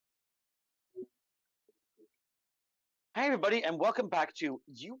Hey, everybody, and welcome back to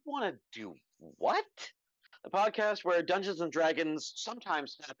You Want to Do What? The podcast where Dungeons and Dragons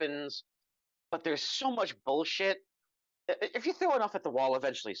sometimes happens, but there's so much bullshit. If you throw enough at the wall,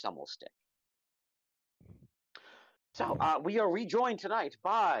 eventually some will stick. So, we are rejoined tonight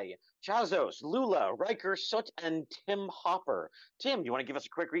by Chazzos, Lula, Ryker, Soot, and Tim Hopper. Tim, do you want to give us a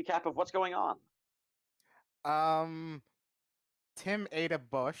quick recap of what's going on? Tim ate a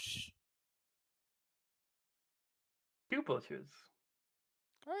bush. 2 bushes.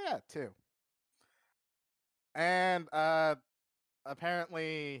 Oh yeah, 2. And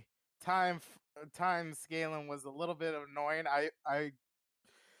apparently time Scanlon was a little bit annoying. I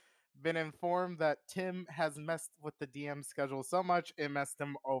been informed that Tim has messed with the DM schedule so much it messed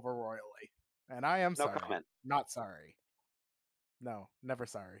him over royally. And I am sorry. Comment. Not sorry. No, never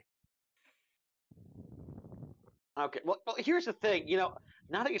sorry. Okay, well, here's the thing.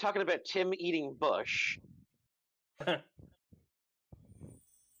 Now that you're talking about Tim eating bush, a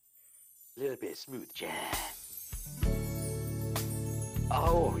little bit of smooth jazz.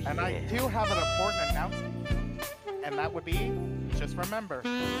 Oh, yeah. And I do have an important announcement. And that would be, just remember,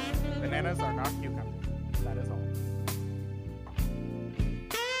 bananas are not cucumbers. That is all.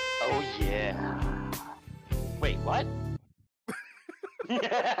 Oh, yeah. Wait, what?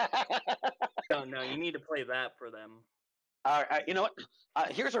 No, you need to play that for them. All right, you know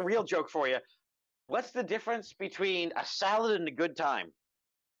what? Here's a real joke for you. What's the difference between a salad and a good time?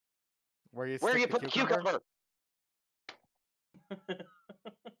 Where you put the cucumber?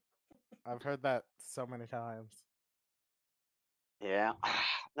 I've heard that so many times. Yeah.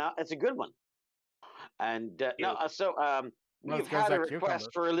 No, it's a good one. And we've goes had a that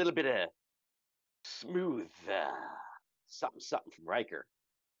request cucumber. for a little bit of smooth something from Ryker.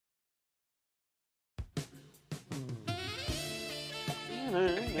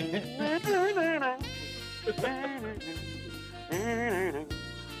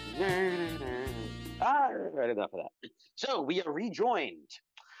 Right, enough of that. So we are rejoined.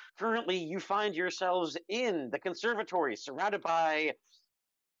 Currently, you find yourselves in the conservatory, surrounded by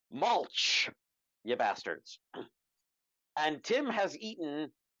mulch, you bastards. And Tim has eaten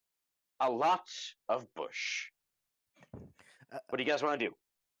a lot of bush. What do you guys want to do?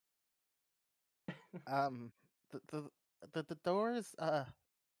 The door is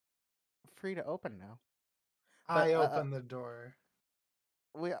free to open now. I opened the door.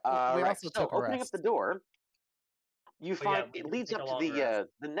 We also took a opening rest. up the door, you find yeah, it leads take up a to long rest.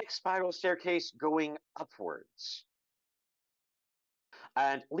 the next spiral staircase going upwards.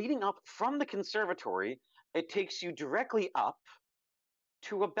 And leading up from the conservatory, it takes you directly up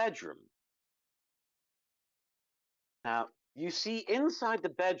to a bedroom. Now, you see inside the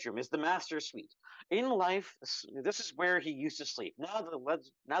bedroom is the master suite. In life, this is where he used to sleep. Now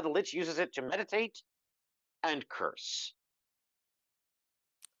the Lich uses it to meditate and curse.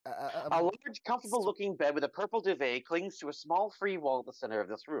 A large, comfortable-looking bed with a purple duvet clings to a small free wall at the center of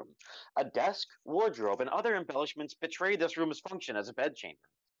this room. A desk, wardrobe, and other embellishments betray this room's function as a bedchamber.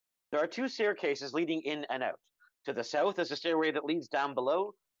 There are 2 staircases leading in and out. To the south is a stairway that leads down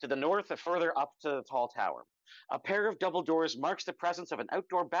below. To the north, further up to the tall tower. A pair of double doors marks the presence of an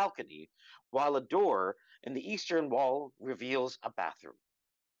outdoor balcony, while a door in the eastern wall reveals a bathroom.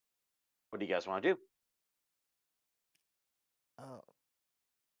 What do you guys want to do?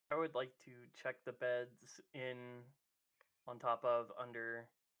 I would like to check the beds on top of, under,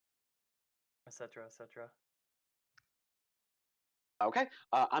 etc., etc. Okay,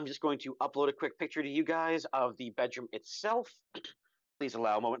 I'm just going to upload a quick picture to you guys of the bedroom itself. Please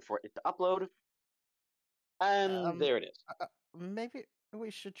allow a moment for it to upload. And there it is. Maybe we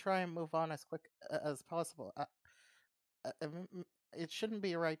should try and move on as quick as possible. It shouldn't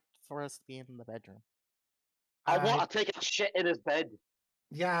be right for us to be in the bedroom. I want to take a shit in his bed.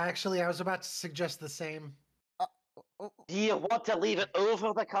 Yeah, actually, I was about to suggest the same. Do you want to leave it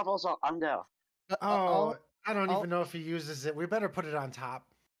over the covers or under? I don't even know if he uses it. We better put it on top.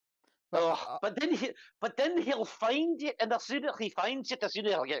 But then he'll find it, and the sooner he finds it, the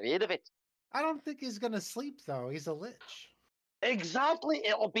sooner he'll get rid of it. I don't think he's gonna sleep though. He's a lich. Exactly,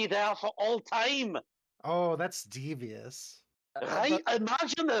 it'll be there for all time. Oh, that's devious. Right?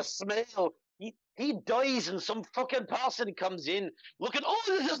 Imagine the smell. He dies and some fucking person comes in looking, oh,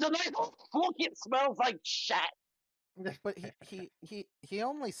 this is the night. Oh, fuck, it smells like shit. But he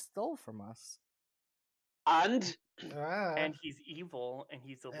only stole from us. And he's evil, and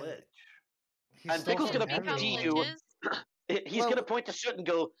he's a lich. And Pickle's going to point to you. He's going to point to Soot and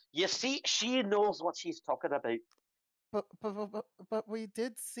go, you see, she knows what she's talking about. But we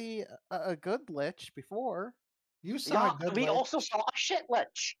did see a good lich before. You saw a good lich. We also saw a shit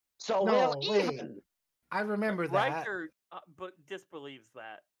lich. So no, we're even. I remember that. Ryker but disbelieves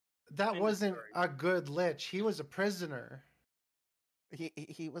that. That in the wasn't story. a good lich. He was a prisoner.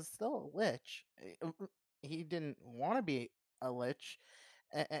 He was still a lich. He didn't want to be a lich,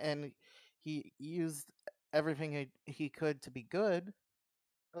 and he used everything he could to be good.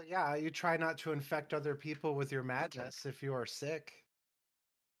 Well, yeah, you try not to infect other people with your madness if you are sick.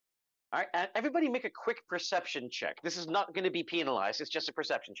 All right, everybody make a quick perception check. This is not going to be penalized. It's just a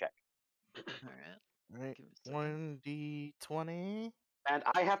perception check. Right, Give it a second. 1d20. And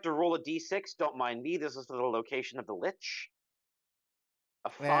I have to roll a d6. Don't mind me. This is the location of the lich. A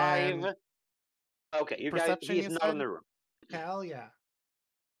 5. And Okay, you guys. perception, He's you not said? in the room. Hell yeah.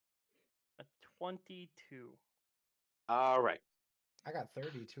 A 22. All right. I got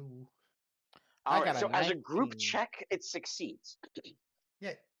 32. I All right. got a So as a group 19. check, it succeeds.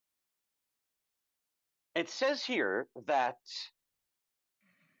 Yeah. It says here that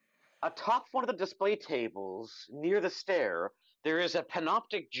atop one of the display tables near the stair, there is a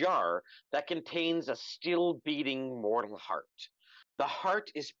panoptic jar that contains a still beating mortal heart. The heart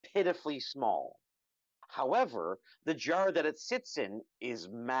is pitifully small. However, the jar that it sits in is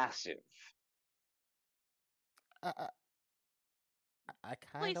massive. I Really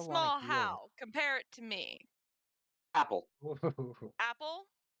kind of small. want to heal. How? Compare it to me. Apple. Apple.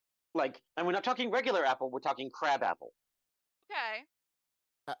 And we're not talking regular apple, we're talking crab apple. Okay.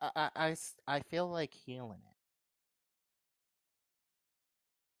 I feel like healing it.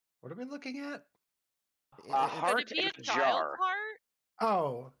 What are we looking at? A heart Could it be in a a child's jar. heart?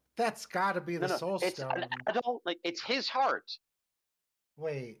 Oh, that's got to be the soul it's stone. an adult, it's his heart,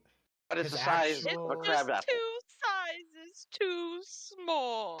 Wait. but it's His the size actual- of a It's crab just apple. two sizes too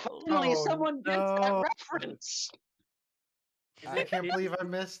small. Finally, Oh, someone gets that no. reference. I can't believe I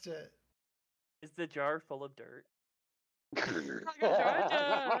missed it. Is the jar full of dirt? I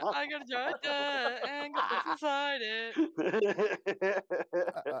gotta try it, and what's inside it.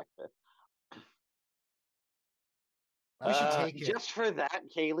 We should take it. Just for that,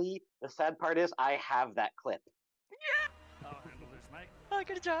 Kaylee, the sad part is I have that clip. I'll handle this, mate. I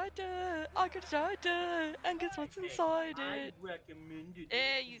gotta try it, and guess what's inside it. recommend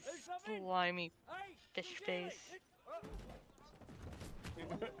it. You slimy fish face.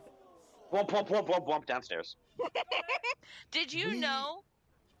 Womp, womp, womp, womp, womp downstairs. Did you know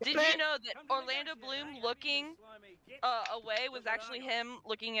that Orlando Bloom looking away was actually him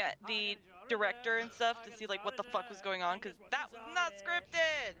looking at the director and stuff to see like what the fuck was going on? Because that was not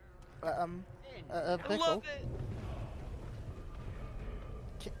scripted. I Pickle, love it.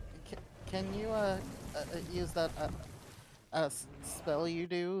 can you use that spell you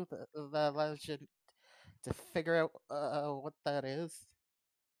do that allows you to figure out what that is?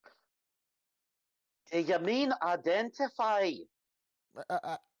 Do you mean identify?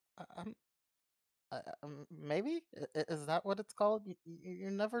 Maybe? Is that what it's called?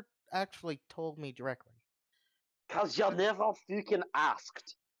 You never actually told me directly. Cause you never fucking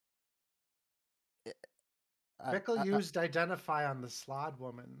asked. Pickle used identify on the Slod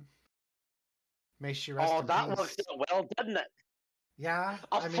woman. May she rest Oh, in that peace. worked out well, didn't it? Yeah,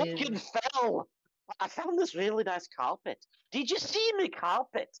 I fucking fell. I found this really nice carpet. Did you see me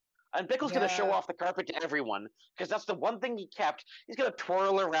carpet? And Pickle's gonna show Yeah. off the carpet to everyone because that's the one thing he kept. He's gonna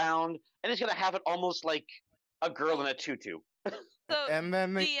twirl around and he's gonna have it almost like a girl in a tutu. So and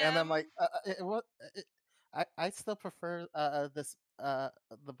then DM, like I still prefer this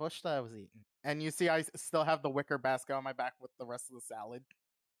the bush that I was eating. And you see, I still have the wicker basket on my back with the rest of the salad.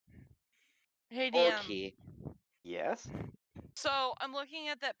 hey DM. Okay. Yes. So I'm looking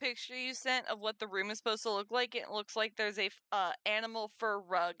at that picture you sent of what the room is supposed to look like. It looks like there's a animal fur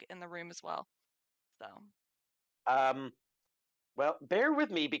rug in the room as well. So Well, bear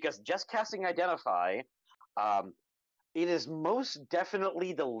with me because just casting identify, it is most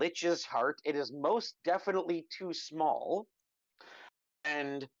definitely the Lich's heart. It is most definitely too small.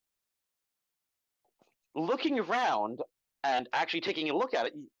 And looking around and actually taking a look at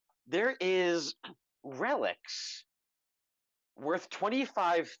it, there is relics worth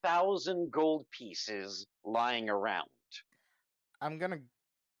 25,000 gold pieces lying around. I'm gonna.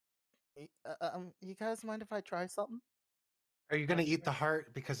 You guys mind if I try something? Are you gonna eat the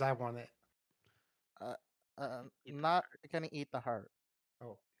heart because I want it? Not gonna eat the heart.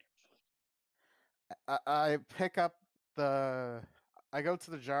 Oh. I pick up the. I go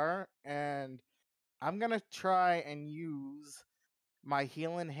to the jar and I'm gonna try and use my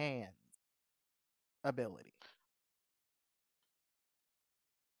healing hands ability.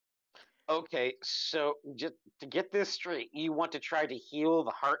 Okay, so just to get this straight, you want to try to heal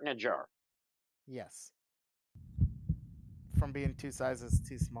the heart in a jar. Yes. From being two sizes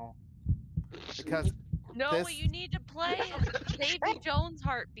too small. Because No, This- what you need to play is Davy Jones'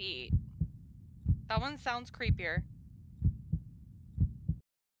 Heartbeat. That one sounds creepier.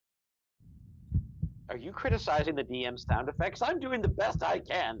 Are you criticizing the DM's sound effects? I'm doing the best I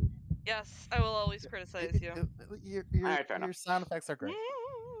can. Yes, I will always criticize you. Alright, fair Your enough. sound effects are great.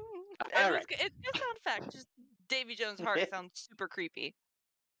 Alright. It's just sound effect. Just Davy Jones' heart sounds super creepy.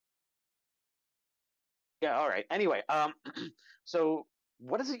 Yeah, alright. Anyway, so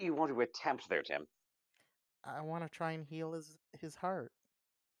what is it you want to attempt there, Tim? I want to try and heal his heart.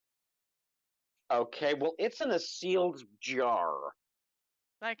 Okay, well, it's in a sealed jar.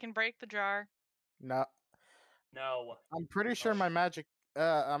 I can break the jar. No, No. I'm pretty sure my magic.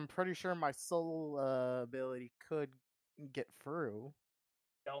 I'm pretty sure my soul ability could get through.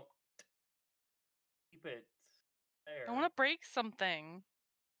 Don't. Keep it there. I want to break something.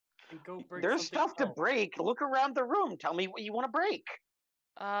 And go break There's something stuff to else. break. Look around the room. Tell me what you want to break.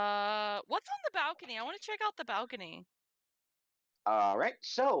 What's on the balcony? I want to check out the balcony. Alright,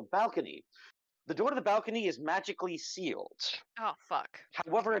 so, balcony. The door to the balcony is magically sealed. Oh, fuck.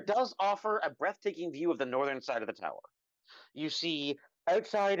 However, it does offer a breathtaking view of the northern side of the tower. You see,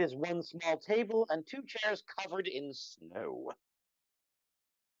 outside is one small table and 2 chairs covered in snow.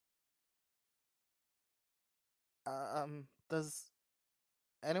 Does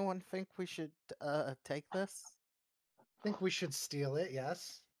anyone think we should take this? I think we should steal it,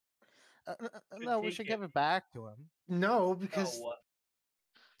 yes. No, we take should it. give it back to him. No, because No.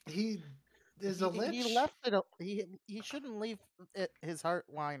 he is a lich. He left it. He shouldn't leave his heart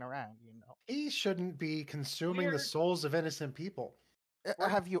lying around. You know. He shouldn't be consuming the We're- souls of innocent people. We're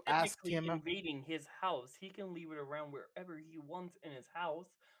Have you asked technically him? invading his house. He can leave it around wherever he wants in his house,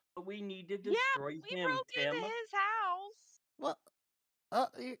 but we need to Yeah, destroy we him, broke Tim. into his house.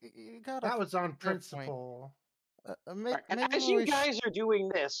 Well, you got That was on good point. principle. Right, and Maybe as you we guys are doing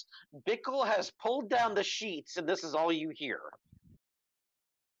this, Bickle has pulled down the sheets, and this is all you hear.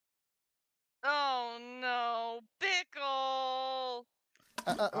 Oh no, Bickle!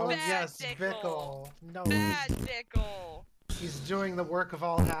 Oh Bad yes, Bickle. Bickle. No, Bad Bickle. he's doing the work of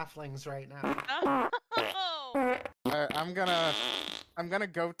all halflings right now. Oh, I'm gonna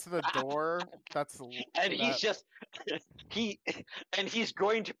go to the door. And he's just he's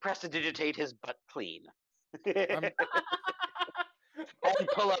going to prestidigitate his butt clean. And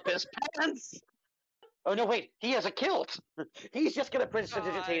pull up his pants. Oh no, wait, he has a kilt. He's just gonna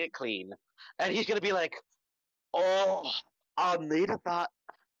prestidigitate it clean. And he's gonna be like, oh, I needed that.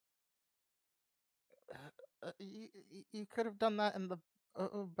 you could have done that in the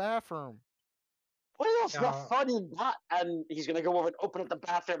bathroom. What else the No. fun in that? And he's gonna go over and open up the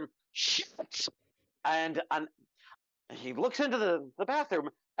bathroom. Shit. And he looks into the bathroom,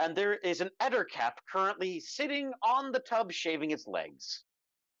 and there is an ettercap currently sitting on the tub shaving its legs.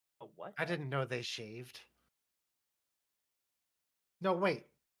 Oh, what? I didn't know they shaved. No, wait.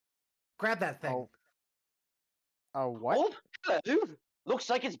 Grab that thing. What? Oh, hello.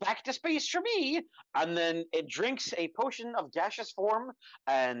 Looks like it's back to space for me. And then it drinks a potion of gaseous form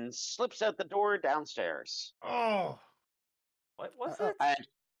and slips out the door downstairs. Oh, What was Uh, it? And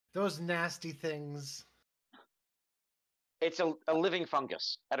those nasty things. it's a living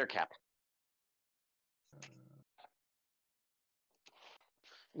fungus, ettercap.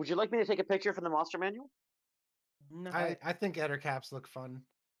 Would you like me to take a picture from the monster manual? No. I think ettercaps look fun.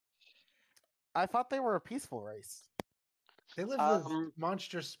 I thought they were a peaceful race. They live with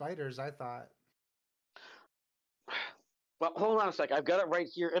monstrous spiders, I thought. Well, hold on a sec. I've got it right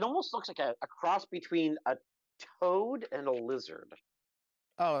here. It almost looks like a cross between a toad and a lizard.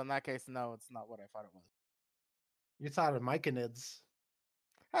 Oh, in that case, no, it's not what I thought it was. You thought of myconids.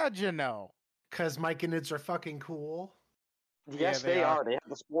 How'd you know? Because myconids are fucking cool. Yes, they they are. are. They have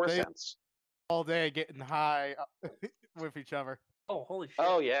the spore They- sense. All day getting high with each other. Oh, holy shit.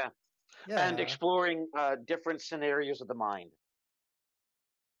 Oh, yeah. Yeah. And exploring different scenarios of the mind.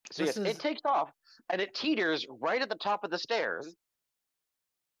 So This yes, is- it takes off, and it teeters right at the top of the stairs,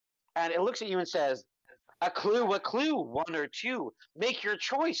 and it looks at you and says, a clue, 1 or 2. Make your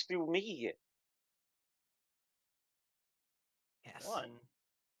choice through me. Yes. One.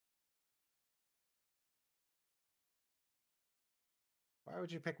 Why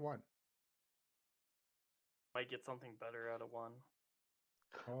would you pick one? Might get something better out of one.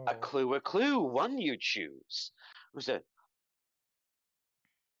 Oh. A clue, 1 you choose. Who's it?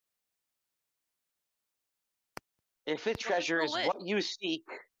 If a treasure is lit? what you seek.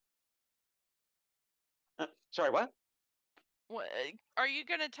 Sorry, what? what, are you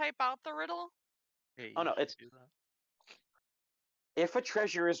gonna type out the riddle? Oh, no, it's- If a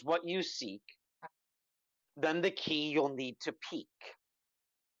treasure is what you seek, then the key you'll need to peek.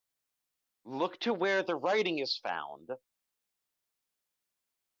 Look to where the writing is found,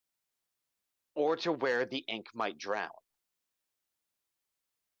 or to where the ink might drown.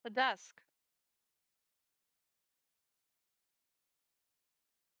 The desk.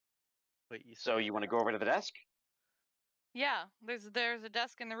 Wait, you So said you want to go over to the desk? Yeah, there's a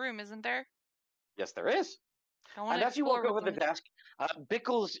desk in the room, isn't there? Yes, there is. I want And to as you walk explore over with the them. desk,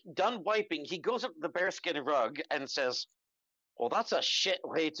 Bickle's done wiping. He goes up to the bearskin rug and says, "Well, that's a shit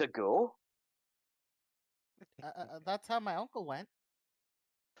way to go. That's how my uncle went.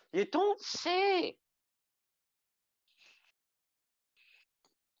 You don't say."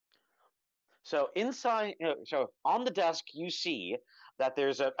 So so on the desk, you see that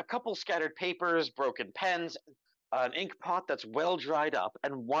there's a couple scattered papers, broken pens, an ink pot that's well dried up,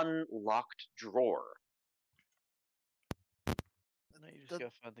 and one locked drawer. no, you just The-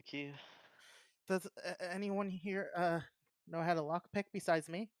 gotta find the key. Does anyone here know how to lockpick besides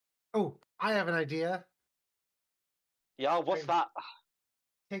me? Oh, I have an idea. Yeah, what's Hey. that?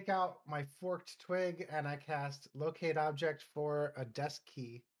 Take out my forked twig and I cast locate object for a desk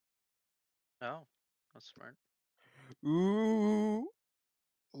key. Oh, that's smart. Ooh.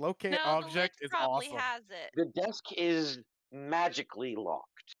 Locate No, the object Lich is probably awesome. has it. The desk is magically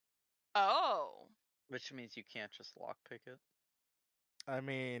locked. Oh. Which means you can't just lockpick it. I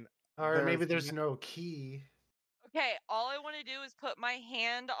mean, Or maybe there's no key. Okay, all I want to do is put my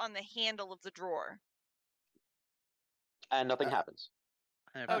hand on the handle of the drawer. And nothing happens.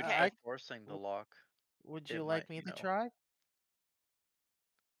 And if Okay. we try forcing the lock, Would it you like might, me you to know. try?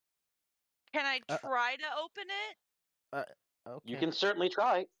 Can I try to open it? Okay. You can certainly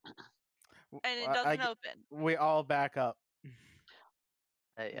try. And it doesn't open. We all back up.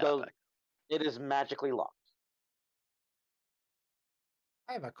 Hey, It is magically locked.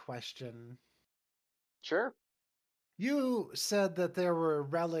 I have a question. Sure. You said that there were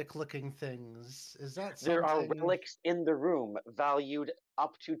relic looking things. Is that something? There are relics in the room valued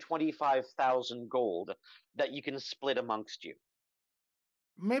up to 25,000 gold that you can split amongst you.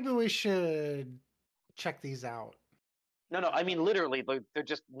 Maybe we should check these out. No, I mean literally, they're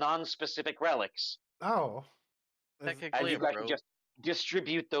just non-specific relics. Oh. And technically, you a guys can rogue. just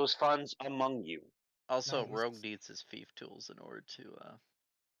distribute those funds among you. Also, Nice. rogue needs his thief tools in order to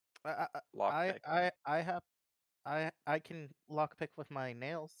I lockpick. I can lockpick with my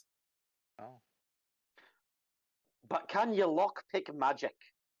nails. Oh, But can you lockpick magic?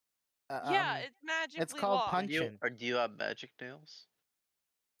 Yeah, it's magically it's called locked. punching. do you have magic nails?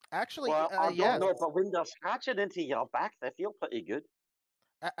 Actually, Well, I yes. don't know, but when they're scratching into your back, they feel pretty good.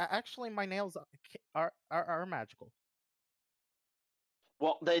 Actually, my nails are magical.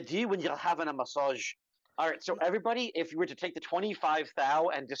 Well, they do when you're having a massage. All right, so everybody, if you were to take the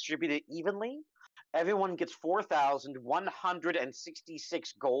 25,000 and distribute it evenly, everyone gets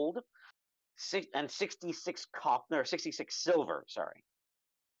 4,166 gold, and 66 copper, 66 silver. Sorry,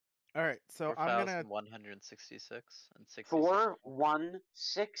 All right, so I'm gonna 166 and 66.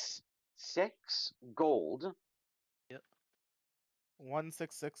 4,166 gold.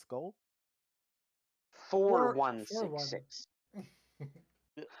 166 gold. 4,166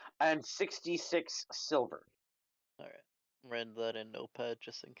 and 66 silver. All right, write that in notepad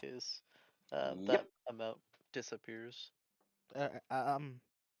just in case that Yep. amount disappears.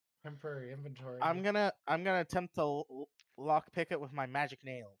 Temporary inventory. I'm gonna attempt to lockpick it with my magic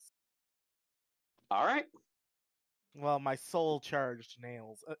nails. All right. Well, my soul charged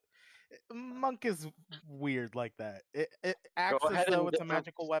nails. Monk is weird like that. It acts as ahead though and it's a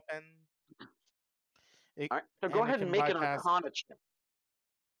magical weapon. All right. So go ahead it and can make an bypass Arcana check.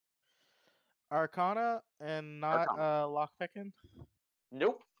 Arcana and not Arcana. lockpicking.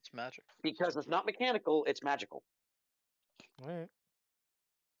 Nope, It's magic. because it's not mechanical; it's magical. Right.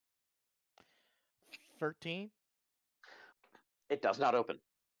 13. It does not open.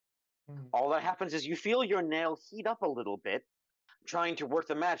 Hmm. All that happens is you feel your nail heat up a little bit, trying to work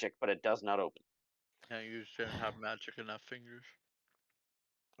the magic, but it does not open. Yeah, you shouldn't have magic enough fingers.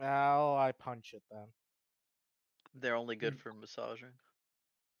 Oh, I punch it then. They're only good for massaging.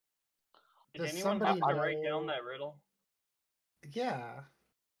 Did Does anyone somebody have to write down know- that riddle? Yeah.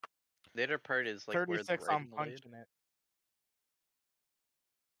 The other part is like where the 36. I'm writing laid. punching it.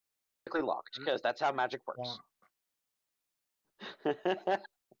 Magically locked, because that's how magic works.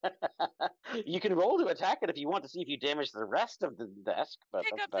 You can roll to attack it if you want to see if you damage the rest of the desk, but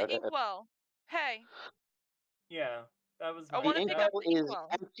Pick that's up the about it. inkwell. Hey, Yeah, that was. I my wanna The pick that- up inkwell the is inkwell.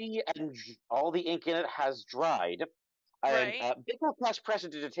 empty and all the ink in it has dried. And Right. Bickle casts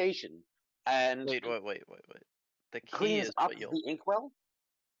prestidigitation and Wait. The key cleans is up what you'll. the inkwell.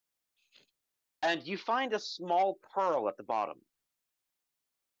 And you find a small pearl at the bottom.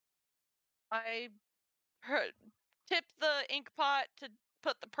 I tip the ink pot to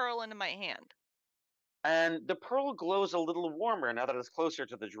put the pearl into my hand. And the pearl glows a little warmer now that it's closer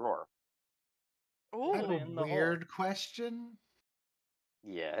to the drawer. I have Put it a in the hole. weird question.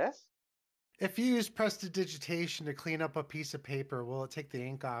 Yes? If you use prestidigitation to clean up a piece of paper, will it take the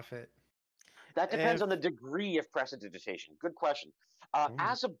ink off it? That depends If- on the degree of prestidigitation. Good question. Mm.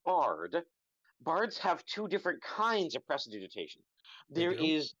 As a bard, bards have two different kinds of prestidigitation. They There do?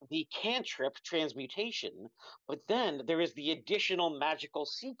 is the cantrip transmutation, but then there is the additional magical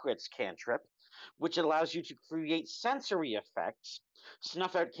secrets cantrip, which allows you to create sensory effects,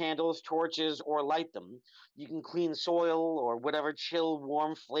 snuff out candles, torches, or light them. You can clean soil or whatever chill,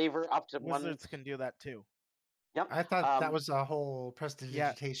 warm flavor up to one. Wizards can do that too. Yep. I thought that was a whole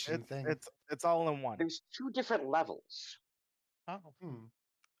prestidigitation thing. It's all in one. There's two different levels. Oh, Hmm.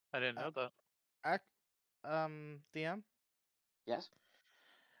 I didn't know that. DM. Yes.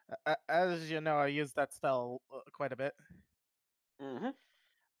 As you know, I use that spell quite a bit.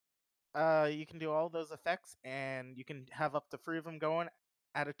 Mm-hmm. You can do all those effects, and you can have up to 3 of them going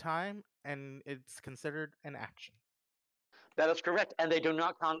at a time, and it's considered an action. That is correct, and they do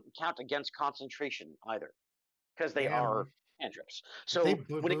not count against concentration either, because they Damn. are cantrips. They So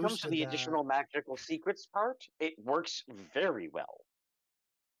when it comes to boosted the that. additional magical secrets part, it works very well.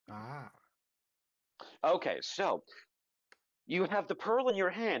 Ah. Okay, so you have the pearl in your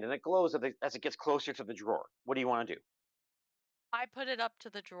hand, and it glows as it gets closer to the drawer. What do you want to do? I put it up to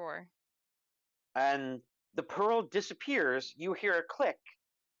the drawer. And the pearl disappears. You hear a click,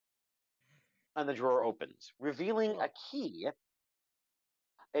 and the drawer opens, revealing a key.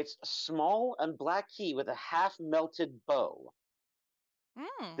 It's a small and black key with a half-melted bow.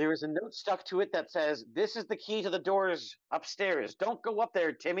 Mm. There is a note stuck to it that says, "This is the key to the doors upstairs. Don't go up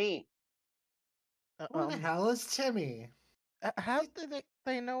there, Timmy." Who the hell is Timmy? How did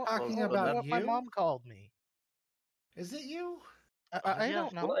they know Talking what about my you? mom called me? Is it you? I yeah.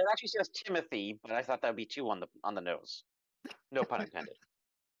 don't know. Well, it actually says Timothy, but I thought that would be two on the nose. No pun intended.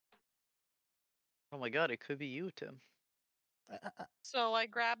 Oh my god, it could be you, Tim. So I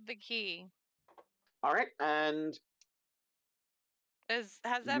grabbed the key. All right, and Has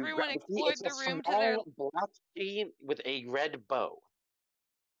you everyone grab the key. explored It's the a room to their? small black key with a red bow.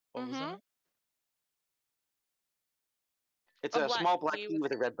 What was Mhm. that? It's A a black small black key key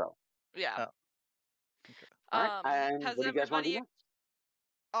with a red bow. Yeah. All right, and Has what do you guys want to do everybody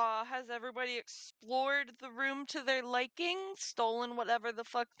next? has everybody explored the room to their liking, stolen whatever the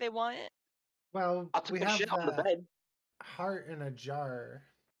fuck they want? Well, I'll take we the have shit on the the bed. heart in a jar.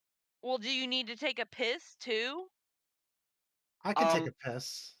 Well, do you need to take a piss too? I can take a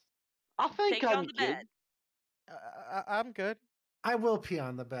piss. I think Take it I'm on the good. bed. I'm good. I will pee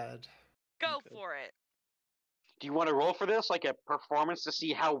on the bed. Go Okay. for it. Do you want to roll for this, like a performance, to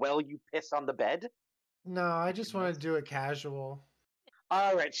see how well you piss on the bed? No, I just want to do it casual.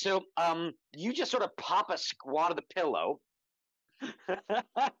 All right, so you just sort of pop a squat of the pillow.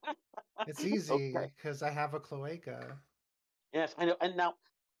 It's easy Okay. because I have a cloaca. Yes, I know. And now,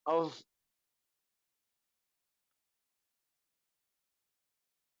 of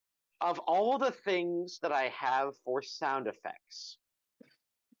all the things that I have for sound effects,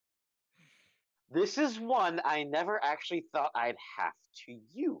 this is one I never actually thought I'd have to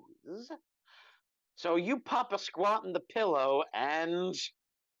use. So you pop a squat in the pillow, and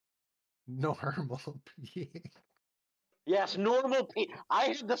Normal peeing. yes, normal pee. I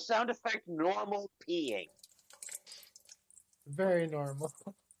had the sound effect normal peeing. Very normal.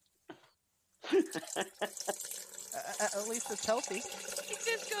 At least it's healthy. I think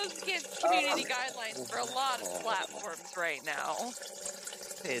this goes against community guidelines for a lot of platforms right now.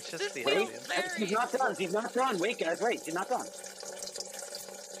 Hey, it's just This the feels ambience. very. He's not done. He's not done. Wait, guys, wait. He's not done.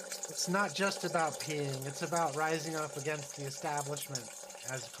 It's not just about peeing. It's about rising up against the establishment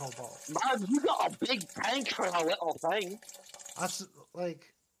as a kobold. Man, you got a big tank for a little thing.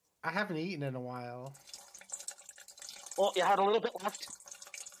 I haven't eaten in a while. Oh, you had a little bit left.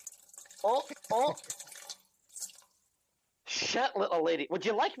 Oh. Shit, little lady. Would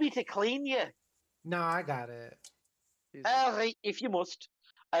you like me to clean you? No, I got it. Jesus. All right, if you must.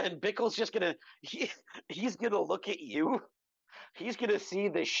 And Bickle's just gonna... He's gonna look at you. He's gonna see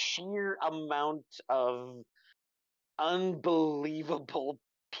the sheer amount of unbelievable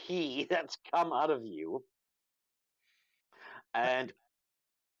pee that's come out of you. And...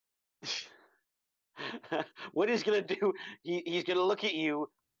 what he's gonna do, he's gonna look at you,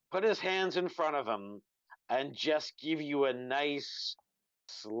 put his hands in front of him, and just give you a nice,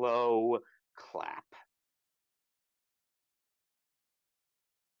 slow clap.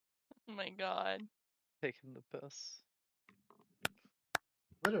 Oh my god. Taking the piss.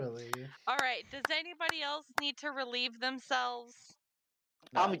 Literally. All right. Does anybody else need to relieve themselves?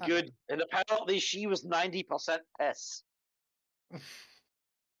 I'm good. And apparently she was 90% piss.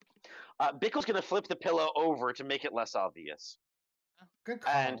 Bickle's gonna flip the pillow over to make it less obvious. Good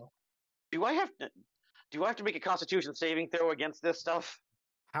call. And do I have to make a Constitution saving throw against this stuff?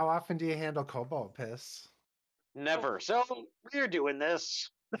 How often do you handle cobalt piss? Never. So we're doing this.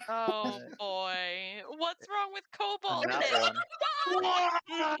 Oh boy. What's wrong with cobalt? Not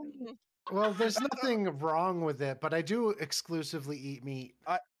one. Well, there's nothing wrong with it, but I do exclusively eat meat.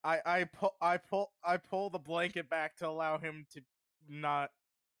 I pull the blanket back to allow him to not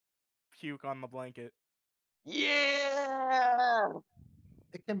puke on the blanket. Yeah.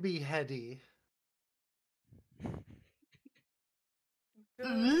 It can be heady.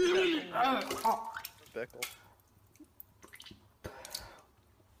 Bickle.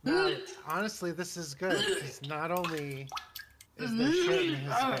 Now, honestly, this is good because not only is there shit in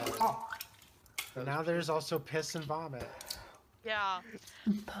his head, but now there's also piss and vomit. Yeah.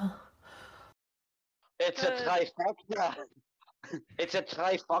 It's a Good. trifecta. It's a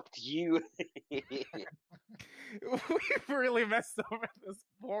trifecta you. We really messed up at this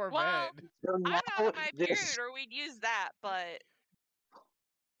poor Well, man. So I'm now out of my this- period, or we'd use that, but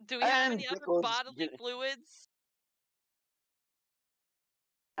do we have And any other Bickle's bodily gonna- fluids?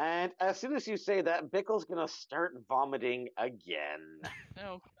 And as soon as you say that, Bickle's gonna start vomiting again.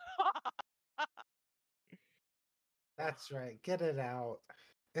 No. That's right. Get it out.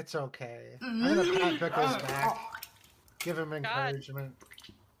 It's okay. I'm gonna pat Bickle's back. Give him encouragement.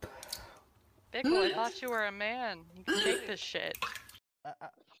 Bickle, I thought you were a man. You can take this shit.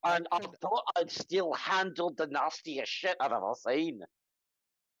 And I thought I'd still handled the nastiest shit I've ever seen.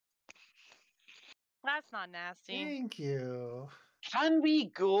 That's not nasty. Thank you. Can we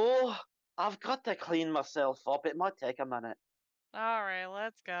go? I've got to clean myself up. It might take a minute. All right,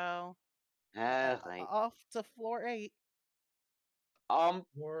 let's go. Right. Off to floor 8.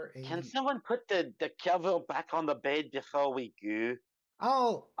 Or Can eight. someone put the cover back on the bed before we go?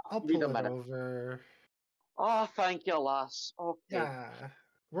 I'll Need pull a it minute. over. Oh, thank you, lass. Okay. Yeah,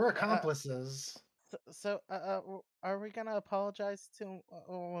 we're accomplices. So, are we gonna apologize to him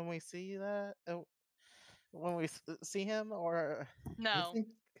when we see that? When we see him, or No, You think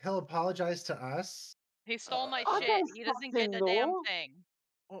he'll apologize to us? he stole my I shit. don't He doesn't get a fucking damn know. thing.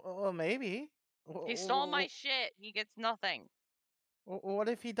 well, maybe. He stole my shit. He gets nothing. What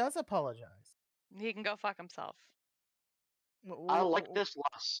if he does apologize? He can go fuck himself. I like this,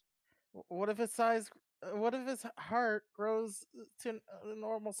 lass. What if his size? What if his heart grows to a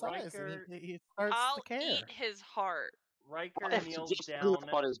normal size and Ryker- he starts I'll to care? eat his heart. Riker What if he kneels just down. threw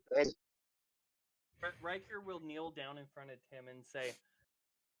up on his bed? Riker will kneel down in front of Tim and say,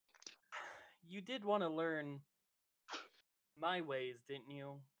 "You did want to learn my ways, didn't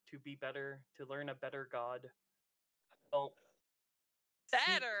you? To be better, to learn a better God. Well, seek-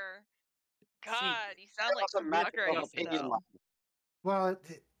 Better. God, you sound like That's a matter Tucker of Ace opinion, now. lass. Well,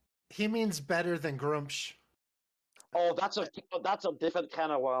 he means better than Grumsh. Oh, that's a different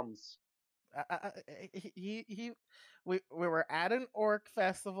kind of worms. We were at an orc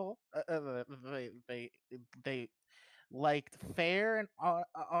festival. They liked fair and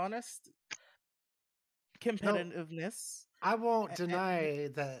honest competitiveness. I won't deny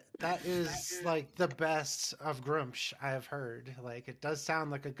that is like the best of Grumsh I've heard. Like it does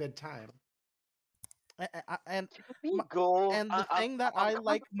sound like a good time. And We My- go. and the thing that I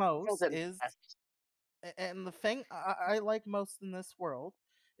like most I'm is, and the thing I like most in this world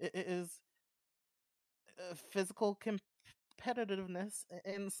is physical competitiveness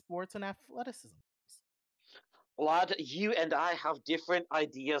in sports and athleticism. Lad, you and I have different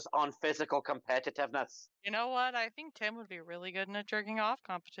ideas on physical competitiveness. You know what? I think Tim would be really good in a jerking off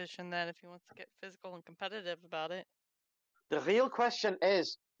competition then if he wants to get physical and competitive about it. The real question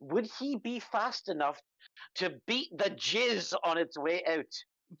is, would he be fast enough to beat the jizz on its way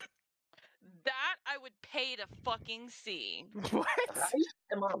out? That I would pay to fucking see. What?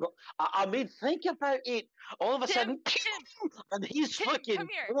 Right? I mean, think about it. All of a Tim, sudden, and he's Tim, fucking come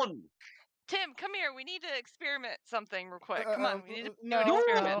here. won. Tim, come here. We need to experiment something real quick. Come on, we need to do no, an No,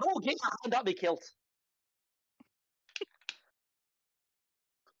 experiment. no, get your hand up, be killed.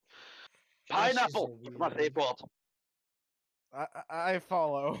 Pineapple. That's just My weird. favorite. I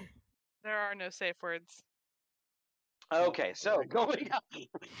follow. There are no safe words. Okay, so going up.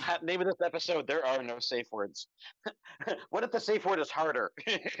 Name of this episode: There are no safe words. What if the safe word is harder?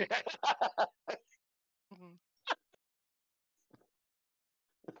 Mhm.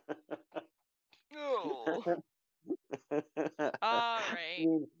 Oh. All right.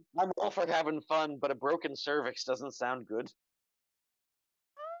 I'm all for having fun, but a broken cervix doesn't sound good.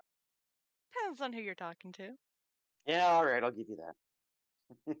 depends on who you're talking to. Yeah, all right, I'll give you that.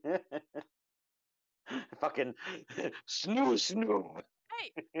 Fucking snoo.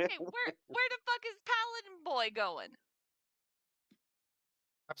 Hey, where the fuck is Paladin Boy going?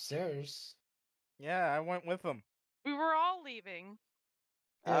 Upstairs. Yeah, I went with him. We were all leaving.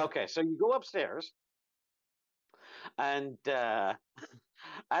 Yeah. Okay, so you go upstairs, and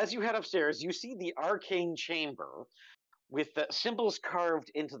as you head upstairs, you see the arcane chamber with the symbols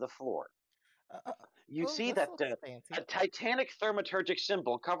carved into the floor. You see this that looks fancy. a titanic thaumaturgic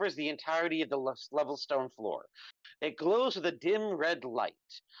symbol covers the entirety of the level stone floor. It glows with a dim red light.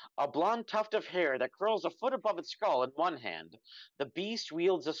 A blonde tuft of hair that curls a foot above its skull in one hand. The beast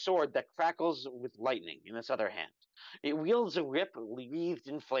wields a sword that crackles with lightning in its other hand. It wields a whip wreathed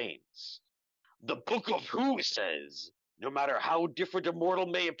in flames. The Book of Who says, no matter how different a mortal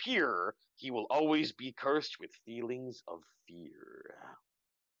may appear, he will always be cursed with feelings of fear.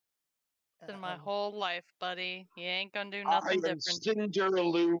 In my whole life, buddy. You ain't gonna do I nothing am different.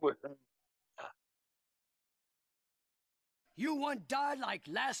 Cinderloo. You want die like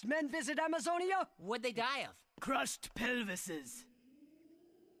last men visit Amazonia? What'd they die of? Crushed pelvises.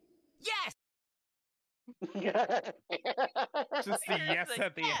 Yes! Just the yes Like,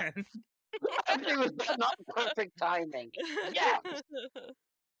 at the yes. end. It was not perfect timing. Yes.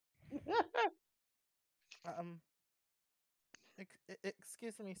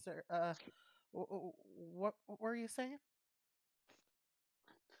 Excuse me, sir. What were you saying?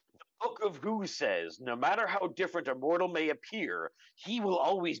 Book of Who says, no matter how different a mortal may appear, he will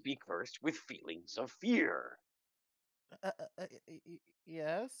always be cursed with feelings of fear.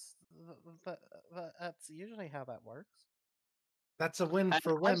 Yes, that's usually how that works. That's a win And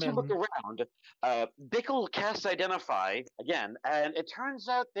for as you look women. around, Bickle casts Identify again, and it turns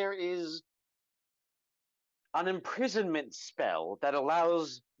out there is an imprisonment spell that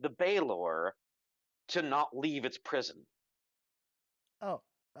allows the balor to not leave its prison. Oh,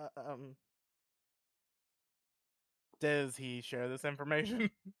 does he share this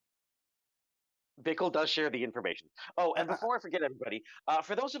information? Bickle does share the information. Oh, and before I forget, everybody,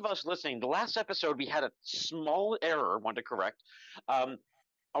 for those of us listening, the last episode we had a small error, one to correct.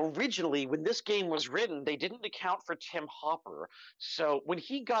 Originally, when this game was written, they didn't account for Tim Hopper. So when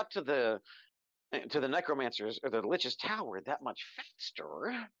he got to the necromancers or the Lich's tower that much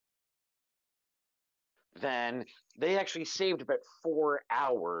faster, then they actually saved about 4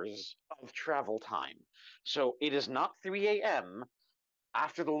 hours of travel time. So it is not 3 a.m.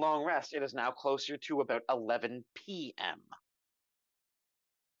 After the long rest, it is now closer to about 11 p.m.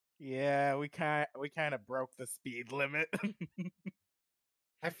 Yeah, we kind of broke the speed limit.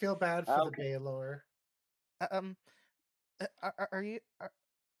 I feel bad for the Balor.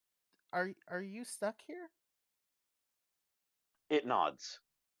 Are you stuck here? It nods.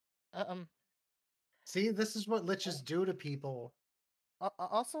 See, this is what liches do to people.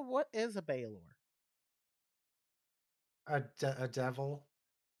 Also, what is a balor? A devil.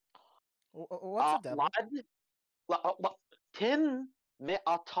 What's a devil? Lad, Tim, may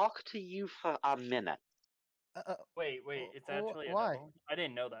I talk to you for a minute? Wait, it's actually a why? devil? I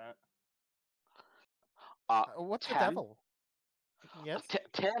didn't know that. What's Tim? a devil? Yes.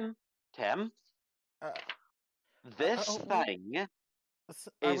 Tim. This thing are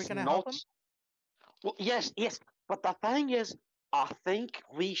we is gonna not. help him? Well, yes, but the thing is, I think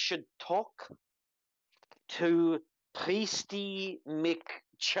we should talk to Priesty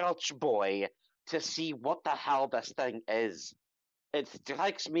McChurchboy to see what the hell this thing is. It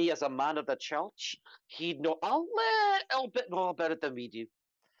strikes me as a man of the church. He'd know a little bit more about it than we do.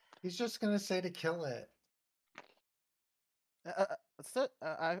 He's just gonna say to kill it.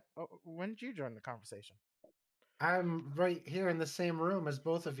 When did you join the conversation? I'm right here in the same room as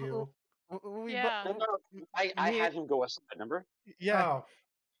both of you. Yeah. I had him go aside, remember? Yeah. Oh,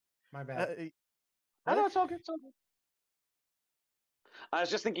 my bad. I know, it's all good. I was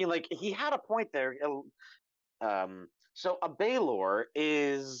just thinking, like, he had a point there. So a balor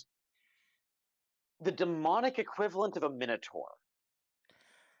is the demonic equivalent of a minotaur.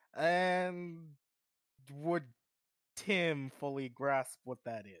 And would Tim fully grasp what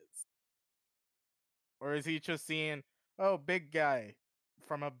that is? Or is he just seeing, oh, big guy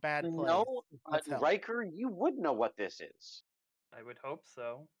from a bad place? No, but Let's help. Ryker, you would know what this is. I would hope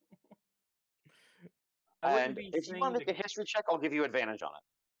so. And if you want to make a history check, I'll give you advantage on it.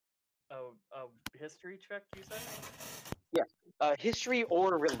 Oh, a history check, you said? Yeah, history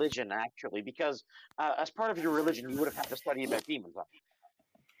or religion, actually, because as part of your religion, you would have had to study about demons.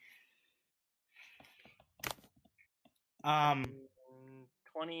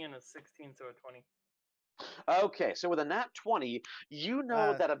 20 and a 16, so a 20. Okay, so with a nat 20, you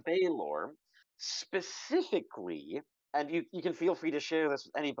know that a balor Specifically, and you can feel free to share this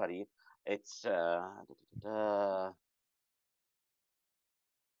with anybody. It's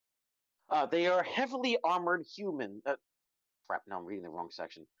they are heavily armored human. Crap! No, I'm reading the wrong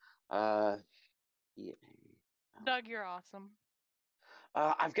section. Yeah. Doug, you're awesome.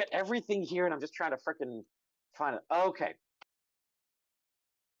 I've got everything here, and I'm just trying to frickin' find it. Okay.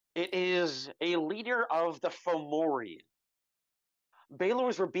 It is a leader of the Fomorian.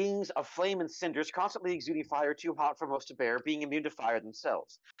 Balors were beings of flame and cinders, constantly exuding fire too hot for most to bear, being immune to fire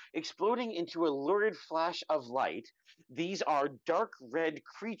themselves. Exploding into a lurid flash of light, these are dark red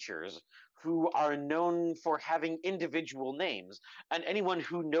creatures who are known for having individual names, and anyone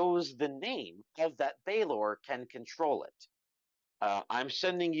who knows the name of that Balor can control it. I'm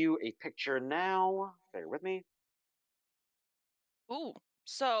sending you a picture now. Bear with me. Ooh,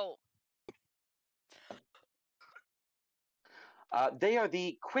 so They are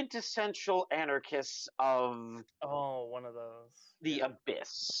the quintessential anarchists of Oh, one of those. the Yeah.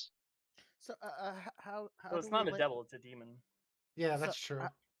 Abyss. So, how So it's do not we a let, devil; it's a demon. Yeah, So, that's true.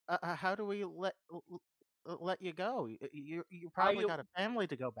 how do we let you go? You probably got a family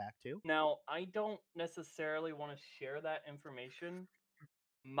to go back to. Now, I don't necessarily want to share that information.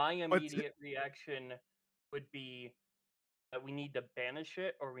 My But- immediate reaction would be that we need to banish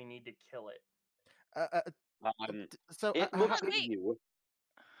it or we need to kill it. So, It looks Wait. at you.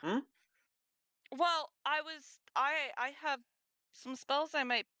 well, I have some spells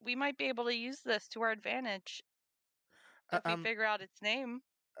we might be able to use this to our advantage if we figure out its name.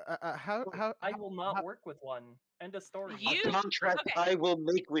 how I will not work with one. End of story. You- A contract okay. I will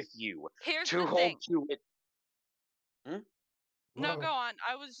make with you Here's to the hold thing. to it. No, Whoa. go on.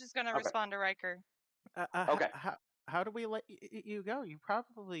 I was just gonna Okay. respond to Ryker. Okay. How do we let you go? You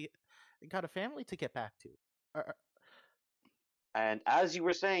probably got a family to get back to. And as you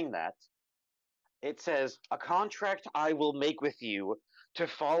were saying that, it says, a contract I will make with you to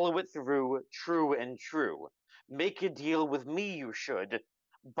follow it through true and true. Make a deal with me, you should.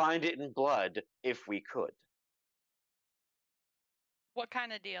 Bind it in blood, if we could. What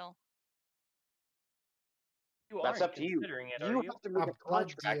kind of deal? You That's aren't up to you. considering it, You are you? have to make A a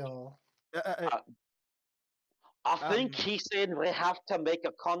blood contract. deal. I think he said we have to make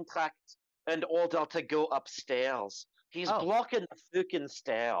a contract in order to go upstairs. He's Oh. blocking the fucking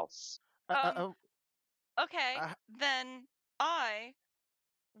stairs. Okay, then I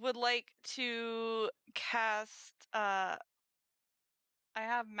would like to cast. I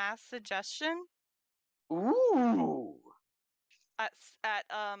have mass suggestion Ooh. at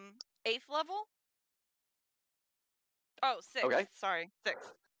 8th level. Oh, 6th. Okay. Sorry,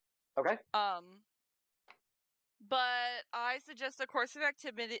 6th. Okay. But I suggest a course of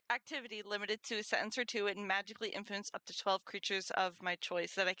activity limited to a sentence or two and magically influence up to 12 creatures of my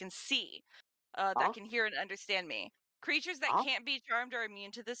choice that I can see, that can hear and understand me. Creatures that can't be charmed are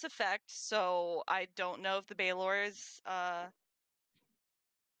immune to this effect, so I don't know if the Balor is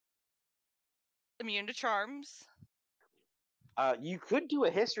immune to charms. You could do a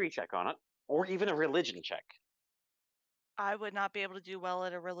history check on it, or even a religion check. I would not be able to do well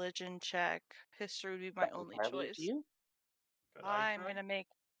at a religion check. History would be my only Entirely up choice. to you. I'm gonna make.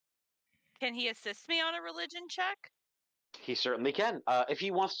 Can he assist me on a religion check? He certainly can. If he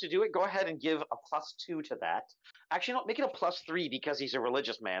wants to do it, go ahead and give a +2 to that. Actually, no, make it a +3 because he's a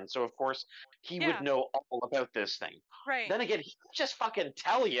religious man, so of course he would know all about this thing. Right. Then again, he could just fucking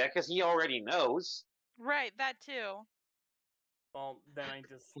tell you because he already knows. Right, that too. Well, then I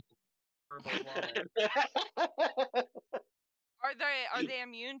just verbal vomit. Are they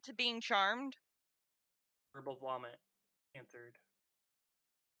immune to being charmed? Verbal vomit answered.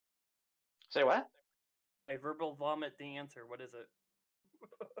 Say what? I verbal vomit the answer. What is it?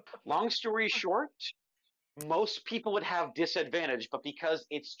 Long story short, most people would have disadvantage, but because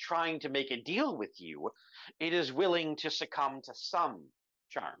it's trying to make a deal with you, it is willing to succumb to some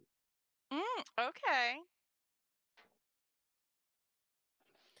charm. Okay.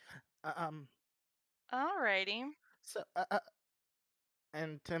 Alrighty. So,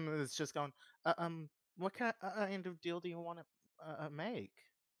 and Tim is just going, what kind of deal do you want to make?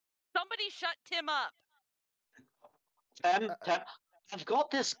 Somebody shut Tim up. Tim, I've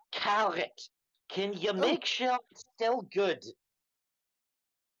got this carrot. Can you make sure it's still good?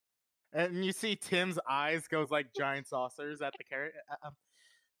 And you see Tim's eyes goes like giant saucers at the carrot.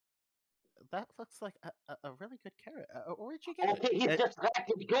 That looks like a really good carrot. Where'd you get Okay, he's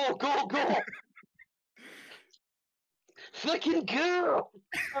distracted. Go, go, go! Fucking go!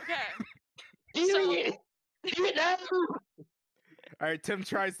 Okay. Do it! Do it now! All right, Tim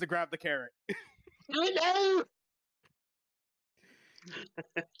tries to grab the carrot. Do it now!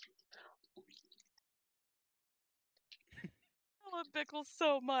 love Bickle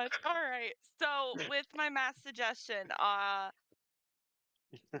so much. All right. So with my math suggestion,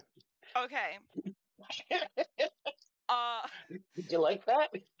 okay. Did you like that?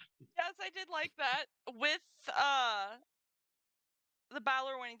 Yes, I did like that. With the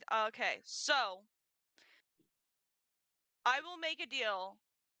balor winning. Okay, so I will make a deal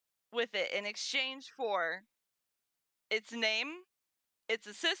with it in exchange for its name, its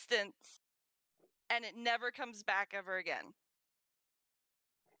assistance, and it never comes back ever again.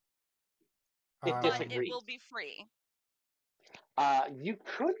 But it will be free. You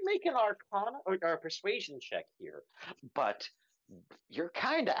could make an Arcana or a Persuasion check here, but you're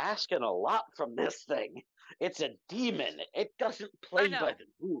kind of asking a lot from this thing. It's a demon. It doesn't play by the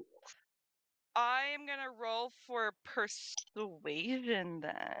rules. I am gonna roll for Persuasion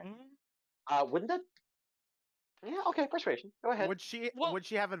then. Wouldn't that? Yeah. Okay. Persuasion. Go ahead. Would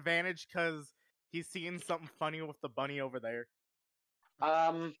she have advantage because he's seeing something funny with the bunny over there?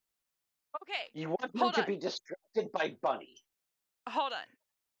 Okay. You want him to be distracted by Bunny. Hold on.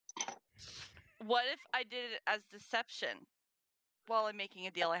 What if I did it as deception? While I'm making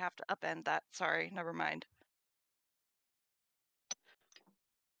a deal, I have to upend that. Sorry, never mind.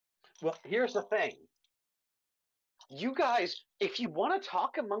 Well, here's the thing. You guys, if you want to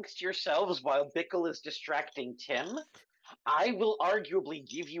talk amongst yourselves while Bickle is distracting Tim, I will arguably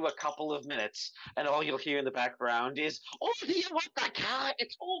give you a couple of minutes, and all you'll hear in the background is, "Oh, do you want the cat?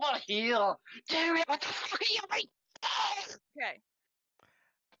 It's over here! Damn it, what the fuck are you doing?" Okay.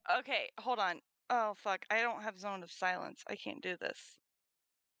 Okay, hold on. Oh, fuck. I don't have Zone of Silence. I can't do this.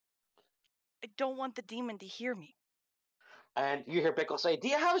 I don't want the demon to hear me. And you hear Bickle say, "Do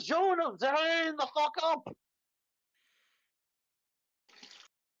you have Zone of Silence the fuck up?"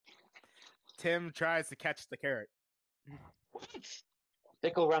 Tim tries to catch the carrot. What?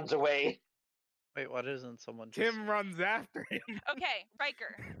 Bickle runs away. Wait, why doesn't someone Tim runs after him. Okay,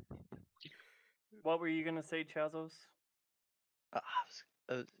 Ryker. What were you gonna say, Chazzos?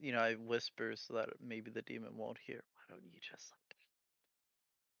 I whisper so that maybe the demon won't hear. Why don't you just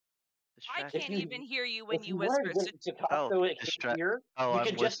I distract can't even hear you when If you you wanted whisper. to talk though it can't hear, you I'm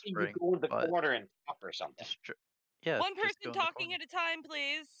can just see you whispering, go in the but- corner and talk or something. Yeah. One just person go in the talking corner. at a time,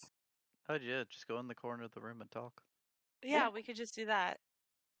 please. Oh yeah, just go in the corner of the room and talk. Yeah, we could just do that.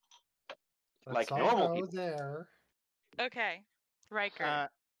 Let's Like all normal go people. there. Okay, Ryker.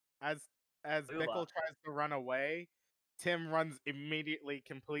 As Lula. Bickle tries to run away, Tim runs immediately,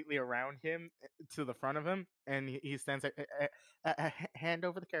 completely around him to the front of him, and he stands there. Hand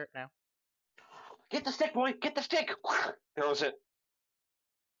over the carrot now. Get the stick, boy! Get the stick! Throws it.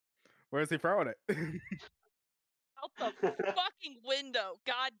 Where's he throwing it? Out the fucking window.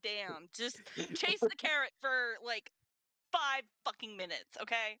 God damn. Just chase the carrot for like 5 fucking minutes,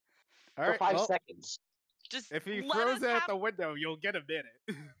 okay? All For right, 5 well, seconds. Just if he let throws us it have... at the window, you'll get a minute.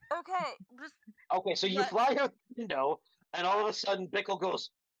 Okay, just... Okay, so you fly out the window, and all of a sudden Bickle goes,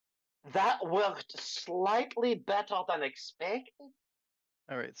 "That worked slightly better than expected."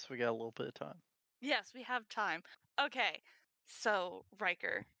 Alright, so we got a little bit of time. Yes, we have time. Okay, so,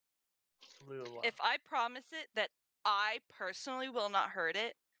 Ryker. Lula. If I promise it that I personally will not hurt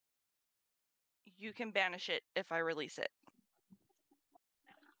it, you can banish it if I release it.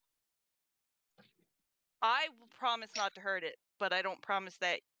 I will promise not to hurt it, but I don't promise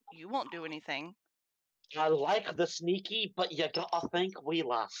that you won't do anything. I like the sneaky, but you gotta think,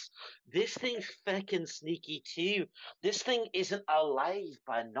 Wheelas. This thing's fucking sneaky too. This thing isn't alive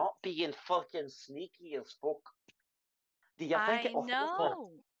by not being fucking sneaky as fuck. Do you think it'll know.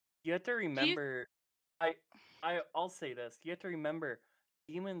 You have to remember. I'll say this. You have to remember,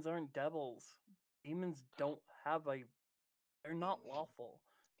 demons aren't devils. Demons don't have a. They're not lawful.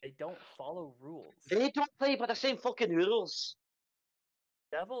 They don't follow rules. They don't play by the same fucking rules.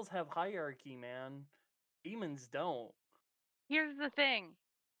 Devils have hierarchy, man. Demons don't. Here's the thing.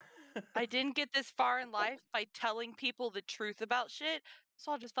 I didn't get this far in life by telling people the truth about shit,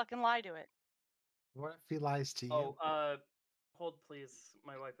 so I'll just fucking lie to it. What if he lies to you? Oh, hold please.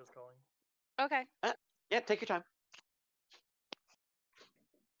 My wife is calling. Okay. Yeah, take your time.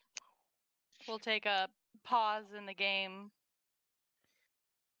 We'll take a pause in the game.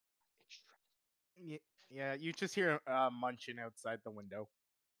 Yeah, you just hear munching outside the window.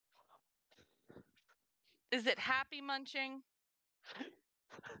 Is it happy munching?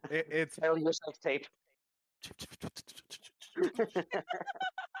 It's Tell your sex tape.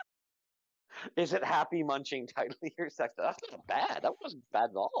 Is it happy munching tightly your sex tape? That's not bad. That wasn't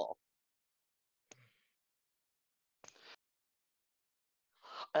bad at all.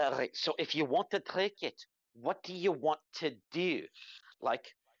 Alright, so if you want to trick it, what do you want to do?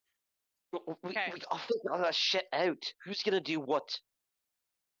 Like, We Okay. all figure all that shit out. Who's gonna do what?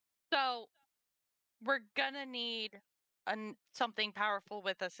 So we're gonna need something powerful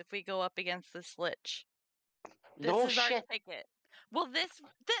with us if we go up against this lich. This No is our shit. ticket. Well, that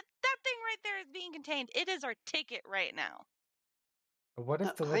thing right there is being contained. It is our ticket right now. What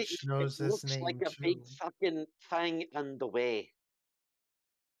if the Wait, Lich knows it this looks like name a big too? fucking thing on the way.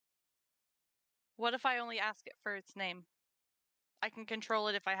 What if I only ask it for its name? I can control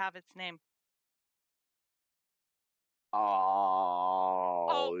it if I have its name.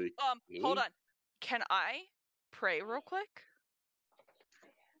 Oh. Hold on. Can I pray real quick?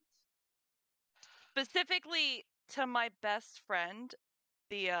 Specifically to my best friend,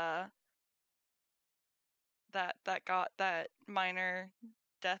 the that minor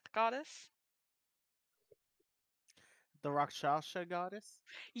death goddess. The Rakshasa goddess?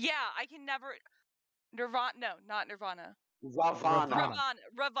 Yeah, I can never Nirvana. No, not Nirvana. Ravana.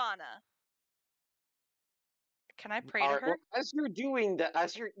 Ravana. Can I pray All to right. her? Well, as you're doing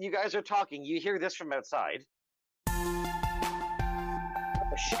that, you guys are talking, you hear this from outside.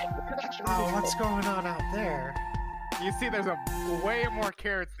 Oh shit! Oh, what's going on out there? You see, there's a way more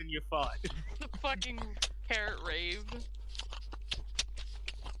carrots than you thought. Fucking carrot rave.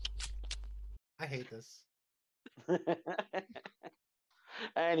 I hate this.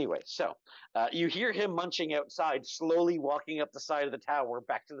 Anyway, so you hear him munching outside, slowly walking up the side of the tower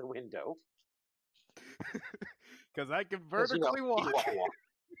back to the window. Because I can 'Cause, vertically you walk. walk.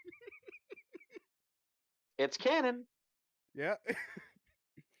 It's canon. Yeah.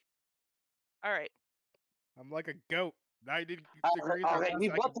 All right. I'm like a goat. 90 degrees All or right, less,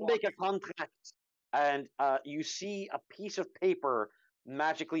 we've I got can to walk. make a contract, and you see a piece of paper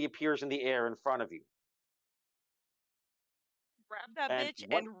magically appears in the air in front of you. Grab that And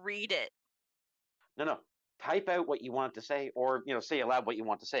bitch what- and read it. No. Type out what you want to say, or say aloud what you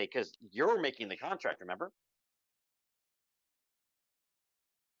want to say, because you're making the contract. Remember?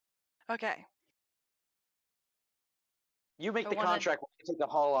 Okay. You make I the wanna- contract. When I take the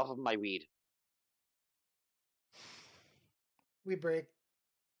hull off of my weed. We break.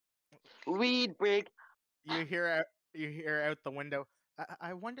 Weed break. You hear out the window.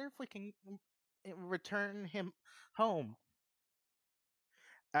 I wonder if we can return him home.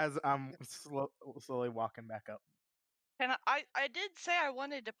 As I'm slowly walking back up. And I did say I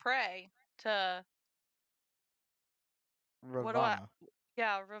wanted to pray to Ravana.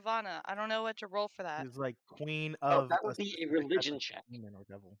 Yeah, Ravana. I don't know what to roll for that. Who's like queen of that would be a religion check. Demon or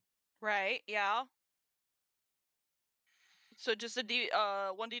devil. Right, yeah. So just a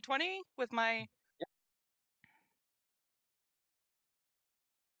 1d20 with my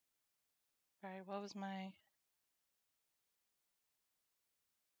Alright, what was my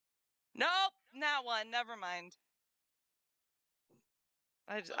Nope, not one, never mind.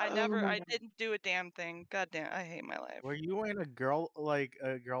 I didn't do a damn thing. God damn, I hate my life. Were you in a girl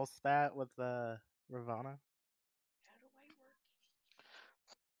spat with Ravana?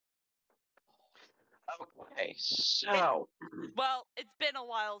 Okay, so Well, it's been a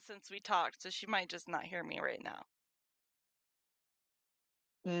while since we talked, so she might just not hear me right now.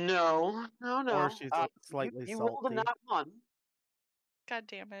 no. Or she's slightly you salty. rolled a nat 1. God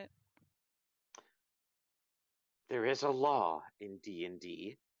damn it. There is a law in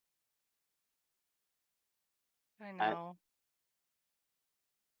D&D. I know.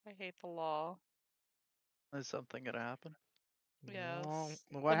 I hate the law. Is something gonna happen? Yes. Well,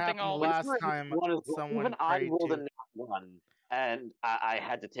 what Something happened always- last time? Someone Even I prayed rolled a to. nat 1, and I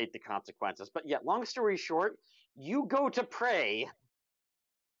had to take the consequences. But yeah, long story short, you go to pray,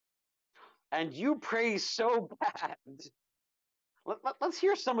 and you pray so bad. Let's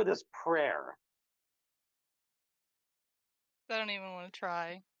hear some of this prayer. I don't even want to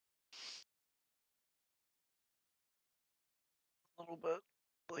try. A little bit.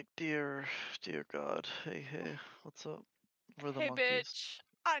 Like, dear God, hey, what's up? We're the Hey monkeys. bitch,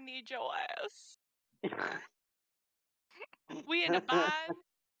 I need your ass. We in a bind.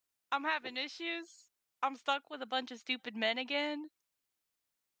 I'm having issues. I'm stuck with a bunch of stupid men again.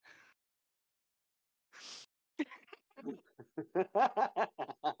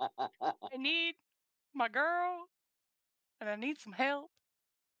 I need my girl, and I need some help.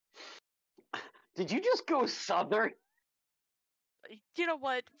 Did you just go southern? You know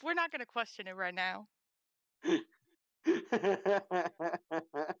what? We're not gonna question it right now.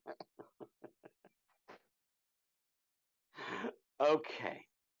 Okay.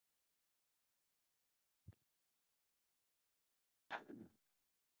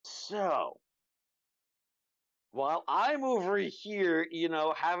 So, while I'm over here,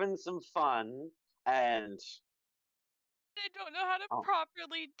 having some fun and I don't know how to Oh.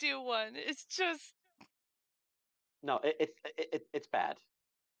 properly do one. It's just No, it's bad.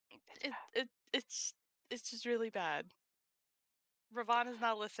 it's just really bad. Ravon is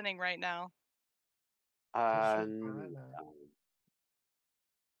not listening right now. No.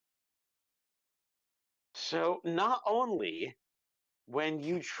 So not only when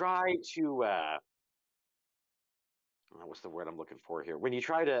you try to what's the word I'm looking for here? When you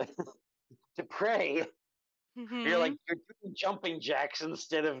try to to pray, you're like you're doing jumping jacks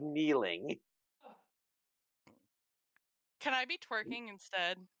instead of kneeling. Can I be twerking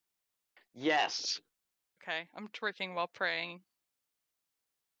instead? Yes. Okay, I'm twerking while praying.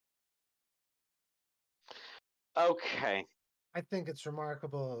 Okay. I think it's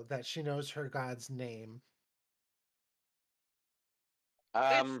remarkable that she knows her god's name.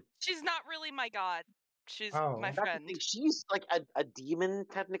 She's not really my god. She's my That's the friend. thing. She's like a demon.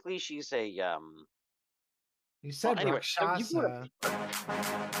 Technically, she's a You said well, anyway, so you Rakshasa.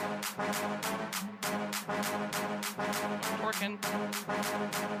 Twerking.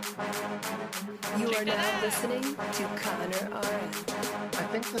 You are now listening to Connor RN. I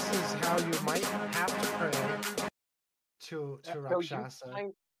think this is how you might have to pray to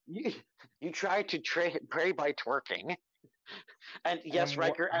Rakshasa. You try to pray by twerking, and yes,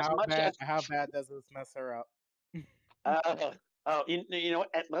 Ryker. How bad does this mess her up? You know what?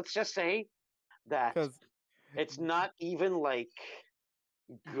 Let's just say that it's not even like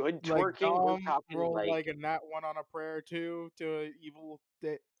good twerking. We're talking rolled like like a nat 1 on a prayer too to an evil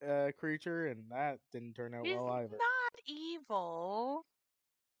creature, and that didn't turn out He's well either. not evil.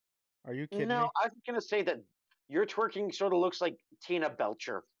 Are you kidding me? No, I was gonna say that your twerking sort of looks like Tina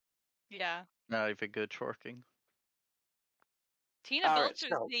Belcher. Yeah. Not even good twerking. Tina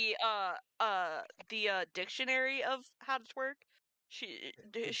Belcher's the dictionary of how to twerk.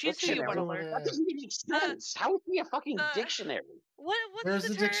 She's who you want to learn. That doesn't make sense. How is he a fucking dictionary? What's There's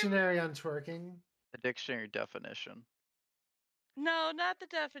the a term? dictionary on twerking. The dictionary definition. No, not the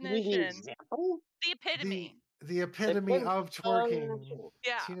definition. You mean the example? The epitome. The epitome of twerking.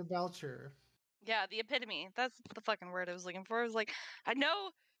 Yeah. Tina Belcher. Yeah, the epitome. That's the fucking word I was looking for. I was like, I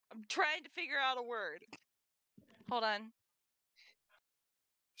know. I'm trying to figure out a word. Hold on.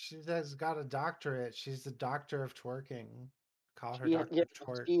 She has got a doctorate. She's the doctor of twerking. Call her Yeah, Doctor of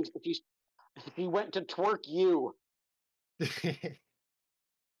Twerk. If he went to twerk you. I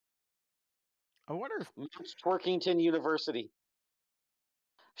wonder if Mount Twerkington University.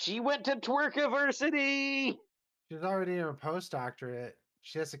 She went to Twerkiversity. She's already in a postdoctorate.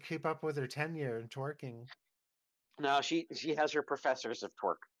 She has to keep up with her tenure in twerking. No, she has her professors of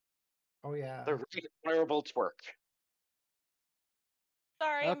twerk. Oh yeah. The very honorable twerk.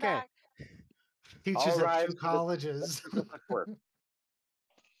 Sorry, I'm back. Teaches at 2 colleges.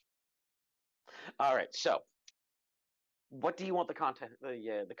 All right, so what do you want the contract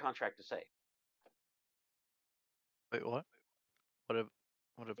to say? Wait, what?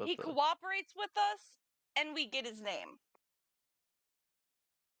 What about He cooperates with us, and we get his name.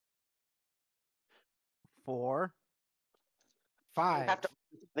 4. 5. You have to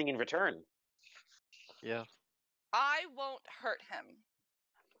do something in return. Yeah. I won't hurt him.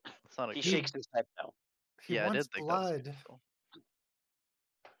 It's not a He shakes his head no. He I wants did think blood. that was cool.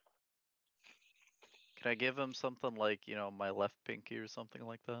 Can I give him something like, my left pinky or something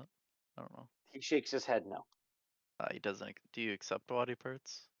like that? I don't know. He shakes his head no. He doesn't. Do you accept body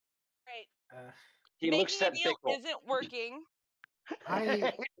parts? Right. He looks at Making a deal Pickle. isn't working.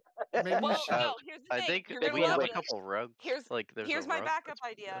 Maybe Well, no, here's the thing. I think You're gonna we have love a this. couple rugs. Here's there's my a rug backup that's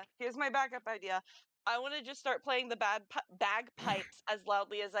pretty idea. good. Here's my backup idea. I want to just start playing the bagpipes as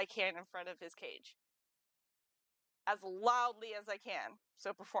loudly as I can in front of his cage. As loudly as I can.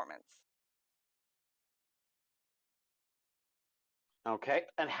 So performance. Okay,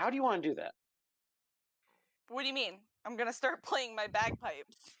 and how do you want to do that? What do you mean? I'm gonna start playing my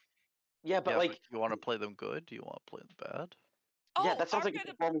bagpipes. Yeah, but you want to play them good? Do you want to play them bad? Yeah, that sounds like a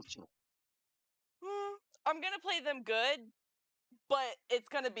performance show. I'm gonna play them good, but it's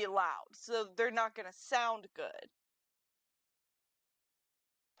gonna be loud, so they're not gonna sound good.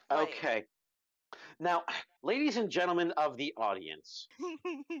 Okay. Now, ladies and gentlemen of the audience,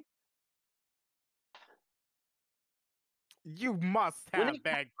 you must have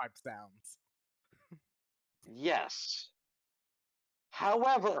bagpipe sounds. Yes.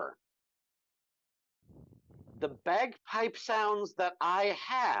 However, the bagpipe sounds that I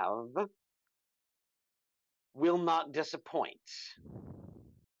have will not disappoint.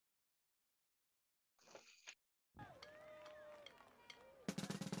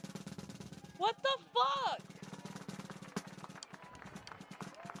 What the fuck?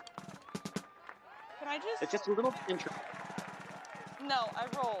 Can I just... It's just a little interesting. No, I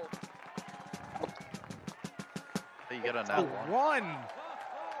rolled. You got a nat one. One.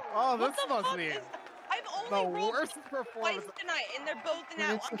 Oh, What this the must fuck be is? I've the only rolled worst twice performance. tonight, and they're both But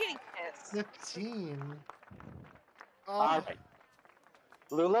now. it's I'm a getting pissed. 15. Oh, All right.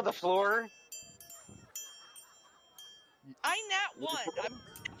 Lula, the floor. I nat one. I'm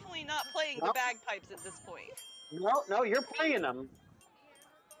definitely not playing the Nope. bagpipes at this point. No, you're playing them.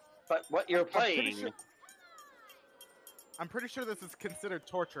 But what you're playing... I'm pretty sure this is considered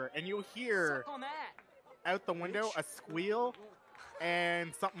torture, and you'll hear out the window a squeal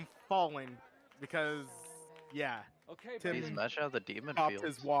and something falling because, yeah, Please Tim imagine how the demon stopped feels.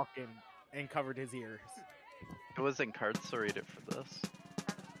 his walking and covered his ears. Who was incarcerated for this?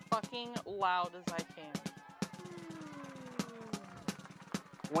 Fucking loud as I can.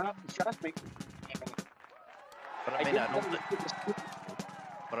 Well, trust me. But I mean, I don't think...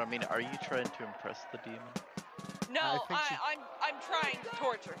 But I mean, are you trying to impress the demon? No, I'm trying to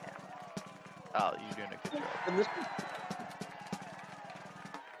torture him. Oh, you're doing a good job. And this...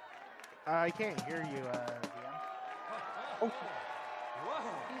 I can't hear you, DM. Oh,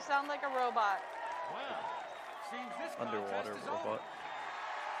 You sound like a robot. Underwater robot.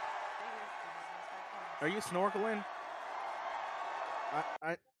 Are you snorkeling?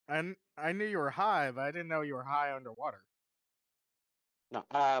 I knew you were high, but I didn't know you were high underwater. no,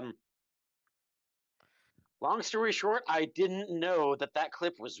 long story short, I didn't know that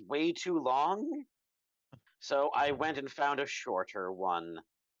clip was way too long, so I went and found a shorter one.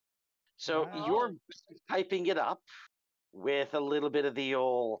 So Wow. you're typing it up with a little bit of the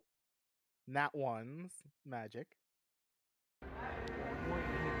old... Nat ones magic.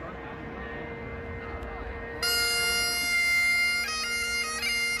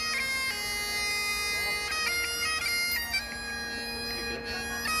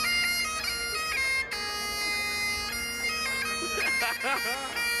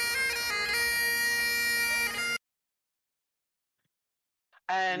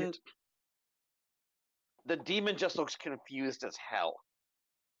 And the demon just looks confused as hell.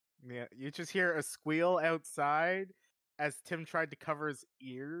 Yeah, you just hear a squeal outside as Tim tried to cover his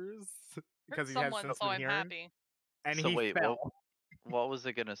ears because he has Someone, sensitive so I'm hearing, happy. and So he wait, fell. what was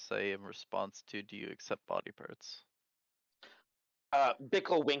it gonna say in response to "Do you accept body parts"?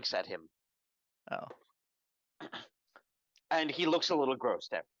 Bickle winks at him, Oh, and he looks a little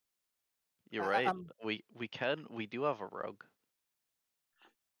grossed out. you're right. We do have a rogue.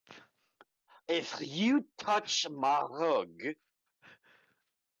 If you touch my rug,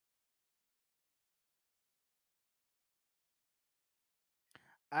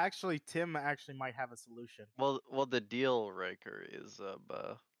 Actually, Tim actually might have a solution. Well, the deal, Ryker, is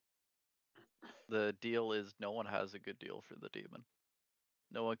the deal is no one has a good deal for the demon.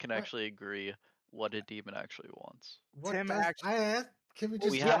 No one can actually agree what a demon actually wants. What Tim does actually... can we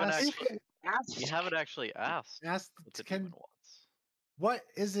just We ask, haven't actually asked ask what the can demon wants. what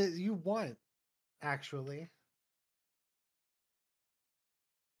is it you want actually?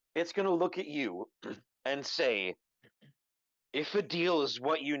 it's going to look at you and say, if a deal is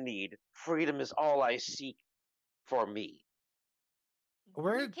what you need, freedom is all I seek for me. You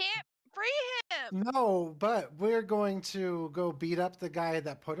We're can't free him. no, but we're going to go beat up the guy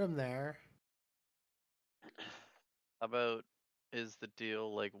that put him there. How about is the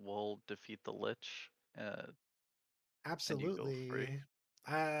deal like we'll defeat the Lich? Absolutely. free?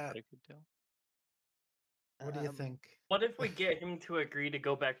 Uh, That a good deal? what do you think? What if we get him to agree to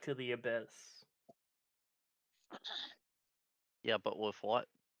go back to the abyss? Yeah, but with what?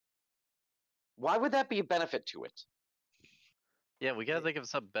 Why would that be a benefit to it? Yeah, we gotta think of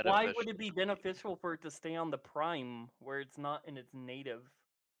some beneficial. Why would it be beneficial for it to stay on the prime where it's not in its native,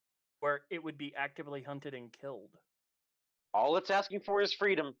 where it would be actively hunted and killed? All it's asking for is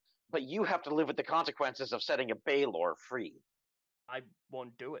freedom, but you have to live with the consequences of setting a balor free. I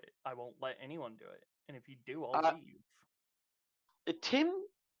won't do it. I won't let anyone do it. And if you do, I'll leave. Tim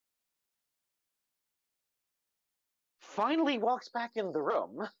finally walks back in the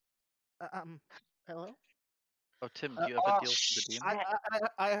room. Hello? Oh, Tim, do you have a deal for the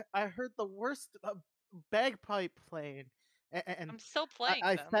demon? I heard the worst bagpipe playing, and I'm still playing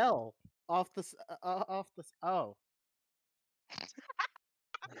I them. fell off this. Oh.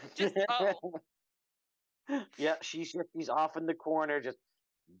 Just Yeah, she's off in the corner, just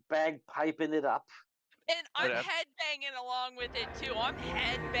bagpiping it up. And I'm headbanging along with it too. I'm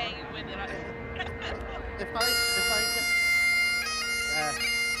headbanging with it.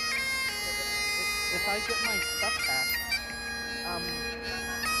 If I get my stuff back,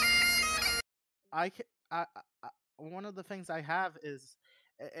 one of the things I have is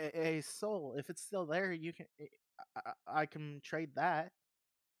a soul. If it's still there, I can trade that.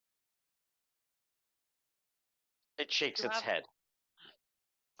 It shakes You its have- head.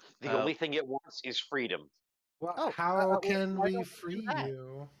 The Oh. only thing it wants is freedom. Well, Oh, how can why we don't we do free that?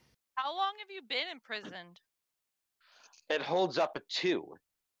 you? How long have you been imprisoned? It holds up a 2.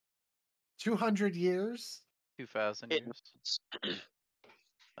 200 years? 2,000 It, years.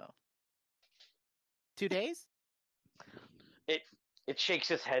 2 days? it shakes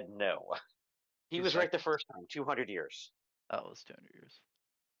its head no. He 2 was right the seconds. first time, 200 years. That was 200 years.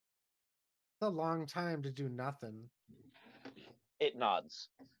 It's a long time to do nothing. It nods.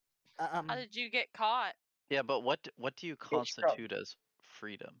 How did you get caught? Yeah, but what do you constitute as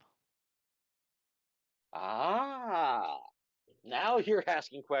freedom? Ah, now you're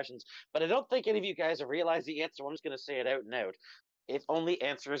asking questions, but I don't think any of you guys have realized the answer. I'm just going to say it out and out. It only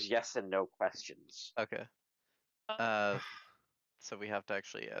answers yes and no questions. Okay. So we have to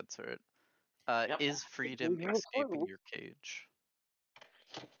actually answer it. Yep. Is freedom Give you a escaping clue. your cage?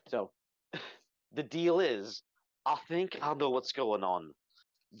 So, the deal is, I think I know what's going on.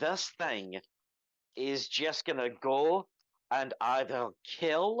 This thing is just gonna go and either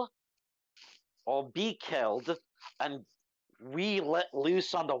kill or be killed, and we let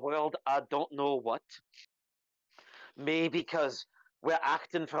loose on the world. I don't know what. Maybe because we're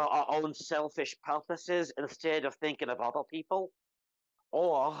acting for our own selfish purposes instead of thinking of other people,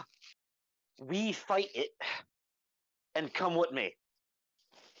 or we fight it and come with me.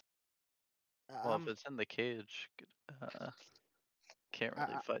 Well, if it's in the cage, can't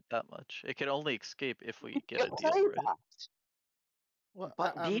really fight that much. It can only escape if we get a You'll deal, say right? that, Well,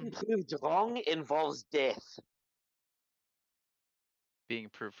 but being proved wrong involves death. Being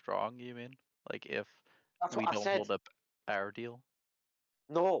proved wrong, you mean? Like if That's we what I don't said. hold up our deal?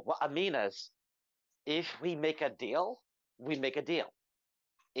 No, what I mean is, if we make a deal, we make a deal.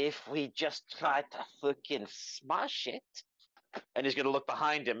 If we just try to fucking smash it, and he's gonna look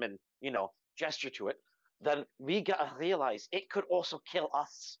behind him and, gesture to it, then we gotta realize it could also kill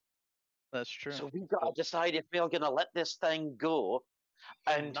us. That's true. So we gotta decide if we're gonna let this thing go.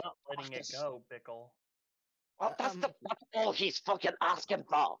 I'm And not letting it go, Bickle. well, that's all he's fucking asking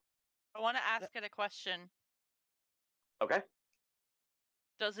for. I want to ask it a question. Okay?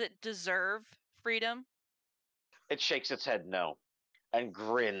 Does it deserve freedom? It shakes its head no, and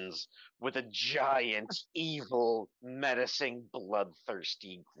grins with a giant, evil, menacing,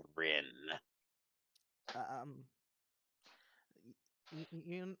 bloodthirsty grin.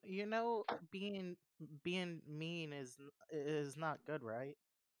 You know, being mean is not good, right?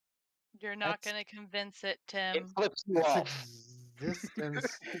 You're not going to convince it, It Tim. flips you Its off.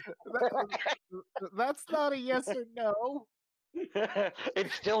 existence. That's not a yes or no.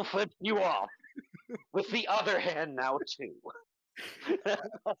 It still flips you off. With the other hand now, too.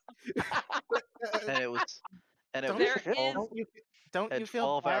 And it was Don't you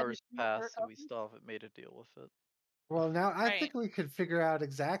feel 12 bad hours if you hurt passed and we others? still haven't made a deal with it. Well, now I Right. think we could figure out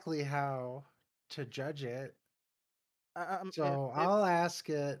exactly how to judge it. So I'll ask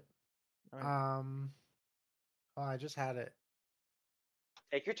it. Alright. Oh, I just had it.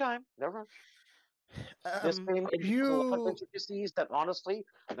 Take your time. No rush. This game you- is a lot of intricacies that, honestly,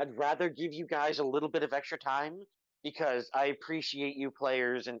 I'd rather give you guys a little bit of extra time because I appreciate you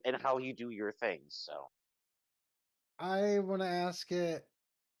players and how you do your things. So I want to ask it,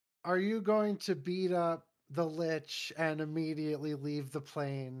 are you going to beat up the Lich and immediately leave the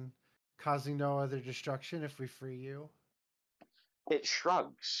plane, causing no other destruction if we free you? it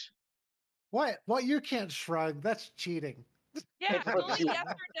shrugs. What? What? You can't shrug. That's cheating. Yeah, It's it's only legit. yes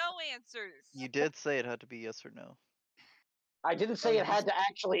or no answers. You did say it had to be yes or no. I didn't say it had to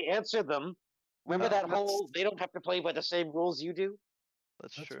actually answer them. Remember that whole they don't have to play by the same rules you do?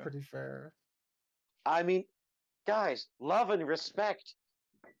 That's That's true. pretty fair. I mean, guys, love and respect.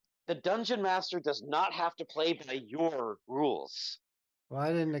 The dungeon master does not have to play by your rules. Well,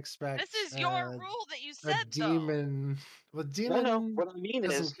 I didn't expect. This is your rule that you A said, though. demon. Well, demon. No. What I mean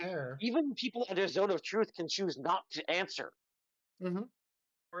doesn't is, care. even people at their zone of truth can choose not to answer. Mm-hmm.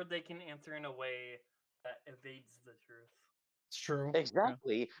 Or they can answer in a way that evades the truth. It's true.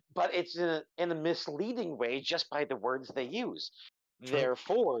 Exactly, but it's in a misleading way just by the words they use. True.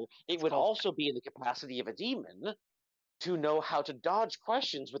 Therefore, it It's would called- also be in the capacity of a demon to know how to dodge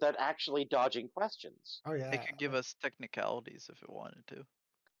questions without actually dodging questions. Oh yeah. It could give us technicalities if it wanted to.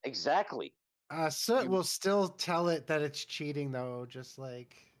 Exactly. Soot will still tell it that it's cheating, though. Just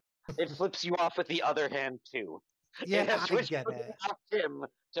like It flips you off with the other hand too. yeah, It has I switched get flipping it. off him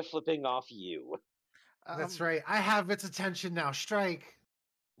to flipping off you. That's right. I have its attention now. Strike.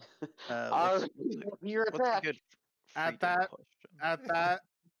 What's Your a attack. good At freedom that- question? At that,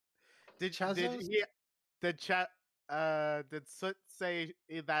 did Chazzos? he Did did Soot say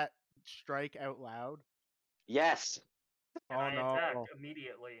that strike out loud? Yes. And Oh I no. attack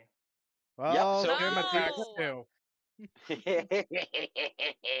immediately. Well, so- Tim attacks No! too.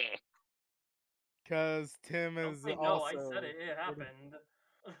 Because Tim Don't is say no, also. I said it. It happened.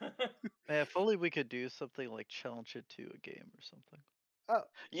 Man, if only we could do something like challenge it to a game or something.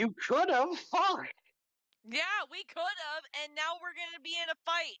 You could have. Fuck. Yeah, we could have, and now we're gonna be in a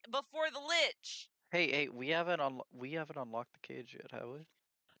fight before the Lich. Hey, we haven't unlocked the cage yet, have we?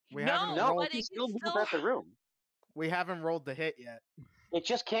 We No, haven't No, rolled. we but can it still can move still. about the room. We haven't rolled the hit yet. It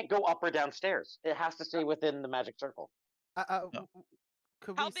just can't go up or downstairs. It has to stay within the magic circle. No.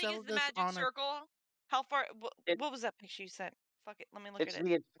 Could How we big sell is the this magic on circle? How far? It- What was that picture you sent? Fuck it, let me look It's at it.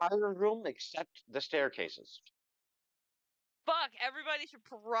 the entire room except the staircases. Fuck, everybody should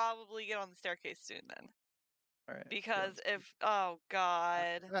probably get on the staircase soon then. All right. Because if oh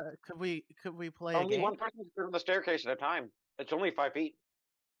god. Could we play a Only game? one person can sit on the staircase at a time. It's only 5 feet.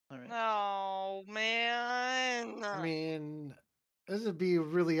 All right. Oh man. I mean, this would be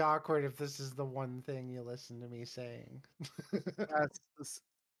really awkward if this is the one thing you listen to me saying.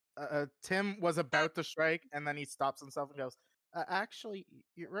 Tim was about to strike, and then he stops himself and goes, "Actually,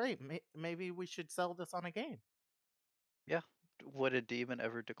 you're right. Maybe we should sell this on a game." Yeah. Would a demon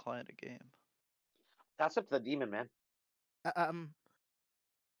ever decline a game? That's up to the demon, man.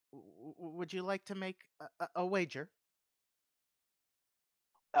 Would you like to make a wager?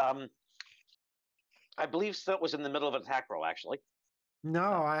 I believe Soot was in the middle of an attack roll, actually. No,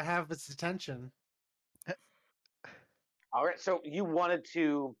 I have its attention. All right, so you wanted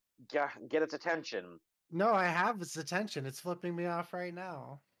to get its attention. No, I have its attention. It's flipping me off right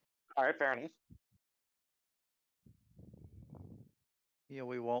now. All right, fair enough. Yeah,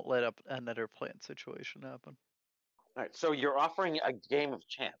 we won't let up another plant situation happen. All right, so you're offering a game of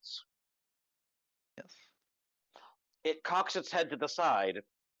chance. Yes. It cocks its head to the side,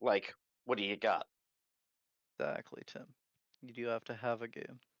 like, what do you got? Exactly, Tim. You do have to have a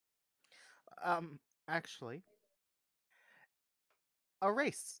game. Actually, a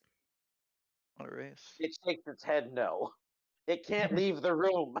race. On a race. It shakes its head no. It can't leave the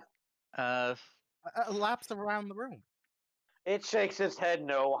room. Laps around the room. It shakes its head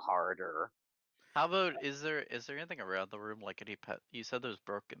no harder. How about is there anything around the room like any pet? You said there's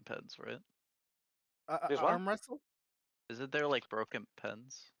broken pens, right? There's what? Arm wrestle. Isn't there like broken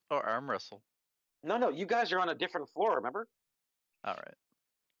pens? Or arm wrestle? No, you guys are on a different floor, remember? All right.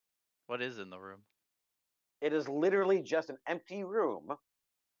 What is in the room? It is literally just an empty room.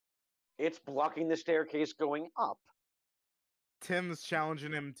 It's blocking the staircase going up. Tim's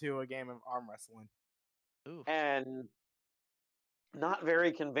challenging him to a game of arm wrestling. Ooh. And not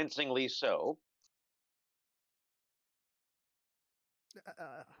very convincingly so.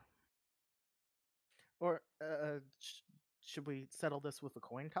 Or should we settle this with a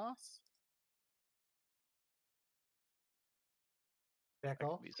coin toss?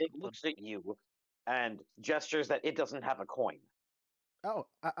 Beckle? It looks at you and gestures that it doesn't have a coin. Oh,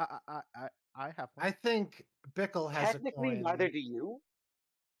 I have one. I think Bickle has a Technically, coin. neither do you.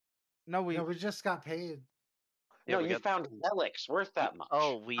 No, we No, we just got paid. Yeah, No, we you got- found relics worth that much.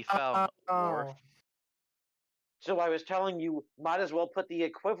 Oh, we found more. Oh, So I was telling you, might as well put the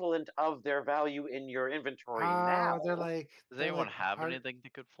equivalent of their value in your inventory now. they're like. Does they're anyone like have art, anything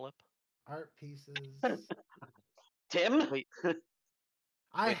that could flip? art pieces? Tim? Wait,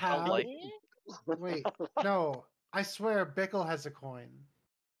 I wait, how have. like Wait, no. I swear, Bickle has a coin.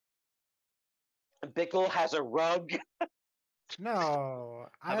 Bickle has a rug. No,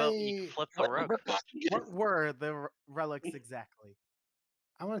 how about you flip the rug? What were the relics exactly?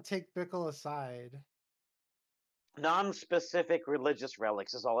 I want to take Bickle aside. Non-specific religious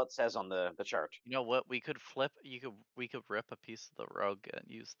relics is all it says on the chart. You know what? We could rip a piece of the rug and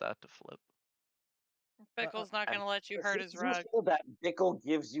use that to flip. Bickle's not gonna let you It's hurt his rug. useful that Bickle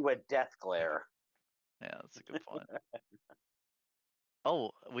gives you a death glare. Yeah, that's a good point.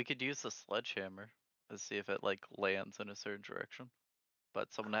 Oh, we could use the sledgehammer to see if it like lands in a certain direction.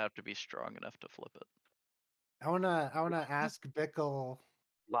 But someone have to be strong enough to flip it. I wanna ask Bickle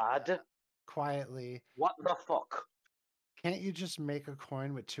Lad, quietly. what the fuck? Can't you just make a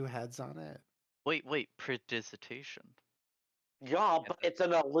coin with two heads on it? Wait, prestidigitation. Yeah, but it's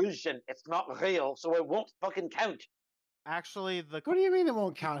an illusion. It's not real, so it won't fucking count. Actually, the What do you mean it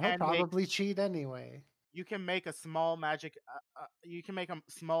won't count? He'll can make- probably cheat anyway. you can make a small magic. You can make a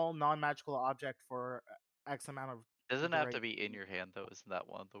small non-magical object for X amount of. Doesn't have to duration. be in your hand though, isn't that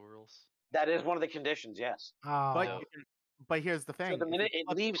one of the rules? That is one of the conditions, yes. Oh, But No. you can, but here's the thing: So the if you minute it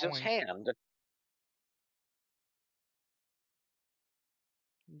flip the leaves its coin- hand,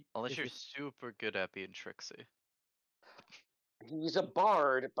 Unless If you're it's- super good at being tricksy. He's a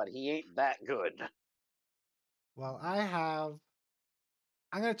bard, but he ain't that good. Well, I'm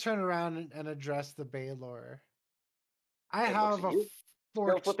going to turn around and address the Balor. I It looks have at a you.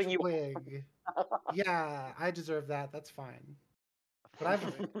 forked flipping you. twig. Yeah, I deserve that. That's fine. But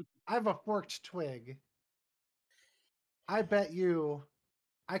I have a forked twig. I bet you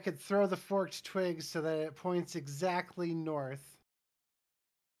I could throw the forked twig so that it points exactly north.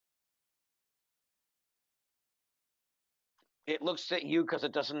 It looks at you because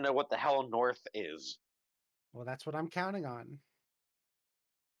it doesn't know what the hell north is. Well, that's what I'm counting on.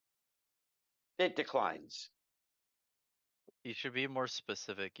 It declines. You should be more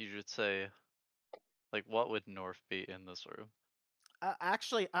specific. You should say, like, what would north be in this room?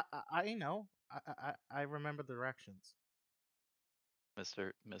 Actually, I know. I remember the directions.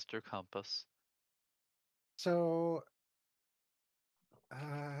 Mr. Compass. So,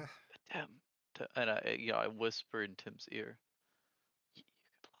 Tim, and I whisper in Tim's ear. You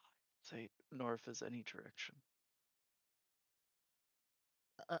could lie. Say north is any direction.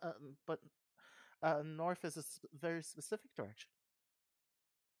 But north is a very specific direction.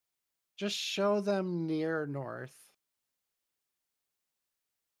 just show them near north.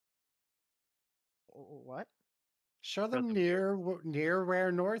 What? Show them near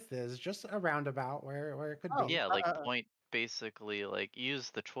where north is, just a roundabout where it could be. Yeah, like point, basically, like use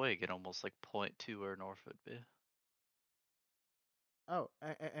the twig and almost like point to where north would be. Oh,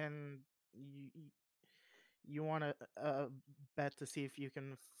 and you want to bet to see if you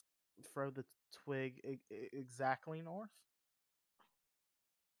can throw the twig exactly north?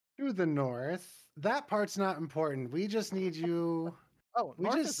 To the north. That part's not important. We just need you. Oh,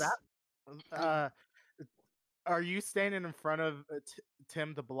 north is that. Are you standing in front of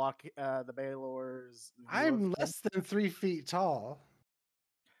Tim to block the Balor's view I'm of less than 3 feet tall.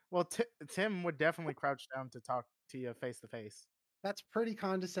 Well, Tim would definitely crouch down to talk to you face to face. That's pretty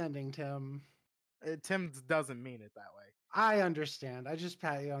condescending, Tim. Tim doesn't mean it that way. I understand. I just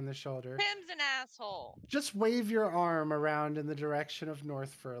pat you on the shoulder. Tim's an asshole. Just wave your arm around in the direction of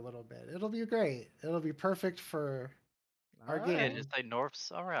north for a little bit. It'll be great. It'll be perfect for our game. Yeah, just say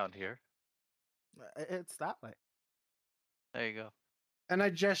north's around here. It's that way. There you go. And I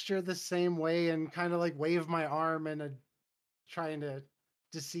gesture the same way and kind of like wave my arm and trying to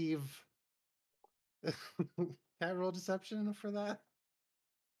deceive. Can I roll deception for that?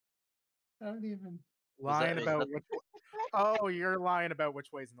 I don't even. Lying about which. Oh, you're lying about which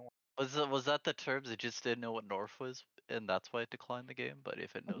way's north. Was that the terms? It just didn't know what north was, and that's why it declined the game. But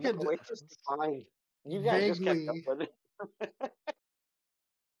if it knows, No, it's just fine. You guys just kept going.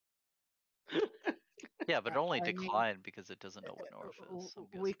 Yeah, but it only declined because it doesn't know what north is.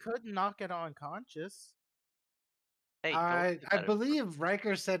 We could knock it unconscious. Hey, I believe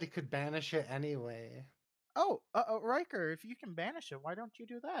Ryker said he could banish it anyway. Oh, Ryker, if you can banish it, why don't you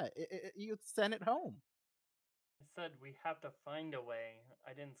do that? You send it home. I said we have to find a way.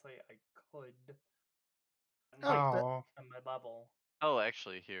 I didn't say I could. Oh. On my level. Oh,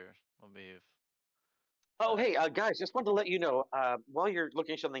 actually, here. Let me. Oh, hey, guys, just wanted to let you know, while you're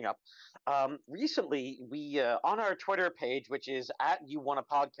looking something up, recently we, on our Twitter page, which is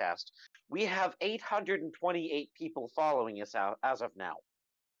 @YouWantAPodcast, we have 828 people following us out as of now.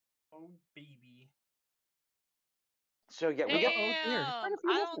 Oh, baby. So, yeah, we got quite a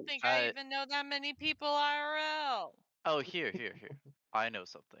few I don't think I even know that many people IRL. Oh, here. I know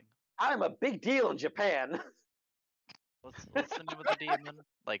something. I'm a big deal in Japan. What's the name of the demon?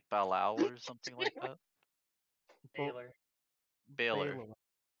 Like Balao or something like that? Balor.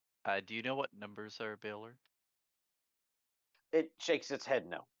 Do you know what numbers are Balor? It shakes its head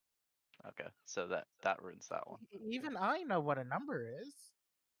no. Okay, so that ruins that one. Even I know what a number is.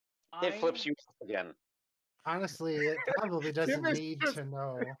 It flips you off again. Honestly, it probably doesn't need to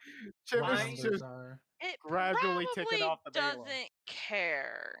know what numbers are. It gradually ticking off the doesn't Balor.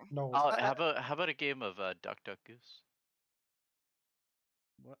 care. No. How about a game of Duck Duck Goose?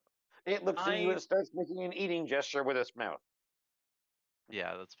 What? It looks at you and starts making an eating gesture with its mouth.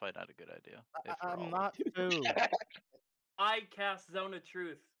 Yeah, that's probably not a good idea. I'm not food. I cast Zone of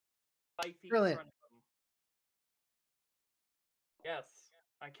Truth 5 feet Brilliant. in front of him. Yes,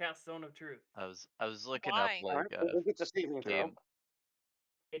 I cast Zone of Truth. I was looking Why? up like It gets a saving throw. game.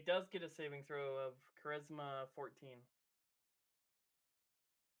 It does get a saving throw of Charisma 14.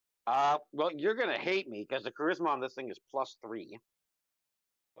 Well, you're gonna hate me because the charisma on this thing is +3.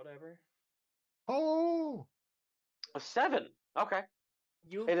 Whatever. Oh, A 7. Okay.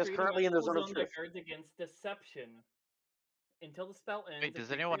 You It is create currently in the invisible zone of that truth. guards against deception. Until the spell ends. Wait, if does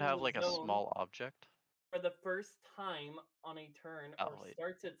the anyone creature have in like the a zone- small object? For the first time on a turn or wait.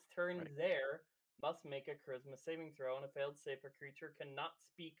 starts its turn Right. there, must make a charisma saving throw. On a failed save, a creature cannot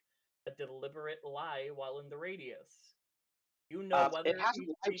speak a deliberate lie while in the radius. You know whether it hasn't each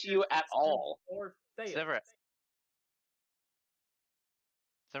lied to creature you at succeeds all. or fails. It's never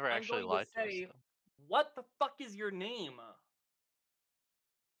I'm actually going lied to to us, say, though. what the fuck is your name?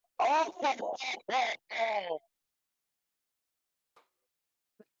 Oh!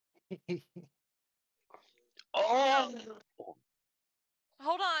 Oh!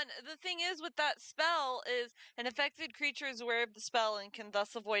 Hold on. The thing is with that spell is an affected creature is aware of the spell and can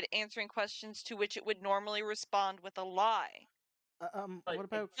thus avoid answering questions to which it would normally respond with a lie. But What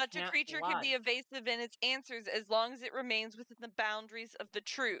about? Such a can't creature can be lie. evasive in its answers as long as it remains within the boundaries of the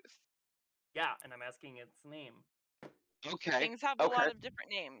truth. Yeah, and I'm asking its name. Okay. Things have a lot of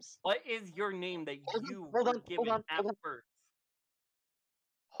different names. What is your name that you Hold were on, given hold on, at hold on. first?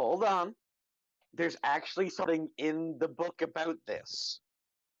 Hold on. There's actually something in the book about this,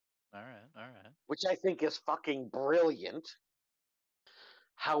 All right. which I think is fucking brilliant.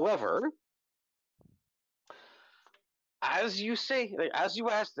 However, as you say, as you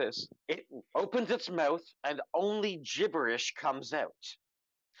ask this, it opens its mouth and only gibberish comes out,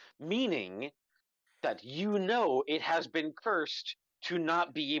 meaning that you know it has been cursed to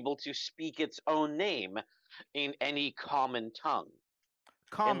not be able to speak its own name in any common tongue.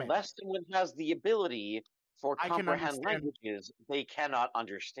 Common. Unless someone has the ability for I can comprehend understand. languages, they cannot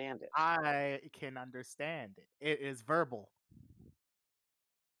understand it. I can understand it. It is verbal.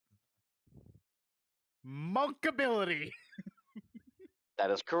 Monk ability. That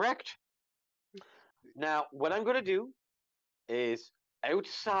is correct. Now, what I'm going to do is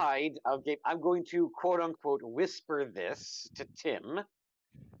outside of game, I'm going to quote unquote whisper this to Tim.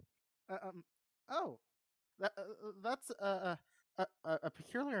 Oh, that's a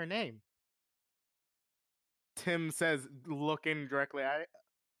peculiar name. Tim says, looking directly at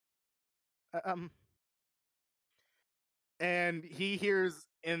it. And he hears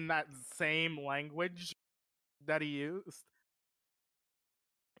in that same language that he used.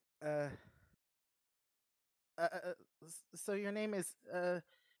 So your name is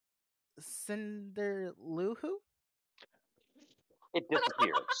Cinderluhu? It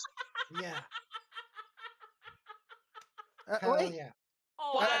disappears. Yeah. Hell yeah.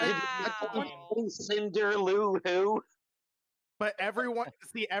 Oh, Wow. Cinderluhu. But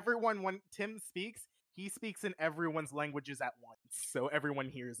everyone, when Tim speaks, he speaks in everyone's languages at once. So everyone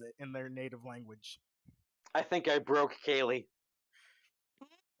hears it in their native language. I think I broke Kaylee.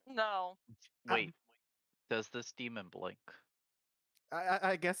 No. Wait, does this demon blink?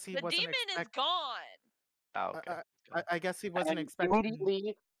 I guess he The wasn't demon is gone. Oh, okay. I guess he wasn't And expecting.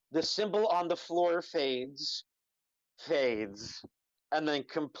 immediately, the symbol on the floor fades, and then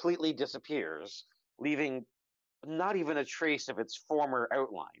completely disappears, leaving not even a trace of its former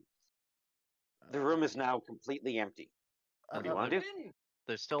outline. The room is now completely empty. What do you want to do?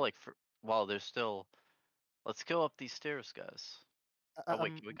 There's still there's still. Let's go up these stairs, guys. Oh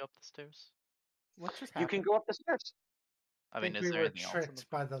wait, can we go up the stairs? What just You happened? can go up the stairs. I mean, think is we there were anything else? On tricked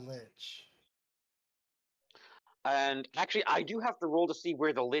by the Lich. And actually, I do have to roll to see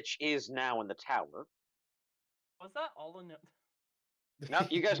where the Lich is now in the tower. Was that all in it? No,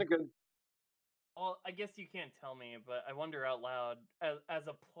 you guys are good. Well, I guess you can't tell me, but I wonder out loud, as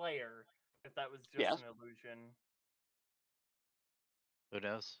a player, if that was just Yes. an illusion. Who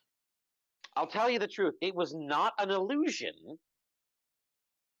knows? I'll tell you the truth. It was not an illusion.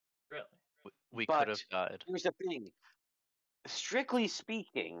 Really? We But could have died. here's the thing. Strictly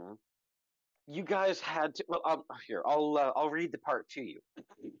speaking, you guys had to. Well, here I'll read the part to you.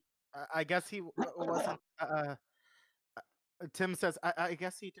 I guess he wasn't. Tim says, I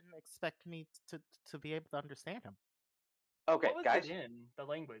guess he didn't expect me to be able to understand him. Okay, What was guys. it in the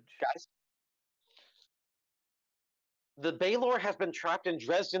language? Guys. The balor has been trapped in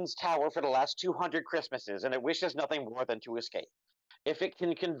Dresden's tower for the last 200 Christmases, and it wishes nothing more than to escape. If it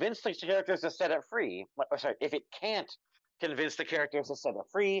can convince the characters to set it free, if it can't convince the characters to set it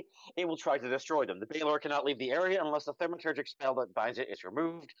free, it will try to destroy them. The balor cannot leave the area unless the thaumaturgic spell that binds it is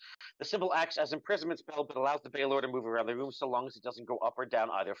removed. The symbol acts as imprisonment spell, but allows the balor to move around the room so long as it doesn't go up or down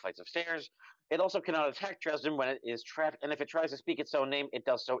either flights of stairs. It also cannot attack Dresden when it is trapped, and if it tries to speak its own name, it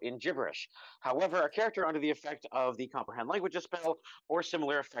does so in gibberish. However, a character under the effect of the comprehend languages spell or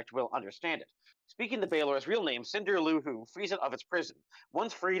similar effect will understand it. Speaking the balor's real name, Cinderluhu frees it of its prison.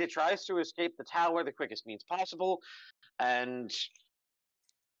 Once freed, it tries to escape the tower the quickest means possible, and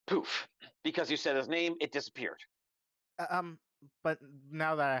poof, because you said his name, it disappeared. But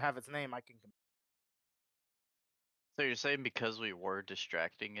now that I have its name, I can. So you're saying because we were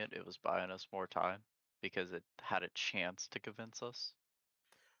distracting it, it was buying us more time? because it had a chance to convince us.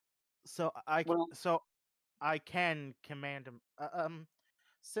 So I can command him.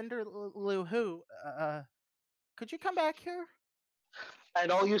 Cinder Luhu, could you come back here?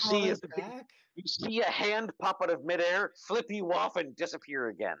 And all you see is back? you see a hand pop out of midair, flip you off, and disappear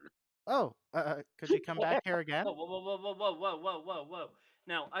again. Oh, could you come back here again? Whoa, whoa, whoa, whoa, whoa, whoa, whoa, whoa, whoa.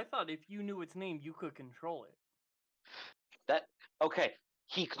 Now, I thought if you knew its name, you could control it. Okay,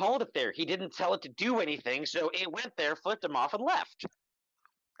 he called it there. He didn't tell it to do anything, so it went there, flipped him off, and left.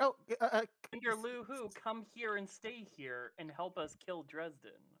 Oh, Cinder Luhu, come here and stay here and help us kill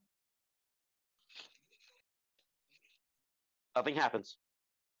Dresden. Nothing happens.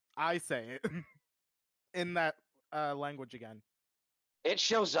 I say it in that language again. It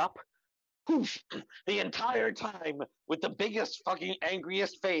shows up, poof, the entire time with the biggest fucking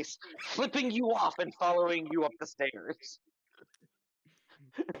angriest face, flipping you off and following you up the stairs.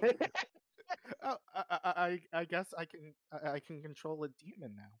 Oh, I guess I can control a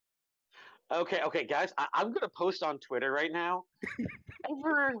demon now. Okay, guys, I'm gonna post on Twitter right now.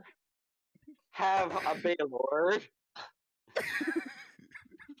 Ever have a balor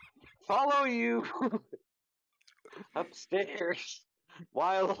follow you upstairs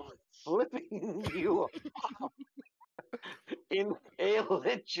while flipping you off in a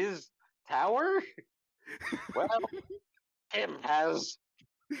Lich's tower? Well, Tim has.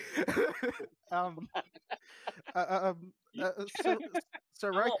 So I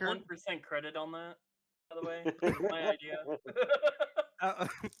Ryker, want 1% credit on that, by the way. That's my idea.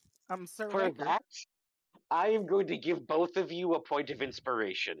 Sir For Ryker, that, I am going to give both of you a point of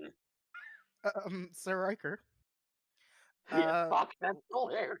inspiration. Sir Ryker. Yeah, fuck, that's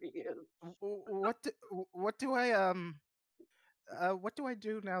hilarious. What do I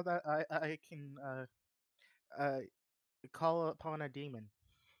do now that I can call upon a demon?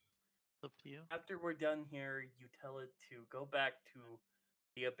 Up to you. After we're done here, you tell it to go back to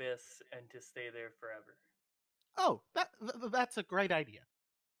the abyss and to stay there forever. Oh, that's a great idea.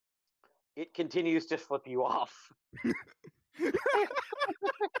 It continues to flip you off.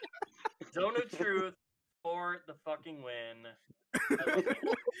 Zone of truth for the fucking win.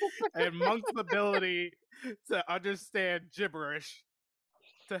 And Monk's ability to understand gibberish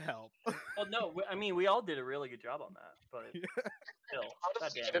to help. Well, no, I mean, we all did a really good job on that, but still.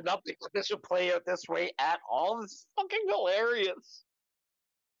 Honestly, I goddamn. did not think this would play out this way at all. This is fucking hilarious.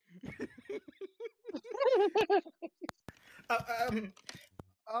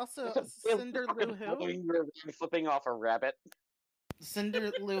 Also, It's a Cinder fucking Luhu. blowing your- flipping off a rabbit.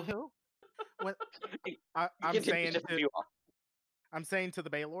 Cinder Luhu. What I'm It saying continues to flip you off. I'm saying to the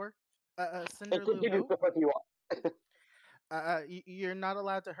balor. Cinder It continues Luhu. to flip you off. You're not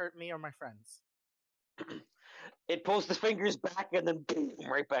allowed to hurt me or my friends. It pulls the fingers back and then boom,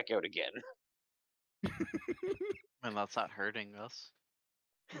 right back out again. And that's not hurting us.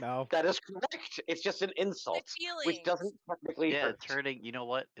 No. That is correct. It's just an insult, which feelings. doesn't technically Yeah, hurt. it's hurting. You know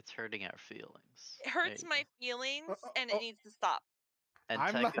what? It's hurting our feelings. It hurts There you my go. feelings, and it needs to stop. And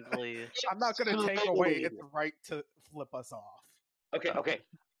I'm not- technically, I'm not going to take away its right to flip us off. Okay.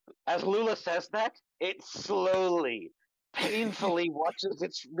 As Lula says that, it slowly, painfully watches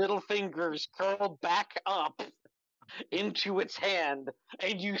its middle fingers curl back up into its hand,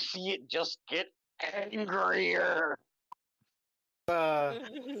 and you see it just get angrier. Does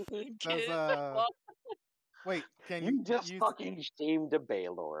Kid. wait, can You just you fucking shamed a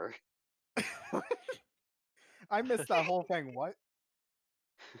balor. I missed that whole thing. What?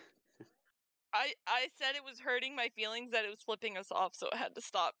 I said it was hurting my feelings, that it was flipping us off, so it had to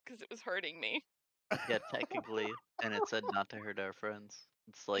stop because it was hurting me. yeah, technically, and it said not to hurt our friends.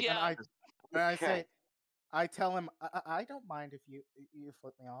 It's like, Yeah. And I Okay. say, I tell him, I don't mind if you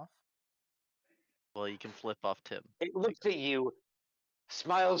flip me off. well, you can flip off Tim. It looks at you,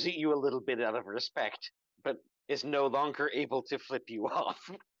 smiles at you a little bit out of respect, but is no longer able to flip you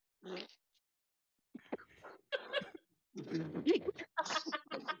off.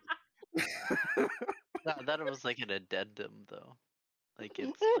 That was like an addendum, though. Like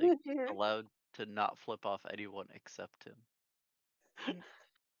it's like allowed to not flip off anyone except him.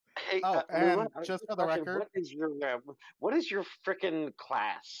 Hey, Oh, Lula, and I have just a for the question. record- What is your frickin'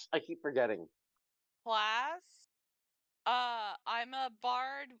 class? I keep forgetting. Class? I'm a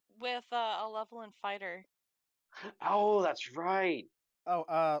bard with a Levelin fighter. Oh, that's right.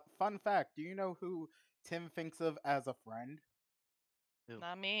 Oh, fun fact. Do you know who Tim thinks of as a friend? Ew.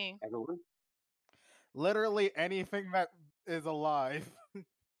 Not me. Everyone. Literally anything that is alive.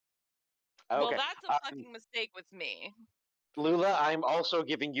 Well, Okay. that's a fucking mistake with me. Lula, I'm also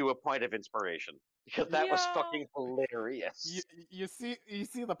giving you a point of inspiration because that was Yeah. fucking hilarious. You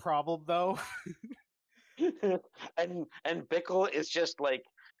see the problem though. and Bickle is just like,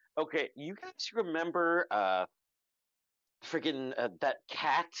 okay, you guys remember freaking that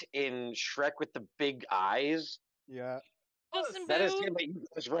cat in Shrek with the big eyes? Yeah. Puss in That is Boots. him, but you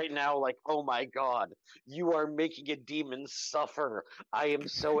guys right now, like, oh my god, you are making a demon suffer. I am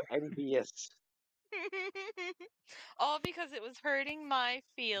so envious. All because it was hurting my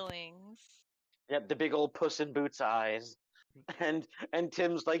feelings. Yep, the big old Puss in Boots eyes. And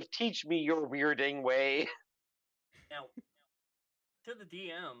Tim's like, teach me your weirding way. Now, to the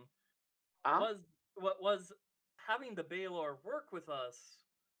DM, Huh? was having the balor work with us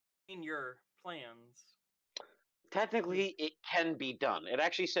in your plans? Technically, it can be done. It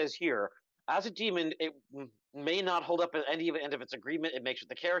actually says here, as a demon, it may not hold up at any end of its agreement. It makes with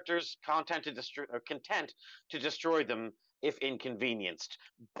the characters content content to destroy them if inconvenienced.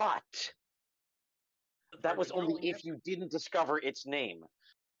 But that was only if you didn't discover its name.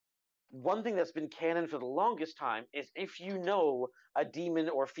 One thing that's been canon for the longest time is if you know a demon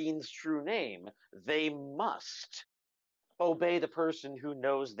or fiend's true name, they must obey the person who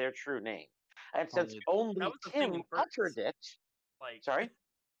knows their true name. And since only Tim uttered it, like, sorry?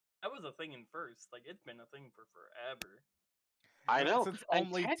 That was a thing in first. Like, it's been a thing for forever. I know. Since and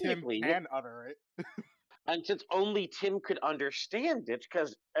only Tim technically, can utter it. and since only Tim could understand it,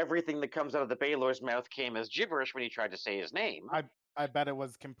 because everything that comes out of the Balor's mouth came as gibberish when he tried to say his name. I bet it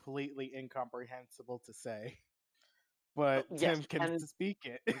was completely incomprehensible to say. But yes, Tim can speak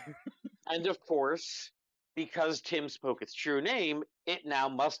it. And of course, because Tim spoke its true name, it now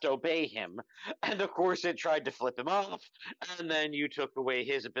must obey him. And of course, it tried to flip him off, and then you took away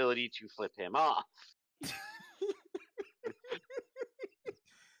his ability to flip him off.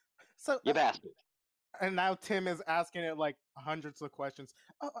 So you bastard. And now Tim is asking it like hundreds of questions.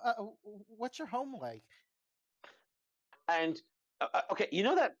 What's your home like? And okay, you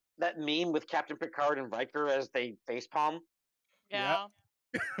know that meme with Captain Picard and Ryker as they facepalm? Yeah.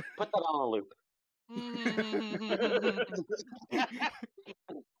 Put that on a loop.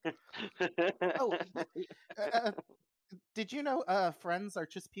 Did you know friends are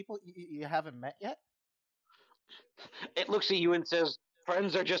just people you haven't met yet? It looks at you and says,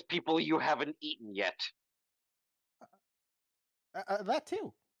 friends are just people you haven't eaten yet. That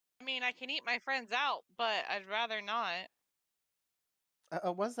too. I mean, I can eat my friends out, but I'd rather not.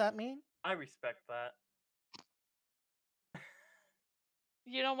 What does that mean? I respect that.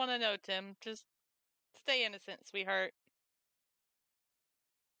 You don't want to know, Tim. Just stay innocent, sweetheart.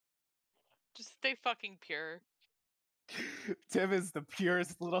 Just stay fucking pure. Tim is the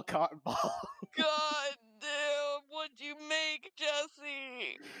purest little cotton ball. God damn, what'd you make,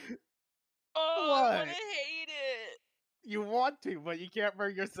 Jesse? Oh, What? I want to hate it. You want to, but you can't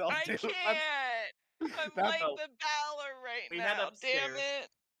bring yourself I to. can't. I'm like the balor right now. Damn it.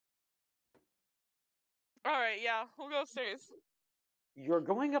 All right, yeah, we'll go upstairs. You're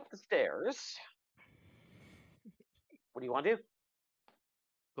going up the stairs. What do you want to do?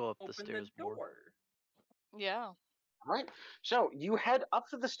 Go up the stairs more. Yeah. All right. So you head up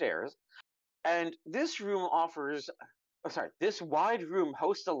to the stairs, and this room this wide room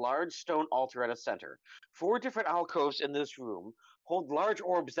hosts a large stone altar at its center. 4 different alcoves in this room hold large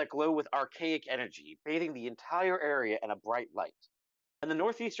orbs that glow with archaic energy, bathing the entire area in a bright light. In the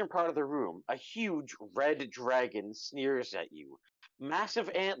northeastern part of the room, a huge red dragon sneers at you. Massive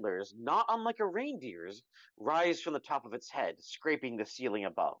antlers, not unlike a reindeer's, rise from the top of its head, scraping the ceiling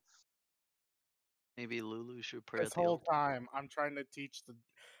above. Maybe Lulu should pray This whole time, I'm trying to teach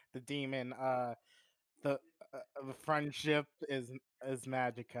the demon the friendship is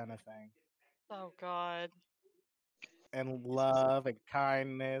magic kind of thing. Oh God. And love and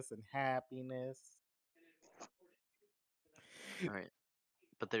kindness and happiness. All right,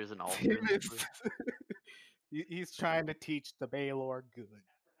 but there's an altar. He's trying to teach the balor good.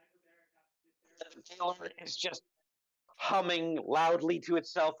 The balor is just humming loudly to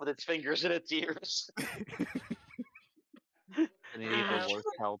itself with its fingers in its ears. An evil work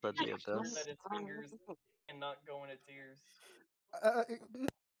held at the abyss. Let its fingers and not go in its ears.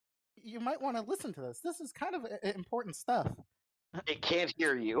 You might want to listen to this. This is kind of important stuff. It can't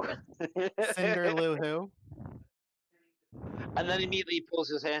hear you. Cinder Luhu. And then immediately he pulls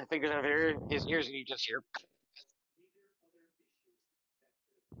his fingers out of his ears, and you just hear.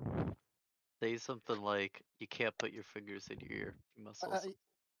 Say something like, "You can't put your fingers in your ear muscles."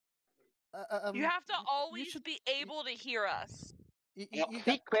 You have to always be able to hear us.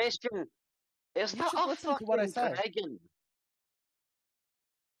 Quick question: is that a fucking dragon?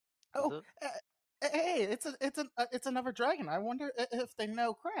 Oh, hey! It's another dragon. I wonder if they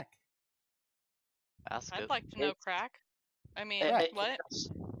know crack. Ask I'd it. like to know crack. I mean, It- what?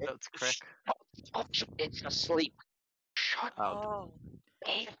 That's correct. It's asleep. Shut Oh, Oh. up.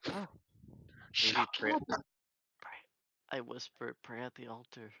 maybe Shut pray. up. I whisper, pray at the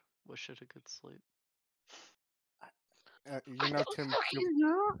altar. Wish it a good sleep. You know, Tim. Fucking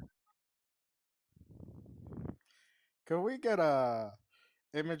know. Can we get a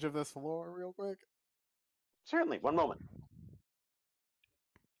image of this floor real quick? Certainly, one moment.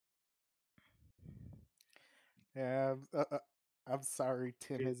 Yeah, I'm sorry,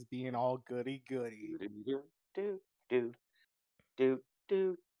 Tim is being all goody goody. Do do do do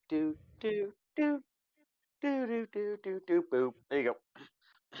do do do do do do do do boop. There you go.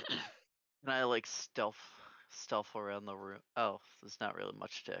 Can I like stealth around the room? Oh, there's not really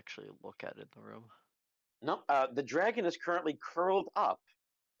much to actually look at in the room. No, the dragon is currently curled up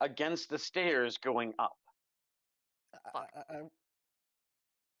against the stairs going up.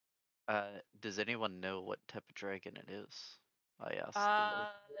 Does anyone know what type of dragon it is? I asked.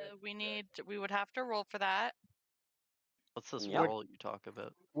 We would have to roll for that. What's this Yep. roll you talk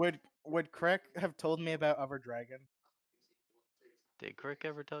about? Would Craig have told me about other dragon? Did Crick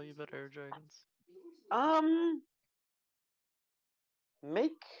ever tell you about air dragons?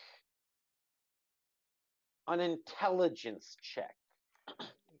 Make an intelligence check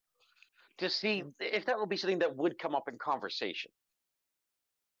to see if that will be something that would come up in conversation.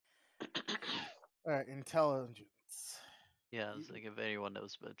 Intelligence. Yeah, I was like, if anyone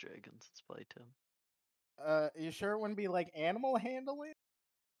knows about dragons, it's probably Tim. You sure it wouldn't be like animal handling?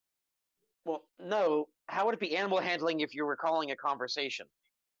 Well, no. How would it be animal handling if you're recalling a conversation?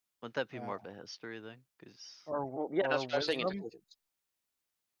 Wouldn't that be more of a history thing? Well, yeah, that's what I was saying. wisdom? Intelligence.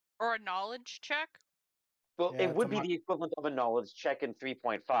 Or a knowledge check? Well, Yeah, it it's would a be the equivalent of a knowledge check in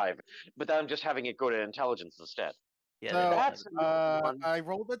 3.5, but I'm just having it go to intelligence instead. Yeah, So, that's one. I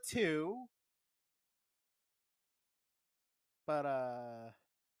rolled a 2. But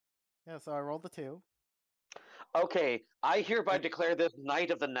yeah, so I rolled a 2. Okay, I hereby declare this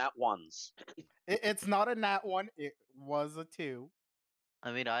Knight of the Nat Ones. It's not a nat 1. It was a 2.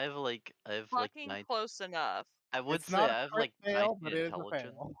 I mean, I have like Fucking 9. close enough. I would It's say not I a have crit like fail, 9 but it is a intelligence,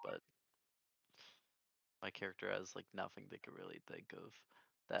 fail. but my character has like nothing they could really think of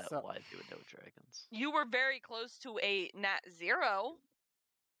that So- why they would know dragons. You were very close to a nat 0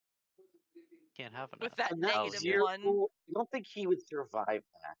 Can't have with enough. that Nat negative Zero, 1. I don't think he would survive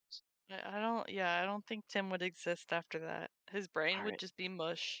that. I don't think Tim would exist after that. His brain would Alright. just be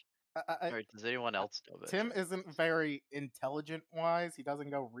mush. Alright, does anyone else know about Tim dragons? isn't very intelligent wise. He doesn't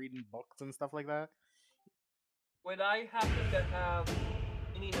go reading books and stuff like that. Would I happen to have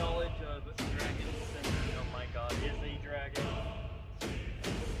any knowledge of dragons since, oh my god, is a dragon?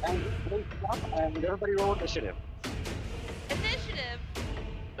 And everybody roll initiative. Initiative!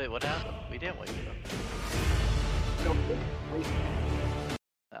 Wait, what happened? We didn't wake it up.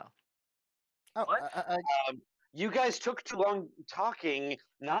 No. Oh, What? You guys took too long talking,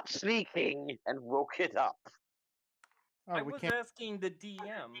 not speaking, and woke it up. I we was can't. asking the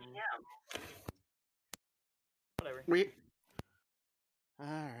DM. Whatever. All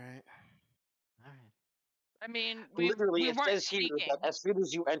right. I mean, we Literally, it weren't says here speaking. that as soon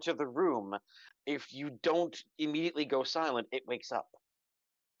as you enter the room, if you don't immediately go silent, it wakes up.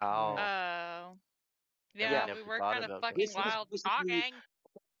 Oh. Oh. Yeah. Yeah, we were thought kind of about fucking This is wild basically- talking.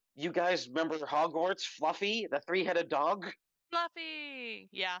 You guys remember Hogwarts, Fluffy, the 3-headed dog? Fluffy!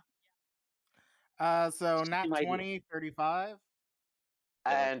 Yeah. So nat Same idea. 20, 35.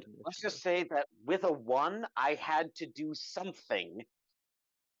 And let's just say that with a 1, I had to do something.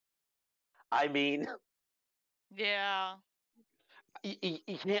 I mean, Yeah.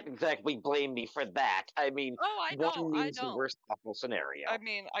 you can't exactly blame me for that. I mean, Oh, I 1 don't. I means the don't. worst possible scenario. I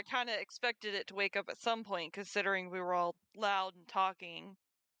mean, I kind of expected it to wake up at some point, considering we were all loud and talking.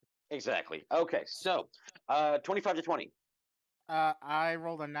 Exactly. Okay, so 25 to 20. I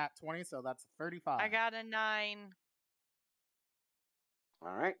rolled a nat 20, so that's 35. I got a 9.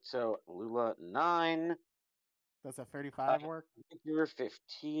 All right, so Lula 9. Does a 35 work? You're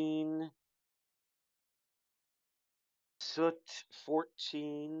 15. Soot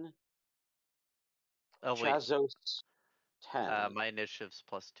 14. Oh wait. Chazzos 10. My initiative's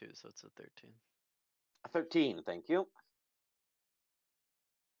 +2, so it's a 13. 13, thank you.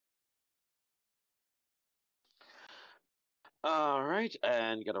 All right,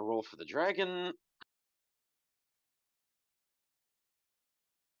 and got to roll for the dragon.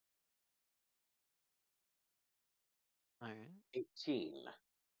 All right. 18.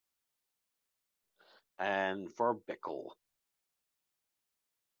 And for Bickle,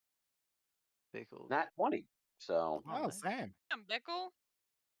 Bickle. nat 20. So, Oh, Sam. Bickle?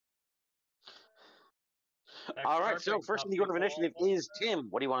 All right, so first in the order of initiative is Tim.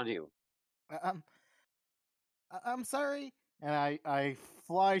 What do you want to do? I'm sorry, and I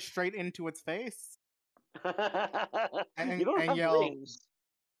fly straight into its face You don't and have yell. wings.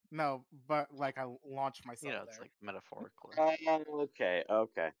 No, but like I launch myself You know, there. it's like metaphorically. Okay.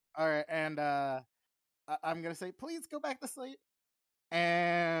 All right, and I'm gonna say, please go back to sleep,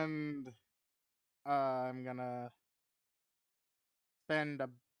 and I'm gonna spend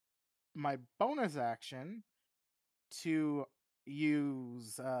my bonus action to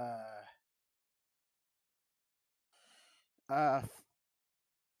use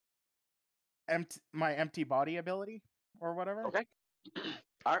my empty body ability or whatever. Okay.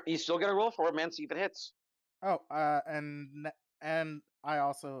 All right, you still got to roll for it, man. See if it hits. Oh, and I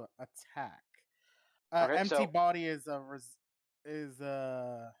also attack. Okay, empty so- body is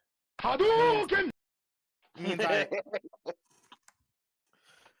Hadouken! means I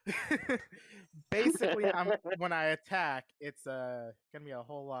basically when I attack, it's gonna be a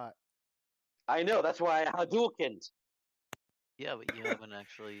whole lot. I know, that's why I Hadoukened. Yeah, but you haven't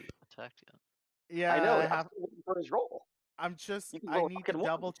actually attacked yet. Yeah, I know. I I'm have. still waiting for his roll. I'm just. You can I roll a need to fucking one.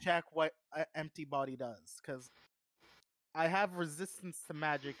 double check what empty body does because I have resistance to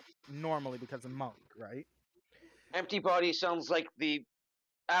magic normally because I'm monk, right? Empty body sounds like the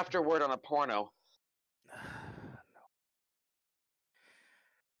afterword on a porno.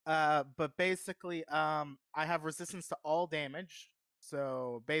 But basically, I have resistance to all damage.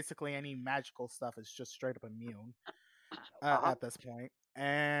 So basically, any magical stuff is just straight up immune at this point.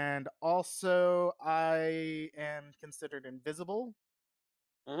 And also, I am considered invisible.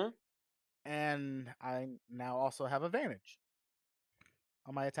 And I now also have advantage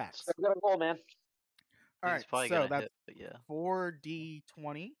on my attacks. So you gotta roll, man. All He's right, probably so gonna that's hit, but yeah.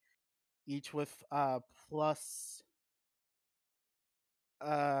 4d20, each with plus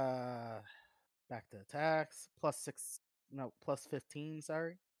back to attacks plus 15.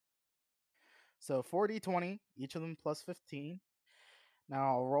 Sorry. So 4d20, each of them plus 15.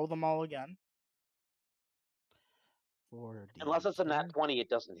 Now I'll roll them all again. 4d20. Unless it's a nat 20, it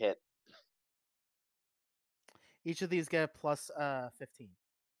doesn't hit. Each of these get plus 15.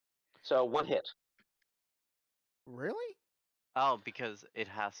 So one hit. Really? Oh, because it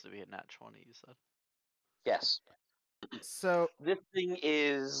has to be a nat 20, you said. Yes. So this thing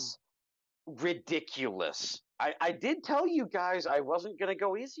is ridiculous. I did tell you guys I wasn't gonna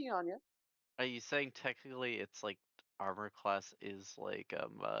go easy on you. Are you saying technically it's like armor class is like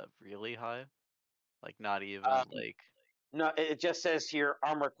really high? Like not even like No, it just says here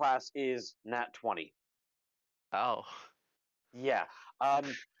armor class is nat 20. Oh. Yeah.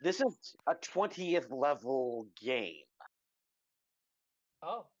 This is a 20th level game.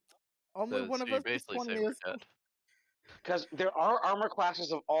 Oh. Only one of us is 20th. Because there are armor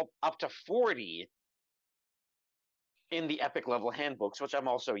classes of all up to 40 in the epic level handbooks, which I'm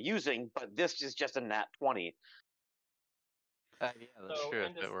also using, but this is just a nat 20. Yeah, that's true.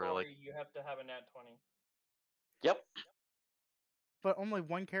 In the story, you have to have a nat 20. Yep. But only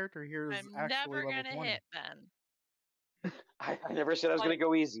one character here is I'm actually never level gonna 20. hit Ben. I never said I was going to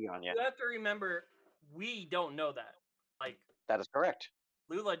go easy on you. You have to remember, we don't know that. Like that is correct.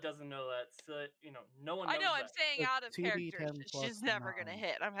 Lula doesn't know that, so no one knows I know. that. I'm saying out of character, she's never gonna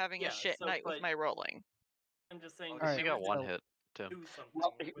hit. I'm having a shit night with my rolling. I'm just saying. Right, you got one hit, Tim.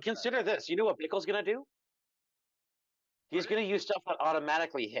 Well, consider this. You know what Bickle's going to do? He's going to use stuff that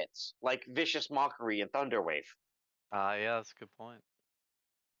automatically hits, like Vicious Mockery and Thunderwave. Yeah, that's a good point.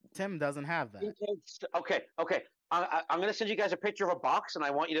 Tim doesn't have that. Okay. I'm going to send you guys a picture of a box, and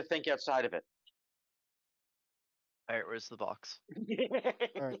I want you to think outside of it. Alright, where's the box?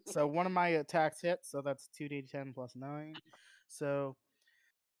 Alright, so one of my attacks hit, so that's 2d10 plus 9. So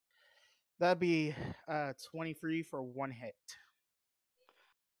that'd be 23 for one hit.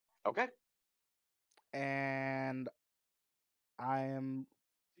 Okay. And I am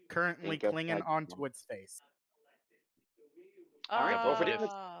currently clinging onto its face. Alright, what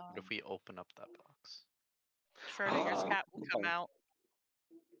if we open up that box? Schrodinger's cat will come out.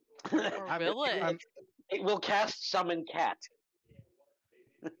 Or will it? It will cast Summon Cat.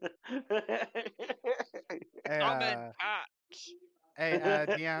 Summon cat. Hey,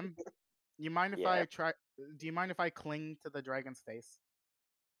 DM, you mind if I try? Do you mind if I cling to the dragon's face?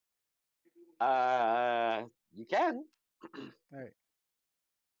 You can. All right.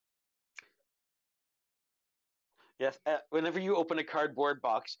 Yes. Whenever you open a cardboard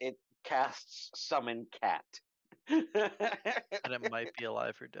box, it casts Summon Cat. And it might be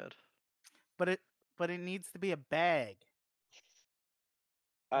alive or dead. But it needs to be a bag.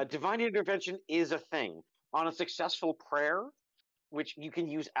 Divine intervention is a thing. On a successful prayer, which you can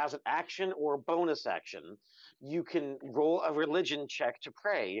use as an action or a bonus action. You can roll a religion check to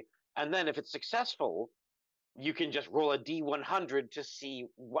pray, and then if it's successful, you can just roll a D100 to see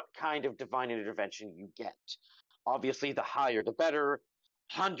what kind of divine intervention you get. Obviously, the higher the better.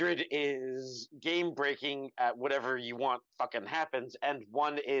 100 is game breaking at whatever you want fucking happens, and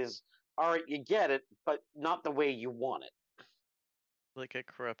 1 is, all right, you get it, but not the way you want it. Like a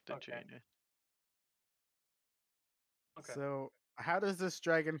corrupted Okay. genie. Okay. So, how does this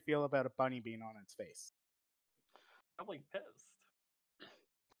dragon feel about a bunny being on its face? Probably pissed.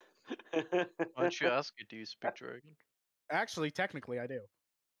 Why don't you ask it, do you speak dragon? Actually, technically, I do.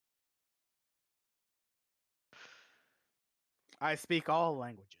 I speak all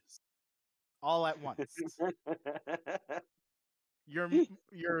languages, all at once. Your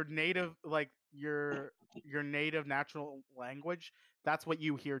native, like your native natural language, that's what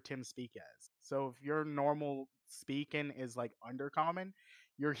you hear Tim speak as. So if your normal speaking is like undercommon,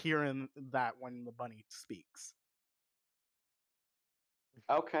 you're hearing that when the bunny speaks.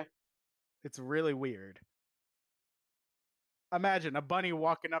 Okay. It's really weird. Imagine a bunny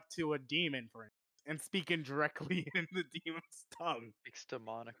walking up to a demon, for instance, and speaking directly in the demon's tongue. Speaks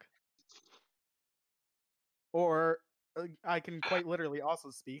demonic. Or I can quite literally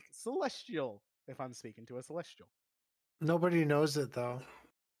also speak celestial if I'm speaking to a celestial. Nobody knows it though.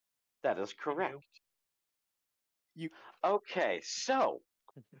 That is correct. You Okay, so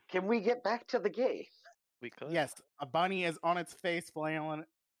can we get back to the game? We could. Yes, a bunny is on its face flailing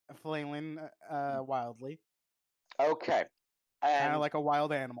wildly, Okay. kind And of like a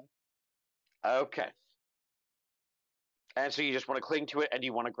wild animal. okay. And so you just want to cling to it and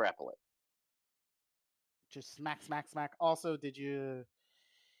you want to grapple it. Just smack, smack, smack. Also,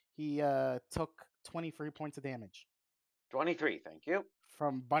 he took 23 points of damage 23, thank you.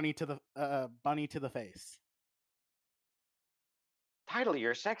 from bunny to the face. Title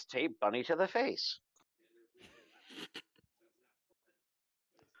your sex tape, Bunny to the Face.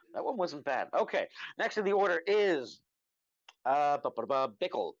 That one wasn't bad. Okay, next in the order is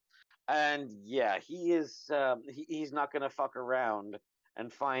Bickle. And yeah, he is he's not gonna fuck around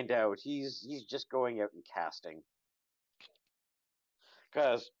and find out. He's just going out and casting.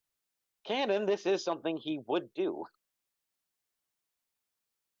 Because canon, this is something he would do.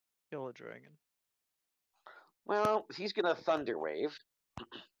 Kill a dragon. Well, he's gonna Thunder Wave.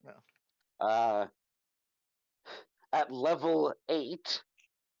 No. At level 8.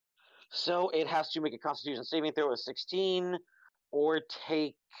 So it has to make a Constitution saving throw of 16 or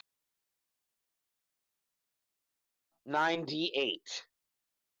take 9d8.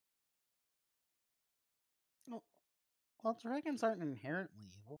 Well, dragons aren't inherently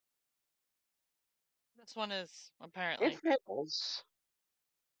evil. This one is, apparently. It fails.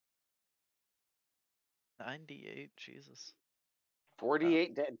 98, Jesus.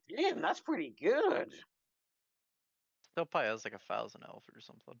 48 dead. Damn, that's pretty good. Still probably has like 1,000 health or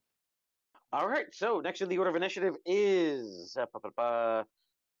something. All right, so next in the order of initiative is the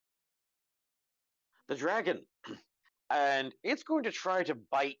dragon. And it's going to try to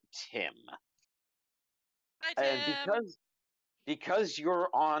bite Tim. Hi, And Tim. because you're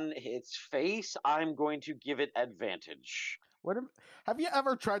on its face, I'm going to give it advantage. Have you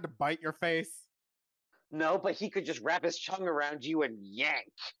ever tried to bite your face? No, but he could just wrap his tongue around you and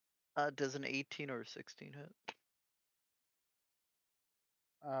yank. Does an 18 or a 16 hit?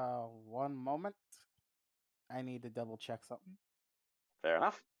 One moment. I need to double check something. Fair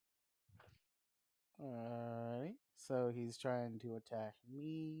enough. Alright. So he's trying to attack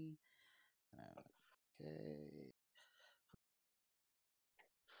me. Okay.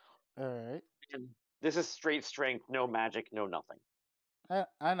 Alright. This is straight strength, no magic, no nothing.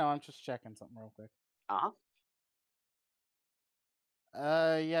 I know, I'm just checking something real quick. Uh-huh.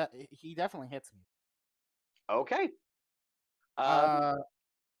 Yeah, he definitely hits me. Okay.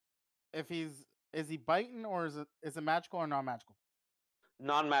 If is he biting or is it magical or non-magical?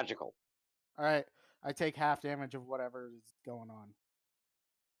 Non-magical. All right, I take half damage of whatever is going on.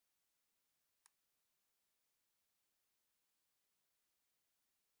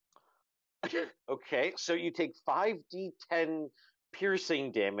 Okay, so you take 5d10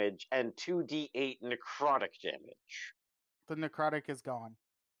 piercing damage and 2d8 necrotic damage. The necrotic is gone.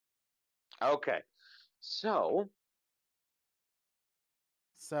 Okay, so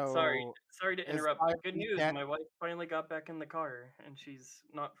Sorry to interrupt. Good news, 5d10 my wife finally got back in the car and she's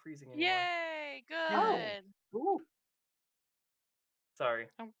not freezing anymore. Yay! Good. Oh, cool. Sorry.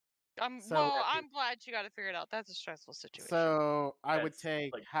 I'm So- I'm glad you got it figured out. That's a stressful situation. So I would That's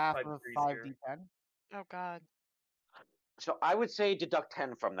take like half 5 of degrees here. 5d10. Oh God. So I would say deduct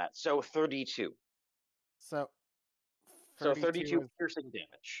 10 from that, so 32. So So 32 is... piercing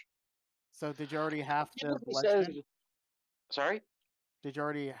damage. So did you already half the Typically says- bludgeoning? Sorry? Did you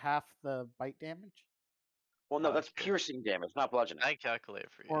already half the bite damage? Well, no, that's Okay. piercing damage, not bludgeoning. I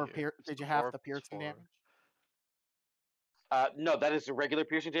calculate for you. Or here. did you So half 4 the plus piercing 4. damage? No, that is the regular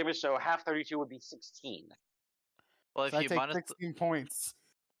piercing damage, so half 32 would be 16. Well, if So I you take minus 16 points.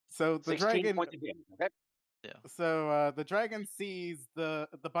 So the 16 dragon... points of damage, okay? So the dragon sees the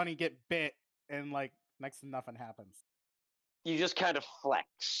bunny get bit, and like next to nothing happens. You just kind of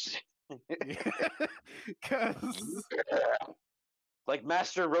flex. Because Like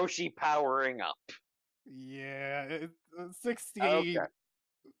Master Roshi powering up. yeah, 16. Okay.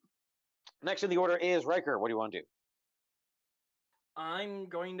 Next in the order is Ryker. What do you want to do? I'm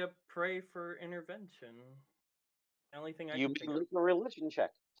going to pray for intervention. The only thing I You can may think of. make a religion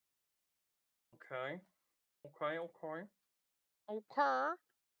check. Okay. Okay. Okay.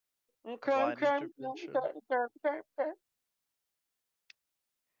 Okay, Divine okay, intervention. okay.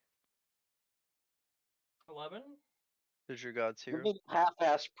 11. Is your gods You here? need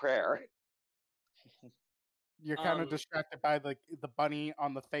half-ass prayer. You're kind of distracted by the bunny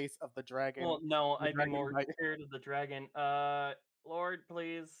on the face of the dragon. Well, no, The I'd be dragon more bite. scared of the dragon. Lord,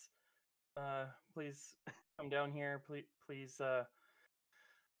 please, please come down here. Please,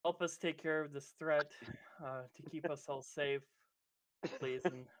 help us take care of this threat. To keep us all safe. Please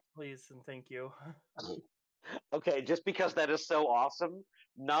and thank you. Okay, just because that is so awesome,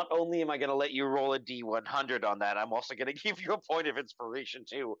 not only am I going to let you roll a D100 on that, I'm also going to give you a point of inspiration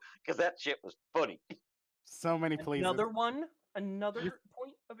too, because that shit was funny. So many pleases. Another one? Another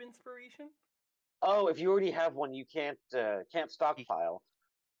point of inspiration? Oh, if you already have one, you can't stockpile.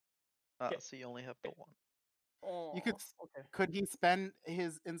 So you only have the one. Oh, You could okay. could he spend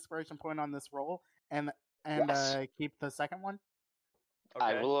his inspiration point on this roll and Yes. Keep the second one?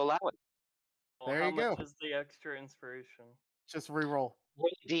 I will allow it. Well, There how you go. much is the extra inspiration? Just re-roll. Roll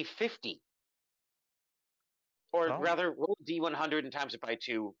a D50. Or Oh. rather, roll a D100 and times it by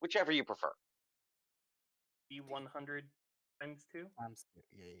 2, whichever you prefer. D100 times 2?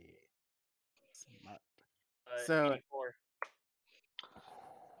 Yeah. Smart. So 84.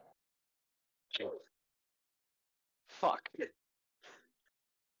 Fuck.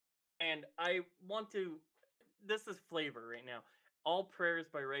 And I want to. This is flavor right now. All prayers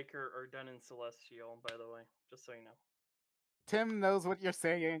by Ryker are done in Celestial, by the way, just so you know. Tim knows what you're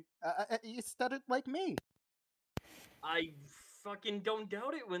saying. You stuttered like me. I fucking don't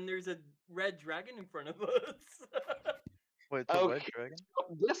doubt it when there's a red dragon in front of us. Wait, the red dragon?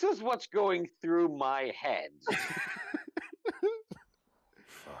 This is what's going through my head.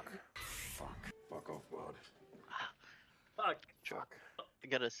 Fuck off, bud. Fuck. I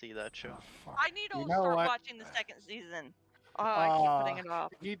gotta see that show. I need to You know start what? watching the second season. Oh, I keep putting it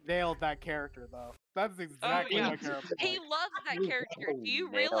off. He nailed that character, though. That's exactly yeah. my character. He loves that character. Do you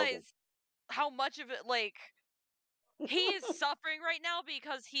Nailed realize it. how much of it, like, he is suffering right now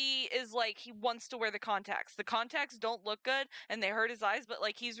because he is, like, he wants to wear the contacts. The contacts don't look good, and they hurt his eyes, but,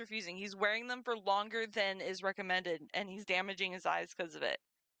 like, he's refusing. He's wearing them for longer than is recommended, and he's damaging his eyes because of it.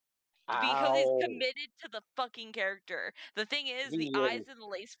 Because he's committed to the fucking character. The thing is, the eyes and the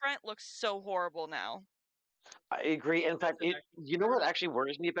lace front look so horrible now. I agree. In fact, you know what actually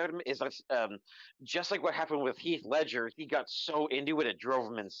worries me about him is that, just like what happened with Heath Ledger, he got so into it, it drove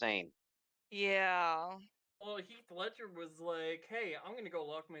him insane. Yeah. Well, Heath Ledger was like, hey, I'm gonna go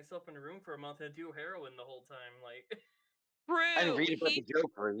lock myself in a room for a month and do heroin the whole time. Like, True. And read about the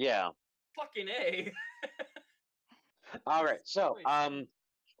Joker, yeah. Fucking A. All right, so,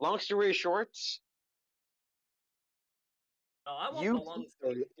 long story short, I want the long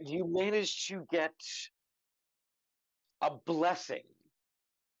story. you managed to get a blessing.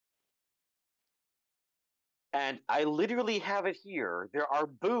 And I literally have it here. There are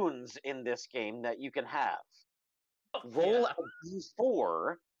boons in this game that you can have. Roll a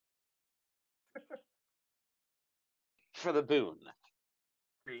D4 for the boon.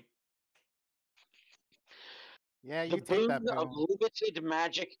 3. Yeah, you The take that boon of boon. limited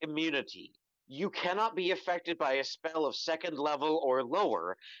magic immunity. You cannot be affected by a spell of second level or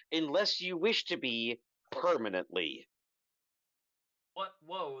lower unless you wish to be permanently. What?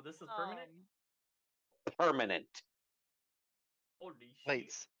 Whoa, this is permanent? Permanent. Holy shit.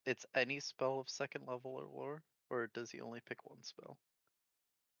 Wait, it's any spell of second level or lower? Or does he only pick one spell?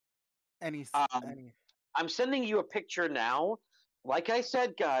 Any. I'm sending you a picture now. Like I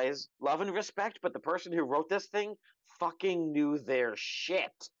said, guys, love and respect, but the person who wrote this thing fucking knew their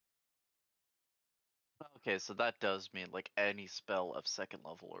shit. Okay, so that does mean like any spell of second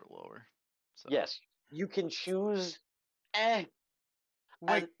level or lower. So. Yes, you can choose. Wait,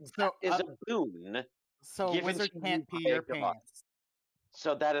 that is a boon So given wizard to you can't pee by a your god. pants.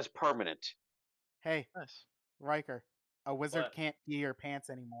 So that is permanent. Hey, Nice. Ryker, a wizard What? can't pee your pants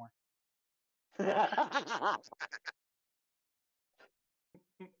anymore.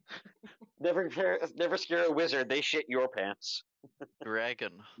 Never scare a wizard. They shit your pants.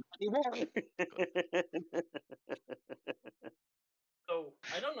 Dragon. So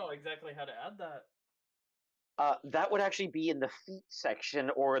I don't know exactly how to add that. That would actually be in the feet section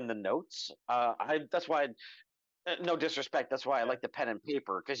or in the notes. That's why, no disrespect, that's why I like the pen and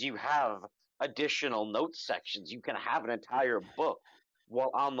paper, because you have additional note sections. You can have an entire book.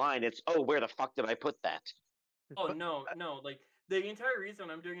 While online, it's, oh, where the fuck did I put that? Oh no, like the entire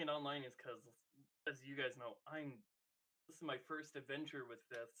reason I'm doing it online is because, as you guys know, this is my first adventure with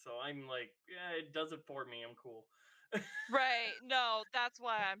this, so I'm like, yeah, it does it for me. I'm cool. Right. No, that's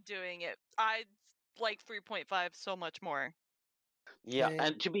why I'm doing it. I like 3.5 so much more. Yeah, Okay.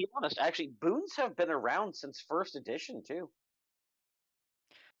 and to be honest, actually, boons have been around since first edition too.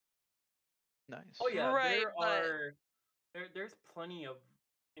 Nice. Oh yeah, Right, but there's plenty of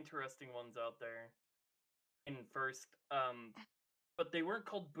interesting ones out there. In first, but they weren't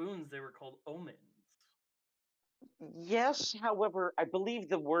called boons; they were called omens. Yes, however, I believe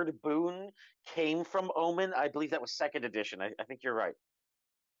the word boon came from omen. I believe that was second edition. I think you're right.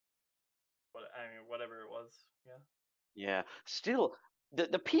 Whatever it was. Yeah. Yeah. Still,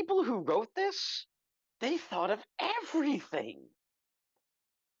 the people who wrote this, they thought of everything.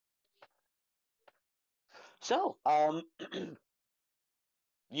 So,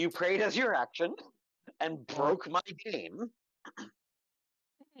 you prayed as your action and broke my game.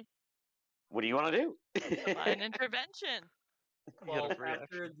 What do you want to do? divine intervention. Well, get a free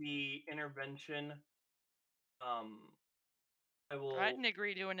after action. the intervention, I will. I didn't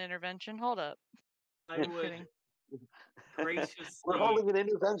agree to an intervention. Hold up. I would graciously. We're holding an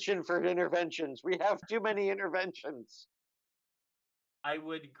intervention for interventions. We have too many interventions. I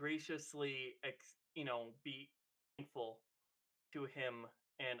would graciously, be thankful to him,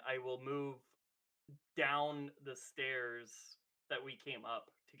 and I will move down the stairs that we came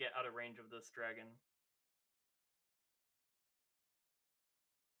up to get out of range of this dragon.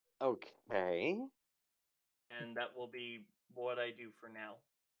 Okay. And that will be what I do for now.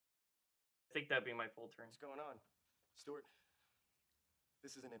 I think that'd be my full turn. What's going on? Stuart,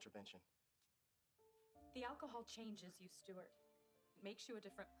 this is an intervention. The alcohol changes you, Stuart. It makes you a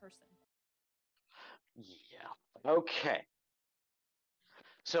different person. Yeah. Okay.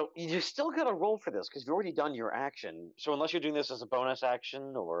 So you still got to roll for this because you've already done your action. So unless you're doing this as a bonus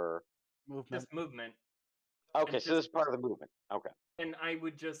action or movement. Just movement. Okay, so this is part of the movement. Okay. And I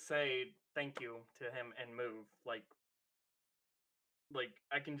would just say thank you to him and move. Like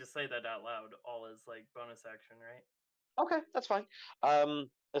I can just say that out loud, all as like bonus action, right? Okay, that's fine.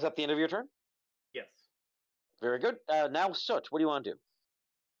 Is that the end of your turn? Yes. Very good. Now, Soot, what do you want to do?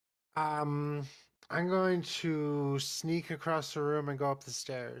 I'm going to sneak across the room and go up the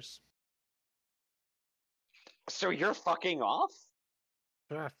stairs. So you're fucking off?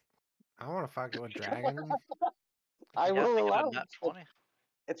 Sure. I want to fuck with dragon. I will allow that it.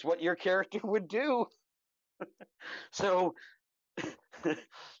 It's what your character would do. So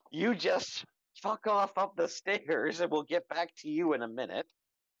you just fuck off up the stairs, and we'll get back to you in a minute.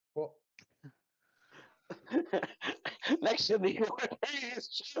 Well, next in the order is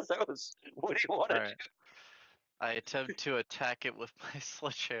Chazzos. What do you want to do? I attempt to attack it with my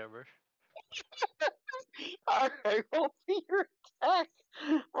sledgehammer. Alright, roll for your attack.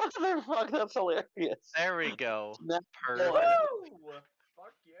 Motherfuck, that's hilarious. There we go. Perfect.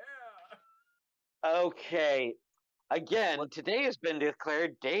 Fuck yeah. Okay. Again, today has been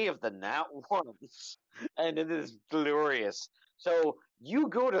declared Day of the Nat Ones, and it is glorious. So you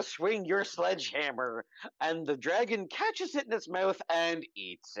go to swing your sledgehammer, and the dragon catches it in its mouth and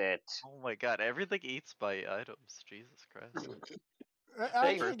eats it. Oh my god, everything eats my items. Jesus Christ.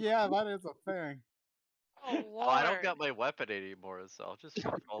 Actually, yeah, that is a thing. Oh, Lord. Oh, I don't got my weapon anymore, so I'll just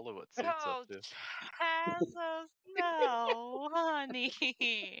follow what Soot's up to. Chazzos, no, honey.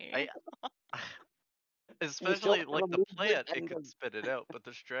 Especially like the plant, it can spit it out, but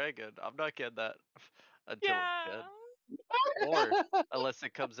this dragon, I'm not getting that until it's dead. Or unless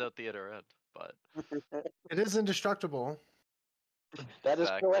it comes out the other end. But it is indestructible. That is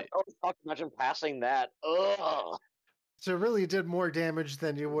correct. Oh, fuck, imagine passing that. Ugh. So it really did more damage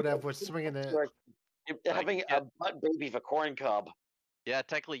than you would have with swinging it. Having a butt baby of a corn cob. Yeah,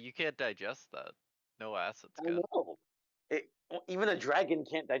 technically you can't digest that. No acid's good. I know. Even a dragon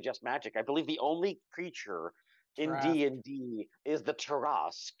can't digest magic. I believe the only creature in D&D is the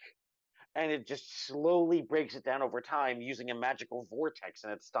Tarask, and it just slowly breaks it down over time using a magical vortex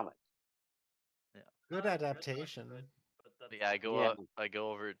in its stomach. Yeah. Good adaptation. Yeah, I go Yeah. Up, I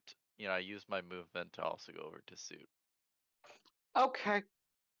go over. I use my movement to also go over to Soot. Okay.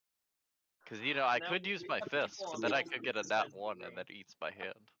 Because I Now could use we my have fist, people but on then I both could get a sides nat of the 1 ring. and that eats my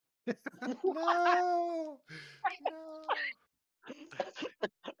hand. No. No.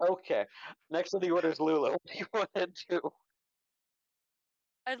 Okay. Next on the order is Lula. What do you want to do?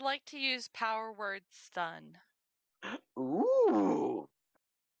 I'd like to use power word stun. Ooh.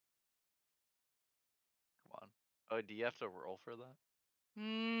 Come on. Oh, do you have to roll for that?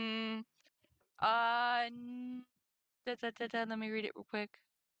 Let me read it real quick.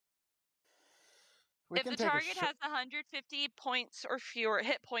 We If can the take a target has 150 points or fewer,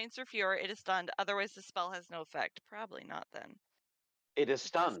 hit points or fewer, it is stunned. Otherwise, the spell has no effect. Probably not then. It is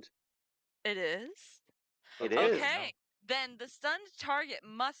stunned. It is? It is. Okay. Then the stunned target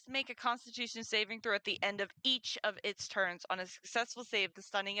must make a Constitution saving throw at the end of each of its turns. On a successful save, the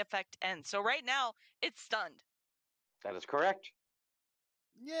stunning effect ends. So right now, it's stunned. That is correct.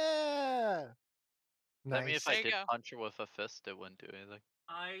 Yeah. Does that mean if There I you did go. punch her with a fist, it wouldn't do anything?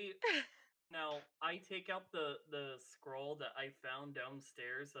 I take out the scroll that I found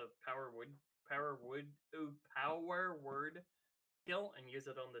downstairs of power word skill and use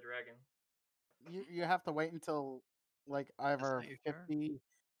it on the dragon. You have to wait until like either 50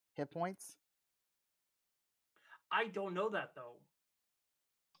 hit points. I don't know that though.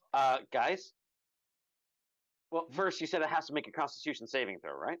 Guys. Well, first you said it has to make a Constitution saving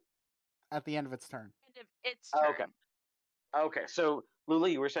throw, right? At the end of its turn. End of its turn. Okay. Okay. So Lula,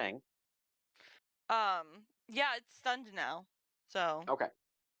 you were saying? Yeah, it's stunned now. So. Okay.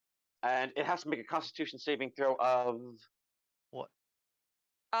 And it has to make a Constitution saving throw of what?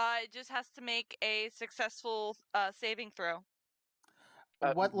 It just has to make a successful saving throw.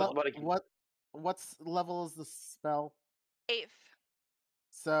 What level is the spell? 8th.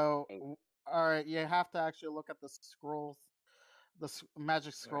 So, all right, you have to actually look at the scrolls, the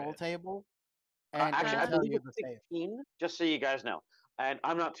magic scroll table, and actually, I it'll tell believe you it's the save. 16. Just so you guys know, and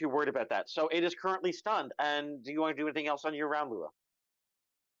I'm not too worried about that. So it is currently stunned. And do you want to do anything else on your round, Lula?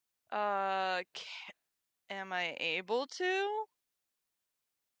 Am I able to?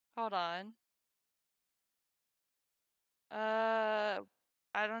 Hold on. I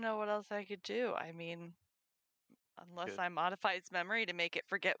don't know what else I could do. I mean, unless I modify its memory to make it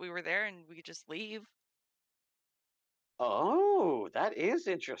forget we were there and we could just leave. Oh, that is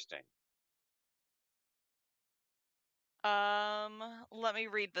interesting. Let me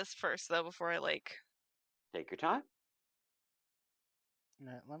read this first though before I take your time. All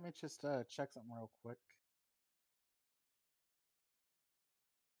right, let me just check something real quick.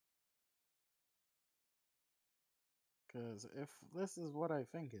 Because if this is what I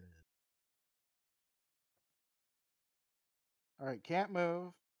think it is. Alright, can't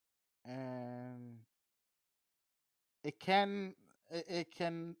move. And it can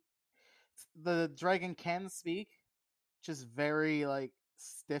the dragon can speak, just very like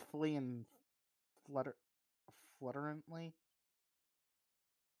stiffly and flutterantly.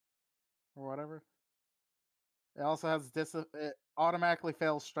 Or whatever. It also has it automatically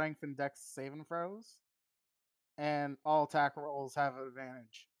fails strength and dex saving throws. And all attack rolls have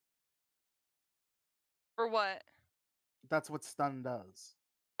advantage. For what? That's what stun does.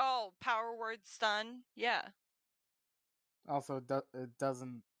 Oh, power word stun? Yeah. Also, it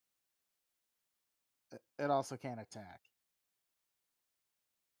doesn't. It also can't attack.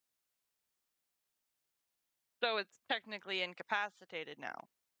 So it's technically incapacitated now.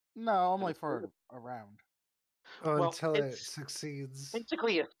 No, only for a round. Oh, until it succeeds.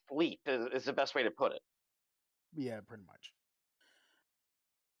 Basically, asleep is the best way to put it. Yeah, pretty much.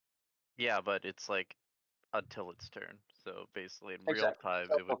 Yeah, but it's like until its turn. So basically, in real Exactly. time,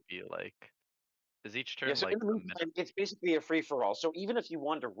 So- it would be like. Is each turn Yeah, so like in the a meantime, minute? it's basically a free for all. So even if you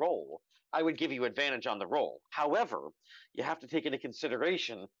wanted to roll, I would give you advantage on the roll. However, you have to take into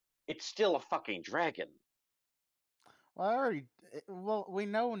consideration it's still a fucking dragon. Well, we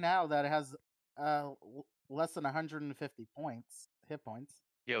know now that it has less than 150 hit points.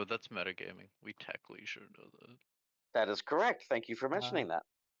 Yo, that's metagaming. We technically should know that. That is correct. Thank you for mentioning that.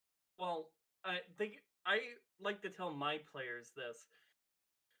 Well, I like to tell my players this.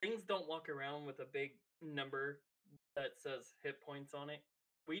 Things don't walk around with a big number that says hit points on it.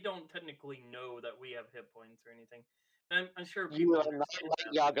 We don't technically know that we have hit points or anything. And I'm sure people You are not understand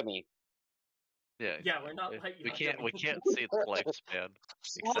like that. Yagami. Yeah, we're not like we can't Yagami. see its lifespan.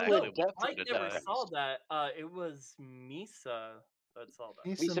 Exactly No, when it's Mike gonna never die. saw that. It was Misa that saw that.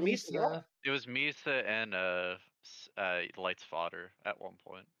 Misa. It was Misa and Light's father at one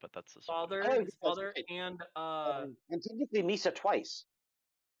point, but that's his Father, Oh, his that's father, right. and And technically Misa twice.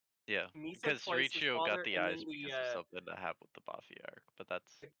 Yeah, Misa because twice his Richo father, got the and eyes then because of something that happened with the Buffy arc, but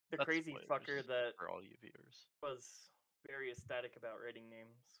that's the that's crazy spoilers fucker that for all you viewers. was very ecstatic about writing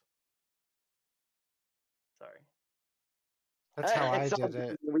names. Sorry. That's how I It's all did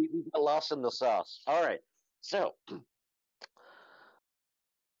it. good. We got lost in the sauce. All right. So,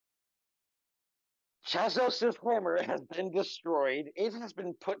 Chazzos' hammer has been destroyed. It has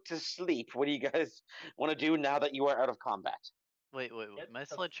been put to sleep. What do you guys want to do now that you are out of combat? Wait. Get My the-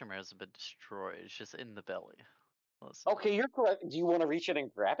 sledgehammer hasn't been destroyed. It's just in the belly. Listen. Okay, you're correct. Do you want to reach in and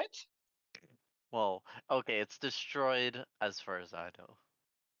grab it? Well, okay, it's destroyed as far as I know.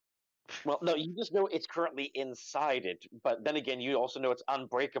 Well, no, you just know it's currently inside it. But then again, you also know it's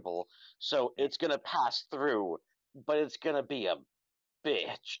unbreakable. So it's going to pass through, but it's going to be a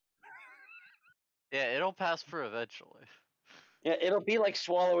bitch. Yeah, it'll pass through eventually. Yeah, it'll be like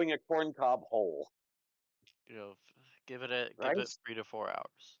swallowing a corncob whole. You know, give it Right? 3 to 4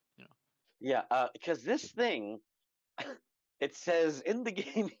 hours. You know. Yeah, because this thing, it says in the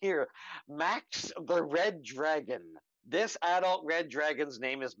game here, Max the Red Dragon. This adult red dragon's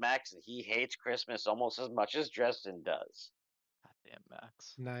name is Max, and he hates Christmas almost as much as Dresden does. Goddamn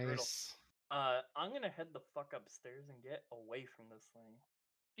Max. Nice. I'm gonna head the fuck upstairs and get away from this thing.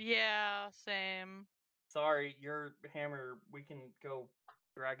 Yeah, same. Sorry, your hammer. We can go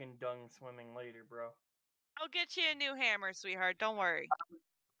dragon dung swimming later, bro. I'll get you a new hammer, sweetheart. Don't worry.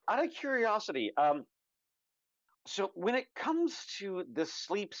 Out of curiosity, so when it comes to the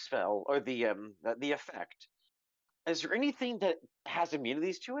sleep spell or the effect, is there anything that has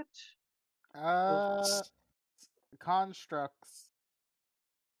immunities to it? Constructs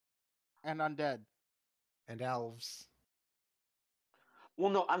and undead. And elves.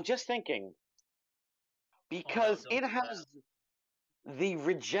 Well, no, I'm just thinking because don't it do that. has the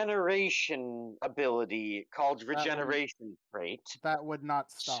regeneration ability called regeneration trait. That would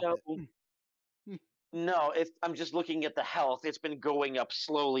not stop So it. no, I'm just looking at the health. It's been going up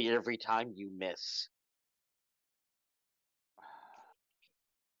slowly every time you miss.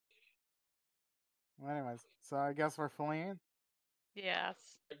 Well, anyways, so I guess we're fleeing. Yes.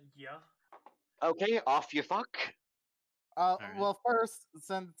 Yeah. Okay, off you fuck. Well, first,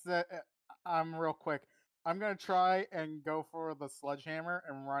 since I'm real quick, I'm gonna try and go for the sledgehammer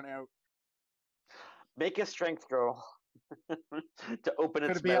and run out. Make a strength roll to open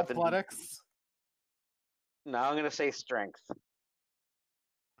Could its it be mouth. athletics? No, I'm gonna say strength.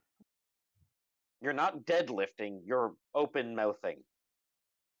 You're not deadlifting. You're open mouthing.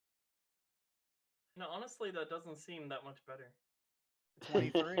 No, honestly, that doesn't seem that much better.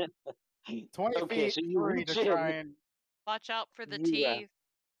 23. 20 Okay, feet so you free reach to in. try and. Watch out for the Yeah. teeth.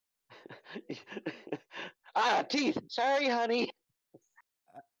 Teeth. Sorry, honey.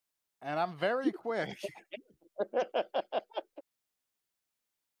 And I'm very quick.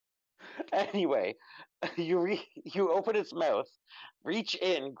 Anyway, you open its mouth, reach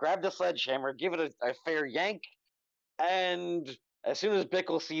in, grab the sledgehammer, give it a fair yank, and as soon as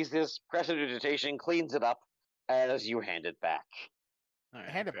Bickle sees this, prestidigitation cleans it up as you hand it back. All right,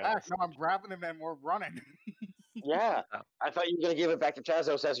 Hand it grab back. this. No, I'm grabbing him and we're running. Yeah, I thought you were gonna give it back to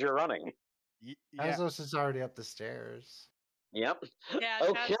Chazzos as you're running. Yeah. Chazzos is already up the stairs. Yep. Yeah,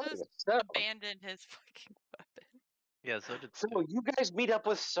 Okay. Chazzos So, abandoned his fucking weapon. Yeah, so did so Soot. you guys meet up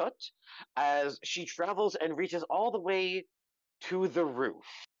with Soot as she travels and reaches all the way to the roof,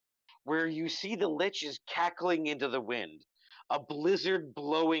 where you see the Lich is cackling into the wind, a blizzard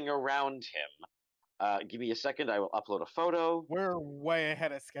blowing around him. Give me a second, I will upload a photo. We're way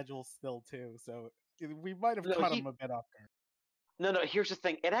ahead of schedule still, too, so we might have No, cut him a bit off guard. No, here's the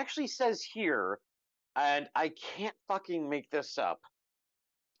thing. It actually says here, and I can't fucking make this up,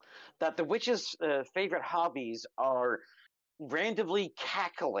 that the witch's favorite hobbies are randomly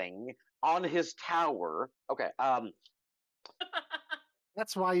cackling on his tower. Okay,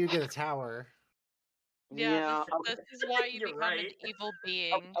 That's why you get a tower. Yeah, this is why you You're become right. an evil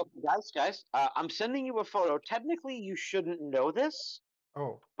being. Okay, guys, I'm sending you a photo. Technically, you shouldn't know this,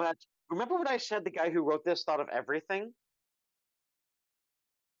 Oh, but remember what I said? The guy who wrote this thought of everything.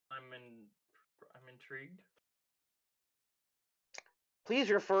 I'm intrigued. Please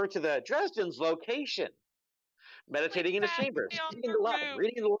refer to the Dresden's location. Meditating in his chambers,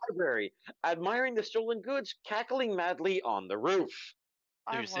 reading in the library, admiring the stolen goods, cackling madly on the roof.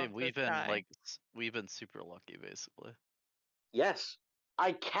 So you're saying we've been super lucky, basically. Yes,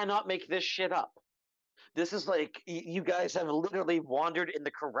 I cannot make this shit up. This is like you guys have literally wandered in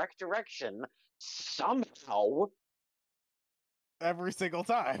the correct direction somehow. Every single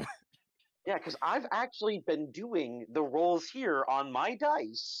time. Yeah, because I've actually been doing the rolls here on my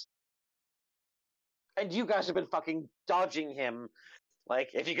dice, and you guys have been fucking dodging him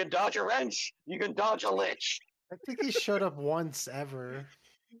Like, if you can dodge a wrench, you can dodge a lich. I think he showed up once ever.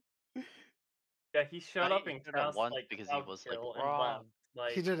 Yeah, he showed up He and showed up cast once like because he cloud was, like, kill and wrong. left.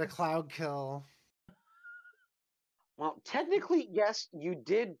 Like, He did a cloud kill. Well, technically, yes, you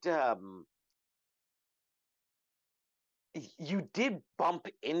did. You did bump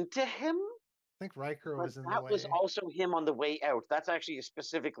into him, I think Ryker but was in the that way. was also him on the way out. That's actually a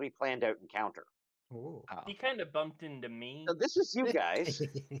specifically planned out encounter. Ooh. he kind of bumped into me. So this is you guys. If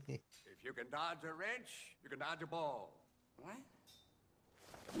you can dodge a wrench, you can dodge a ball. What?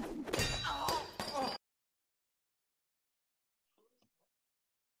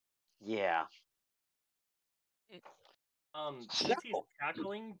 Yeah. Since he's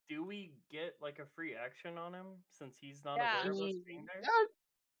cackling, do we get like a free action on him since he's not Yeah. aware of us being there?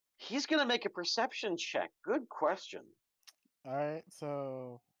 He's gonna make a perception check. Good question. All right,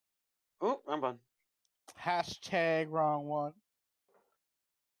 so Oh, I'm on. hashtag wrong one.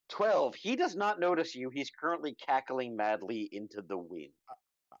 12. He does not notice you. He's currently cackling madly into the wind.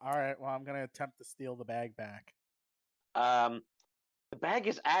 All right, well, I'm gonna attempt to steal the bag back. The bag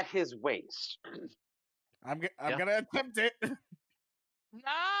is at his waist. I'm gonna attempt it.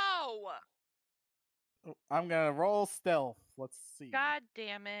 No! I'm gonna roll stealth. Let's see. God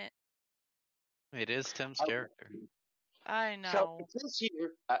damn it. It is Tim's Okay. character. I know. So it says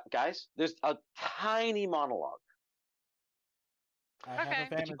here, guys, there's a tiny monologue. I have Okay.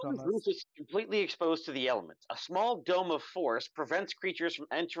 advantage The on roof this. is completely exposed to the elements. A small dome of force prevents creatures from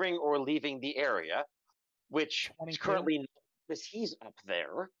entering or leaving the area, which is 22. currently because he's up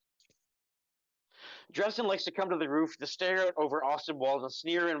there. Dresden likes to come to the roof to stare out over Austin Walls and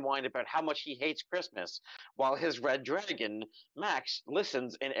sneer and whine about how much he hates Christmas, while his red dragon, Max,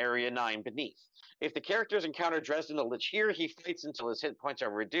 listens in Area 9 beneath. If the characters encounter Dresden the Lich here, he fights until his hit points are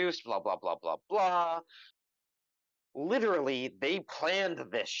reduced, blah, blah, blah, blah, blah. Literally, they planned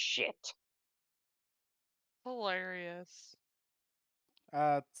this shit. Hilarious.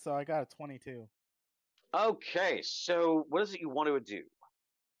 So I got a 22. Okay, so what is it you want to do?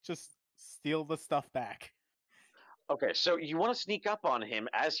 Just steal the stuff back. Okay, so you want to sneak up on him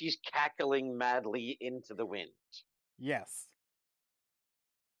as he's cackling madly into the wind. Yes.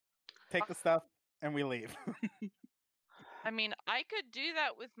 Take the stuff and we leave. I mean, I could do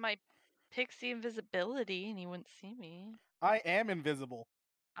that with my pixie invisibility and he wouldn't see me. I am invisible.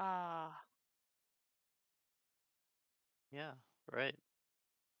 Ah. Yeah, right.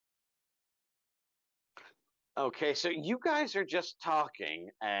 Okay, so you guys are just talking,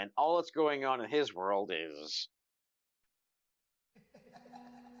 and all that's going on in his world is...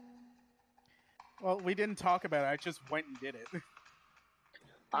 Well, we didn't talk about it. I just went and did it.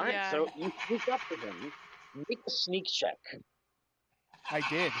 Alright, Yeah. so you sneak up to him. Make a sneak check. I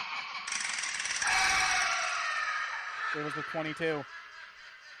did. It was a 22.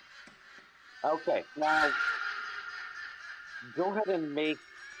 Okay, now... Go ahead and make...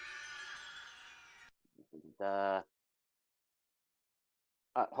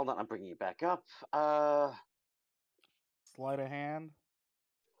 hold on, I'm bringing you back up. Sleight of hand.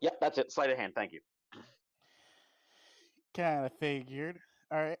 Yep, that's it. Sleight of hand, thank you. Kind of figured.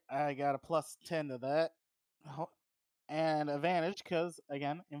 All right, I got a plus 10 to that. And advantage because,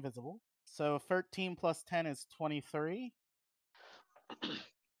 again, invisible. So 13 plus 10 is 23.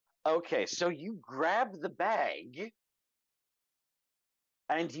 Okay, so you grab the bag,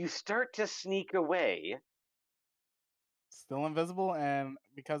 and you start to sneak away. Still invisible, and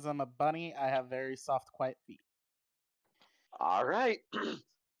because I'm a bunny, I have very soft, quiet feet. All right.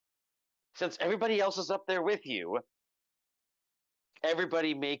 Since everybody else is up there with you,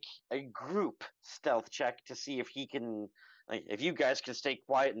 everybody make a group stealth check to see if he can, like, if you guys can stay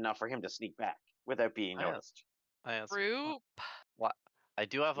quiet enough for him to sneak back without being noticed. I answered. Group. What? I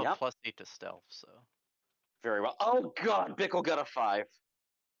do have a Yep. plus 8 to stealth, so. Very well. Oh God, Bickle got a 5.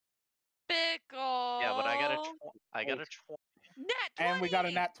 Pickle. Yeah, but I got a 20. Nat 20. And we got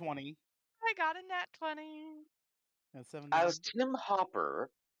a nat 20. I got a nat 20. And 17. As Tim Hopper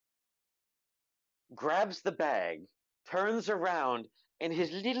grabs the bag, turns around, and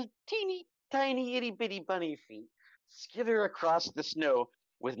his little teeny tiny itty bitty bunny feet skitter across the snow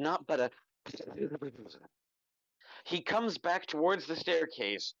with not but a... He comes back towards the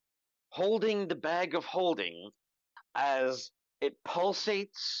staircase, holding the bag of holding as it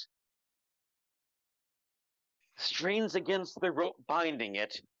pulsates, strains against the rope binding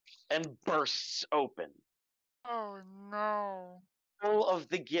it, and bursts open. Oh no. All of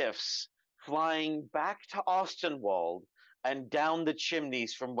the gifts flying back to Austinwald and down the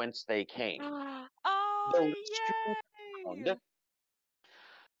chimneys from whence they came. Oh, The yay! sound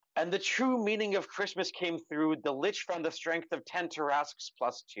And the true meaning of Christmas came through. The Lich found the strength of 10 Tarasques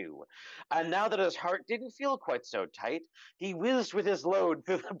plus 2. And now that his heart didn't feel quite so tight, he whizzed with his load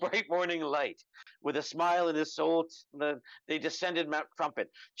through the bright morning light. With a smile in his soul, they descended Mount Crumpet,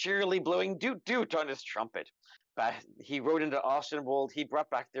 cheerily blowing doot-doot on his trumpet. He rode into Austinwold. He brought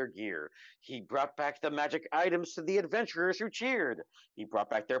back their gear. He brought back the magic items to the adventurers who cheered. He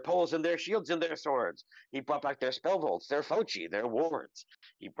brought back their poles and their shields and their swords. He brought back their spell bolts, their foci, their wards.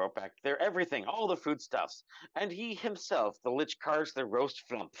 He brought back their everything, all the foodstuffs. And he himself, the Lich, carves the roast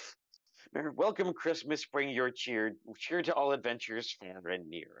flumph. Welcome Christmas, bring your cheer to all adventures far and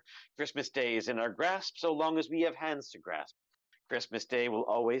near. Christmas Day is in our grasp, so long as we have hands to grasp. Christmas Day will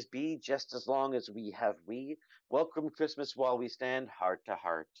always be, just as long as we have we. Welcome Christmas while we stand heart to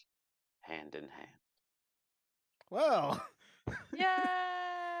heart, hand in hand. Well. Yay!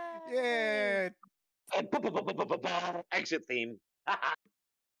 Yeah. Exit theme.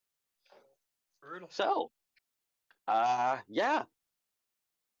 Brutal. So, yeah.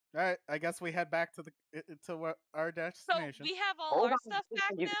 All right, I guess we head back to our So destination. we have all Hold our on, stuff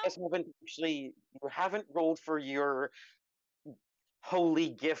back you now? guys you haven't rolled for your holy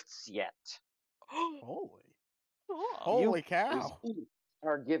gifts yet. Holy cow! You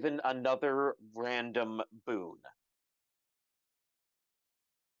are given another random boon.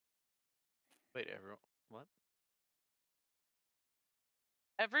 Wait, everyone, what?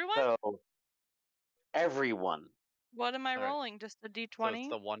 Everyone? So, everyone. What am I All right. rolling? Just a d20? So it's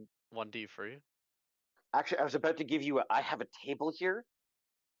the 1d for you? Actually, I was about to give you I have a table here.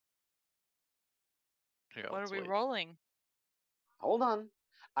 Here, What are let's we wait. rolling? Hold on.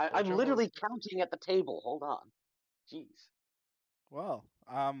 I'm your literally counting at the table. Hold on. Jeez. Well,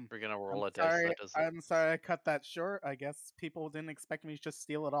 We're gonna roll I'm a dice sorry, that doesn't. I'm sorry I cut that short. I guess people didn't expect me to just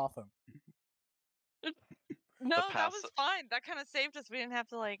steal it off him. No, that pass- was fine. That kind of saved us. We didn't have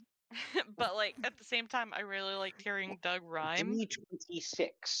to but at the same time, I really liked hearing Doug rhyme.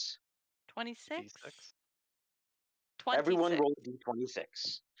 D26. 26? D6. 26. Everyone roll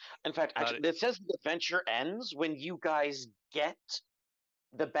D26. In fact, actually, it says the adventure ends when you guys get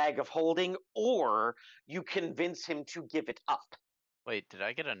the bag of holding, or you convince him to give it up. Wait, did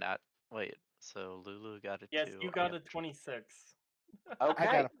I get a nat? Wait, so Lulu got a 2. Yes, you got a 26.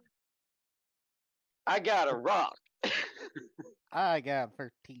 Okay. I got a rock. I got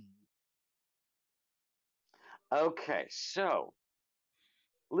 13. Okay, so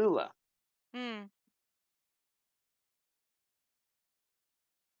Lula.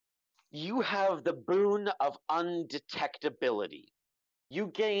 You have the boon of undetectability. You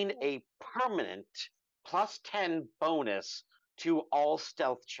gain a permanent +10 bonus to all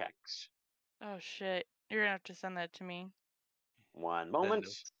stealth checks. Oh shit. You're gonna have to send that to me. One moment.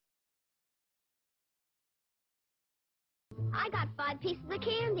 I got 5 pieces of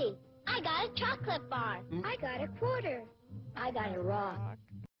candy. I got a chocolate bar. I got a quarter. I got a rock.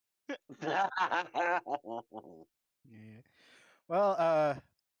 Yeah. Well,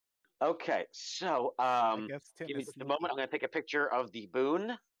 okay, so I guess Tim give me is just a moment. I'm going to take a picture of the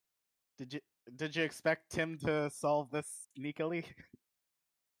boon. Did you expect Tim to solve this sneakily?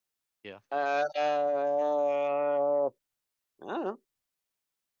 Yeah. I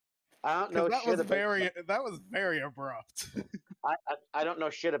don't know shit about that was very abrupt. I don't know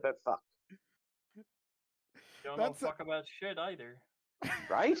shit about fuck. You don't know fuck about shit either.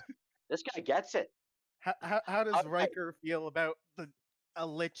 Right? This guy gets it. How does Ryker feel about a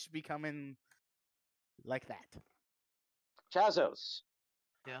lich becoming like that? Chazzos.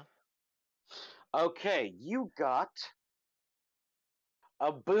 Yeah. Okay, you got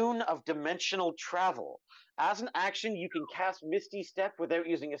a boon of dimensional travel. As an action, you can cast Misty Step without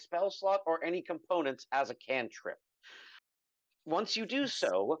using a spell slot or any components as a cantrip. Once you do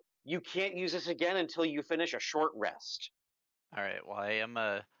so, you can't use this again until you finish a short rest. All right. Well, I am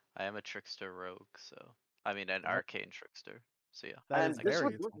a trickster rogue, so I mean an arcane trickster. So yeah. And this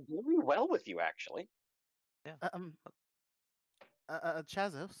would work very well with you, actually. Yeah.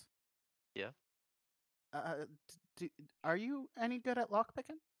 Chazzos. Yeah. Are you any good at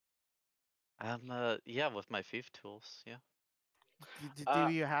lockpicking? Yeah, with my thief tools. Yeah. Do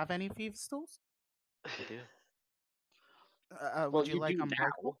you have any thieves tools? I do. Would you like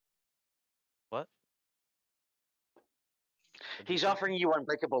unbreakable? What? He's offering you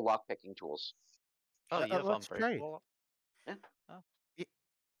unbreakable lockpicking tools. Oh, you have let's unbreakable. Yeah. Oh.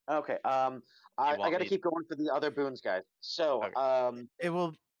 Okay. I got to keep going for the other boons, guys. So, it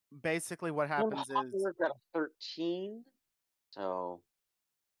will basically what happens is we've got a 13. So.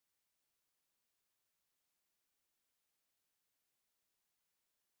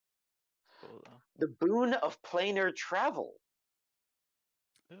 Cool, the boon of planar travel.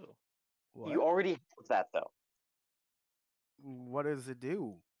 Ooh. What? You already have that though. What does it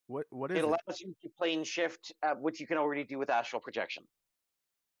do? What is It it? allows you to plane shift, which you can already do with astral projection.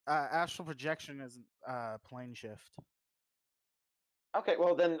 Astral projection is plane shift. Okay,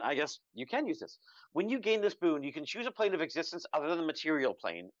 well then I guess you can use this. When you gain this boon, you can choose a plane of existence other than the material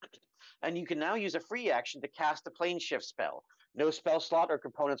plane, and you can now use a free action to cast the plane shift spell. No spell slot or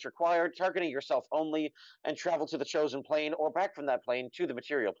components required, targeting yourself only, and travel to the chosen plane or back from that plane to the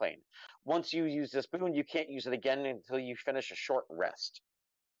material plane. Once you use this boon, you can't use it again until you finish a short rest.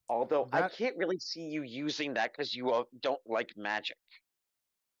 Although I can't really see you using that because you don't like magic.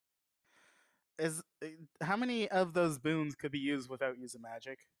 How many of those boons could be used without using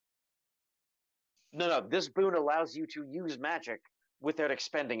magic? No. This boon allows you to use magic without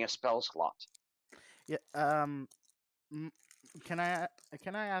expending a spell slot. Yeah. Can I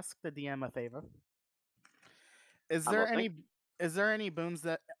ask the DM a favor? Is there any boons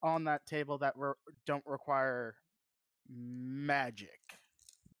that on that table that don't require magic?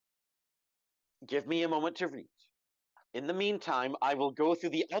 Give me a moment to read. In the meantime, I will go through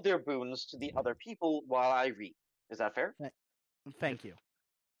the other boons to the other people while I read. Is that fair? Thank you.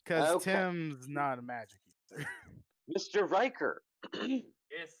 Because Tim's not a magic user. Mr. Ryker.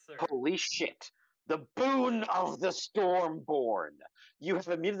 Yes, sir. Holy shit. The boon of the Stormborn. You have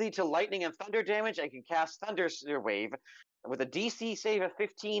immunity to lightning and thunder damage and can cast Thunder Wave with a DC save of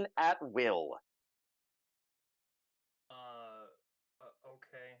 15 at will.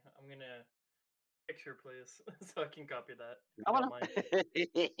 Okay. I'm gonna picture, please, so I can copy that.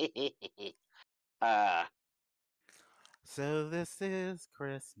 So this is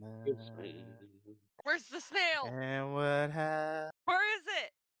Christmas. Where's the snail? And what happened? Where is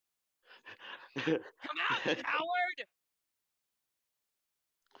it? Come out, coward!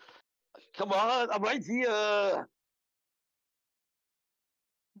 Come on, I'm right here.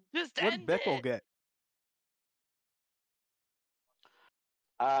 Just What'd Bickle get?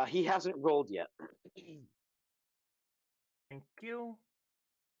 He hasn't rolled yet. Thank you.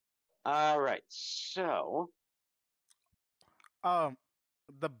 All right, so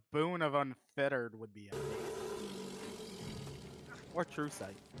the boon of Unfettered would be amazing. Or True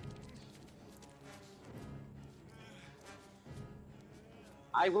Sight.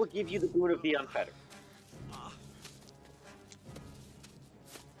 I will give you the boon of the Unfettered.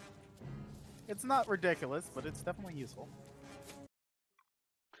 It's not ridiculous, but it's definitely useful.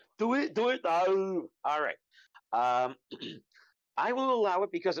 Do it. Oh. All right. I will allow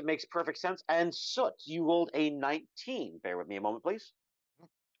it because it makes perfect sense. And Soot, you rolled a 19. Bear with me a moment, please.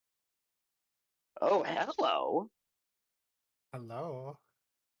 Oh, hello. Hello.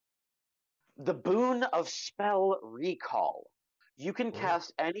 The boon of spell recall. You can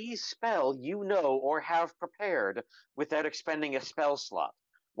cast any spell you know or have prepared without expending a spell slot.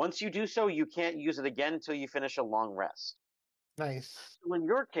 Once you do so, you can't use it again until you finish a long rest. Nice. So in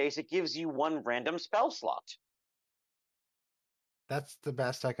your case, it gives you one random spell slot. That's the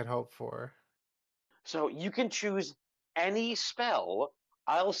best I could hope for. So you can choose any spell,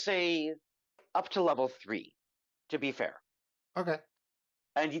 I'll say up to level 3, to be fair. Okay.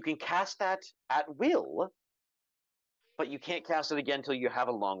 And you can cast that at will, but you can't cast it again until you have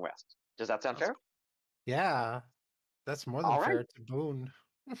a long rest. Does that sound fair? Yeah. That's more than fair. It's a boon.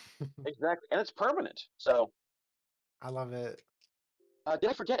 Exactly. And it's permanent, so. I love it. Did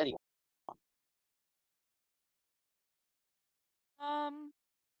I forget anyone?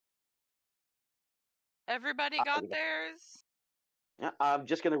 Everybody got theirs? Yeah, I'm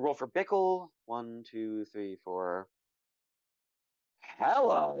just going to roll for Bickle. 1, 2, 3, 4.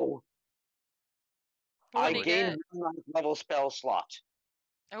 Hello! I gained one level spell slot.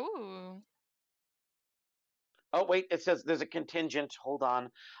 Ooh. Oh, wait, it says there's a contingent. Hold on.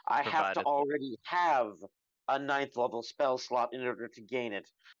 I have to already have a 9th level spell slot in order to gain it.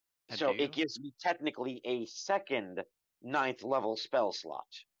 So it gives me technically a second 9th level spell slot.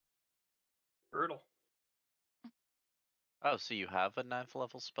 Brutal. Oh, so you have a 9th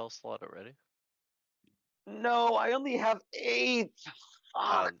level spell slot already? No, I only have 8.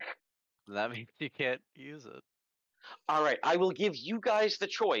 Fuck. That means you can't use it. All right, I will give you guys the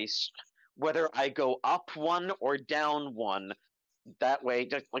choice whether I go up 1 or down 1. That way,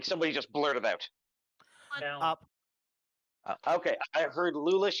 just like somebody just blurted out. Down. Up. Okay, I heard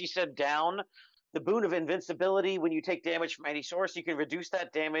Lula. She said down. The boon of invincibility. When you take damage from any source, you can reduce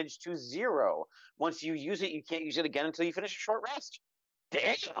that damage to 0. Once you use it, you can't use it again until you finish a short rest.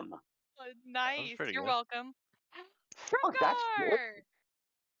 Damn. Nice. You're good. welcome. Oh, that's good.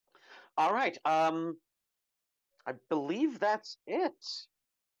 All right. I believe that's it.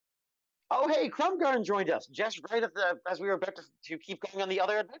 Oh, hey, Crumgarn joined us just right as we were about to keep going on the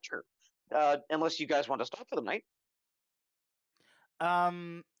other adventure. Unless you guys want to stop for the night.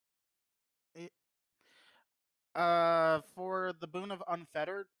 For the Boon of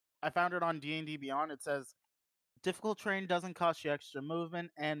Unfettered, I found it on D&D Beyond. It says, difficult terrain doesn't cost you extra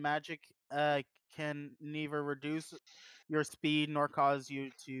movement, and magic can neither reduce your speed nor cause you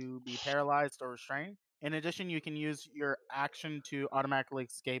to be paralyzed or restrained. In addition, you can use your action to automatically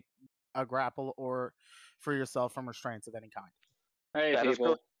escape a grapple or free yourself from restraints of any kind. Hey, That is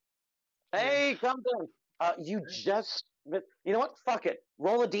people. correct. Hey, come down. You know what? Fuck it.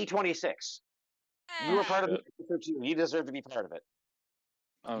 Roll a d26. You were part of the episode too. You deserve to be part of it.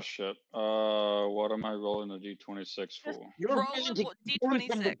 Oh shit. What am I rolling a d26 for? You're Roll willing a to boon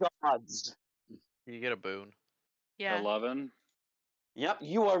from the d26. gods. You get a boon. Yeah. 11. Yep,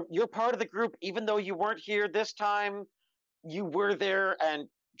 you're part of the group, even though you weren't here this time. You were there, and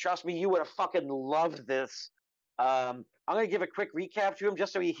trust me, you would have fucking loved this. I'm gonna give a quick recap to him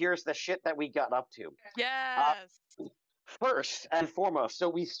just so he hears the shit that we got up to. Yes. First and foremost, so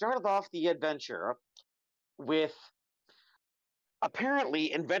we started off the adventure with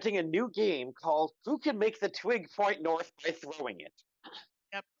apparently inventing a new game called Who Can Make the Twig Point North by Throwing It.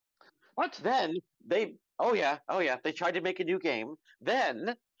 Yep. What? Then they they tried to make a new game.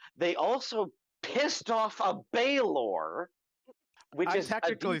 Then they also pissed off a balor, which is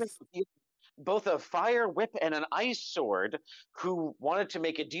both a fire whip and an ice sword, who wanted to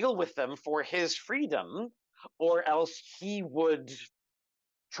make a deal with them for his freedom, or else he would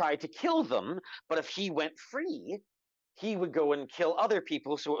try to kill them. But if he went free, he would go and kill other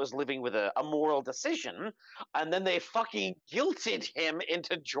people, so it was living with a moral decision. And then they fucking guilted him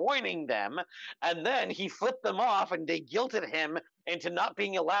into joining them, and then he flipped them off, and they guilted him into not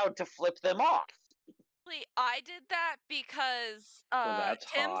being allowed to flip them off. I did that because that's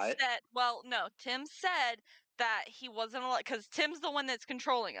Tim hot. Tim said that he wasn't allowed, because Tim's the one that's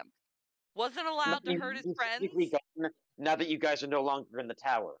controlling him. Wasn't allowed to hurt his friends. Now that you guys are no longer in the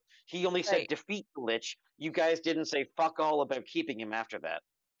tower. He only said defeat the Lich. You guys didn't say fuck all about keeping him after that.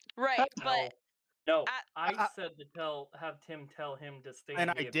 Right, but no, I said to have Tim tell him to stay And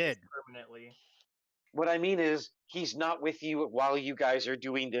in the I did permanently. What I mean is, he's not with you while you guys are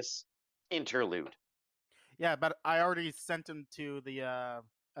doing this interlude. Yeah, but I already sent him to the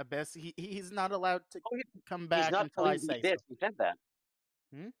Abyss. He's not allowed to come back until I say so. You said that.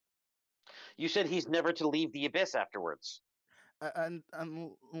 You said he's never to leave the Abyss afterwards.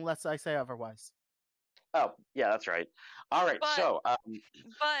 Unless I say otherwise. Oh, yeah, that's right. All right, so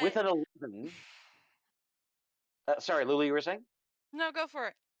with an 11... sorry, Lula, you were saying? No, go for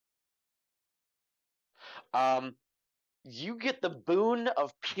it. You get the boon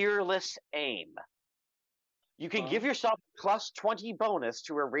of peerless aim. You can give yourself plus 20 bonus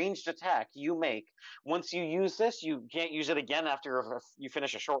to a ranged attack you make. Once you use this, you can't use it again after you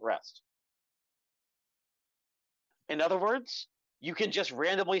finish a short rest. In other words, you can just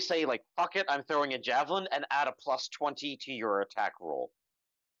randomly say, like, fuck it, I'm throwing a javelin, and add a plus 20 to your attack roll.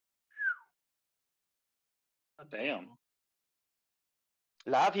 Damn.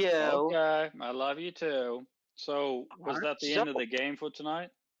 Love you. Okay, I love you too. So, was that the end of the game for tonight?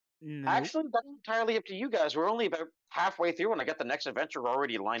 Actually, that's entirely up to you guys. We're only about halfway through, and I got the next adventure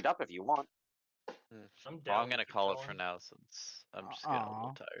already lined up if you want. I'm going to call it for now, since I'm just getting a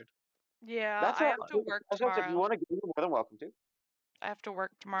little tired. Yeah, I have to work tomorrow. If you want to go, you're more than welcome to. I have to work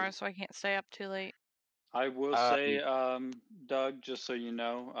tomorrow, so I can't stay up too late. I will say, Doug, just so you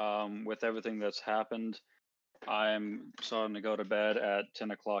know, with everything that's happened, I'm starting to go to bed at 10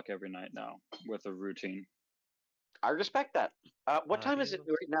 o'clock every night now with a routine. I respect that. What time is it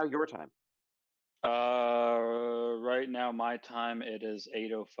right now, your time? Right now, my time, it is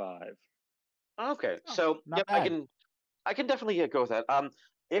 8:05. Okay, so yep, I can definitely go with that.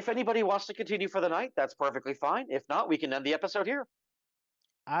 If anybody wants to continue for the night, that's perfectly fine. If not, we can end the episode here.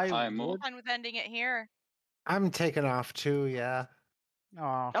 I'm fine with ending it here. I'm taking off too, yeah.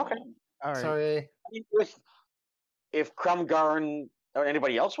 Oh. Okay. All right. Sorry. If Crumgarn or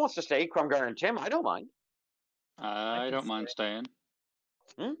anybody else wants to stay, Crumgarn and Tim, I don't mind. I don't mind staying.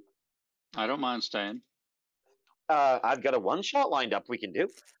 I don't mind staying. I've got a one-shot lined up we can do.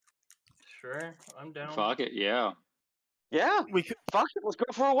 Sure, I'm down. Fuck it, yeah. Yeah, fuck it, let's go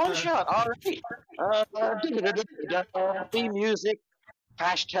for a one-shot. All right. Theme music,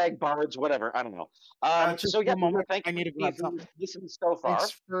 hashtag bards, whatever, I don't know. So yeah, thank you for listening so far.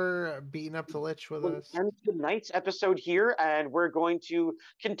 Thanks for beating up the Lich with us. End tonight's episode here, and we're going to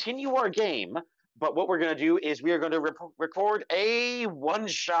continue our game. But what we're going to do is we are going to record a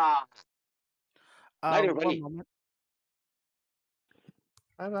one-shot. Night, everybody.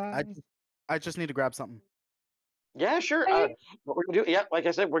 Bye-bye. I just need to grab something. Yeah, sure. What we're gonna do? Yeah, like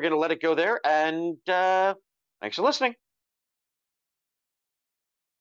I said, we're gonna let it go there. And thanks for listening.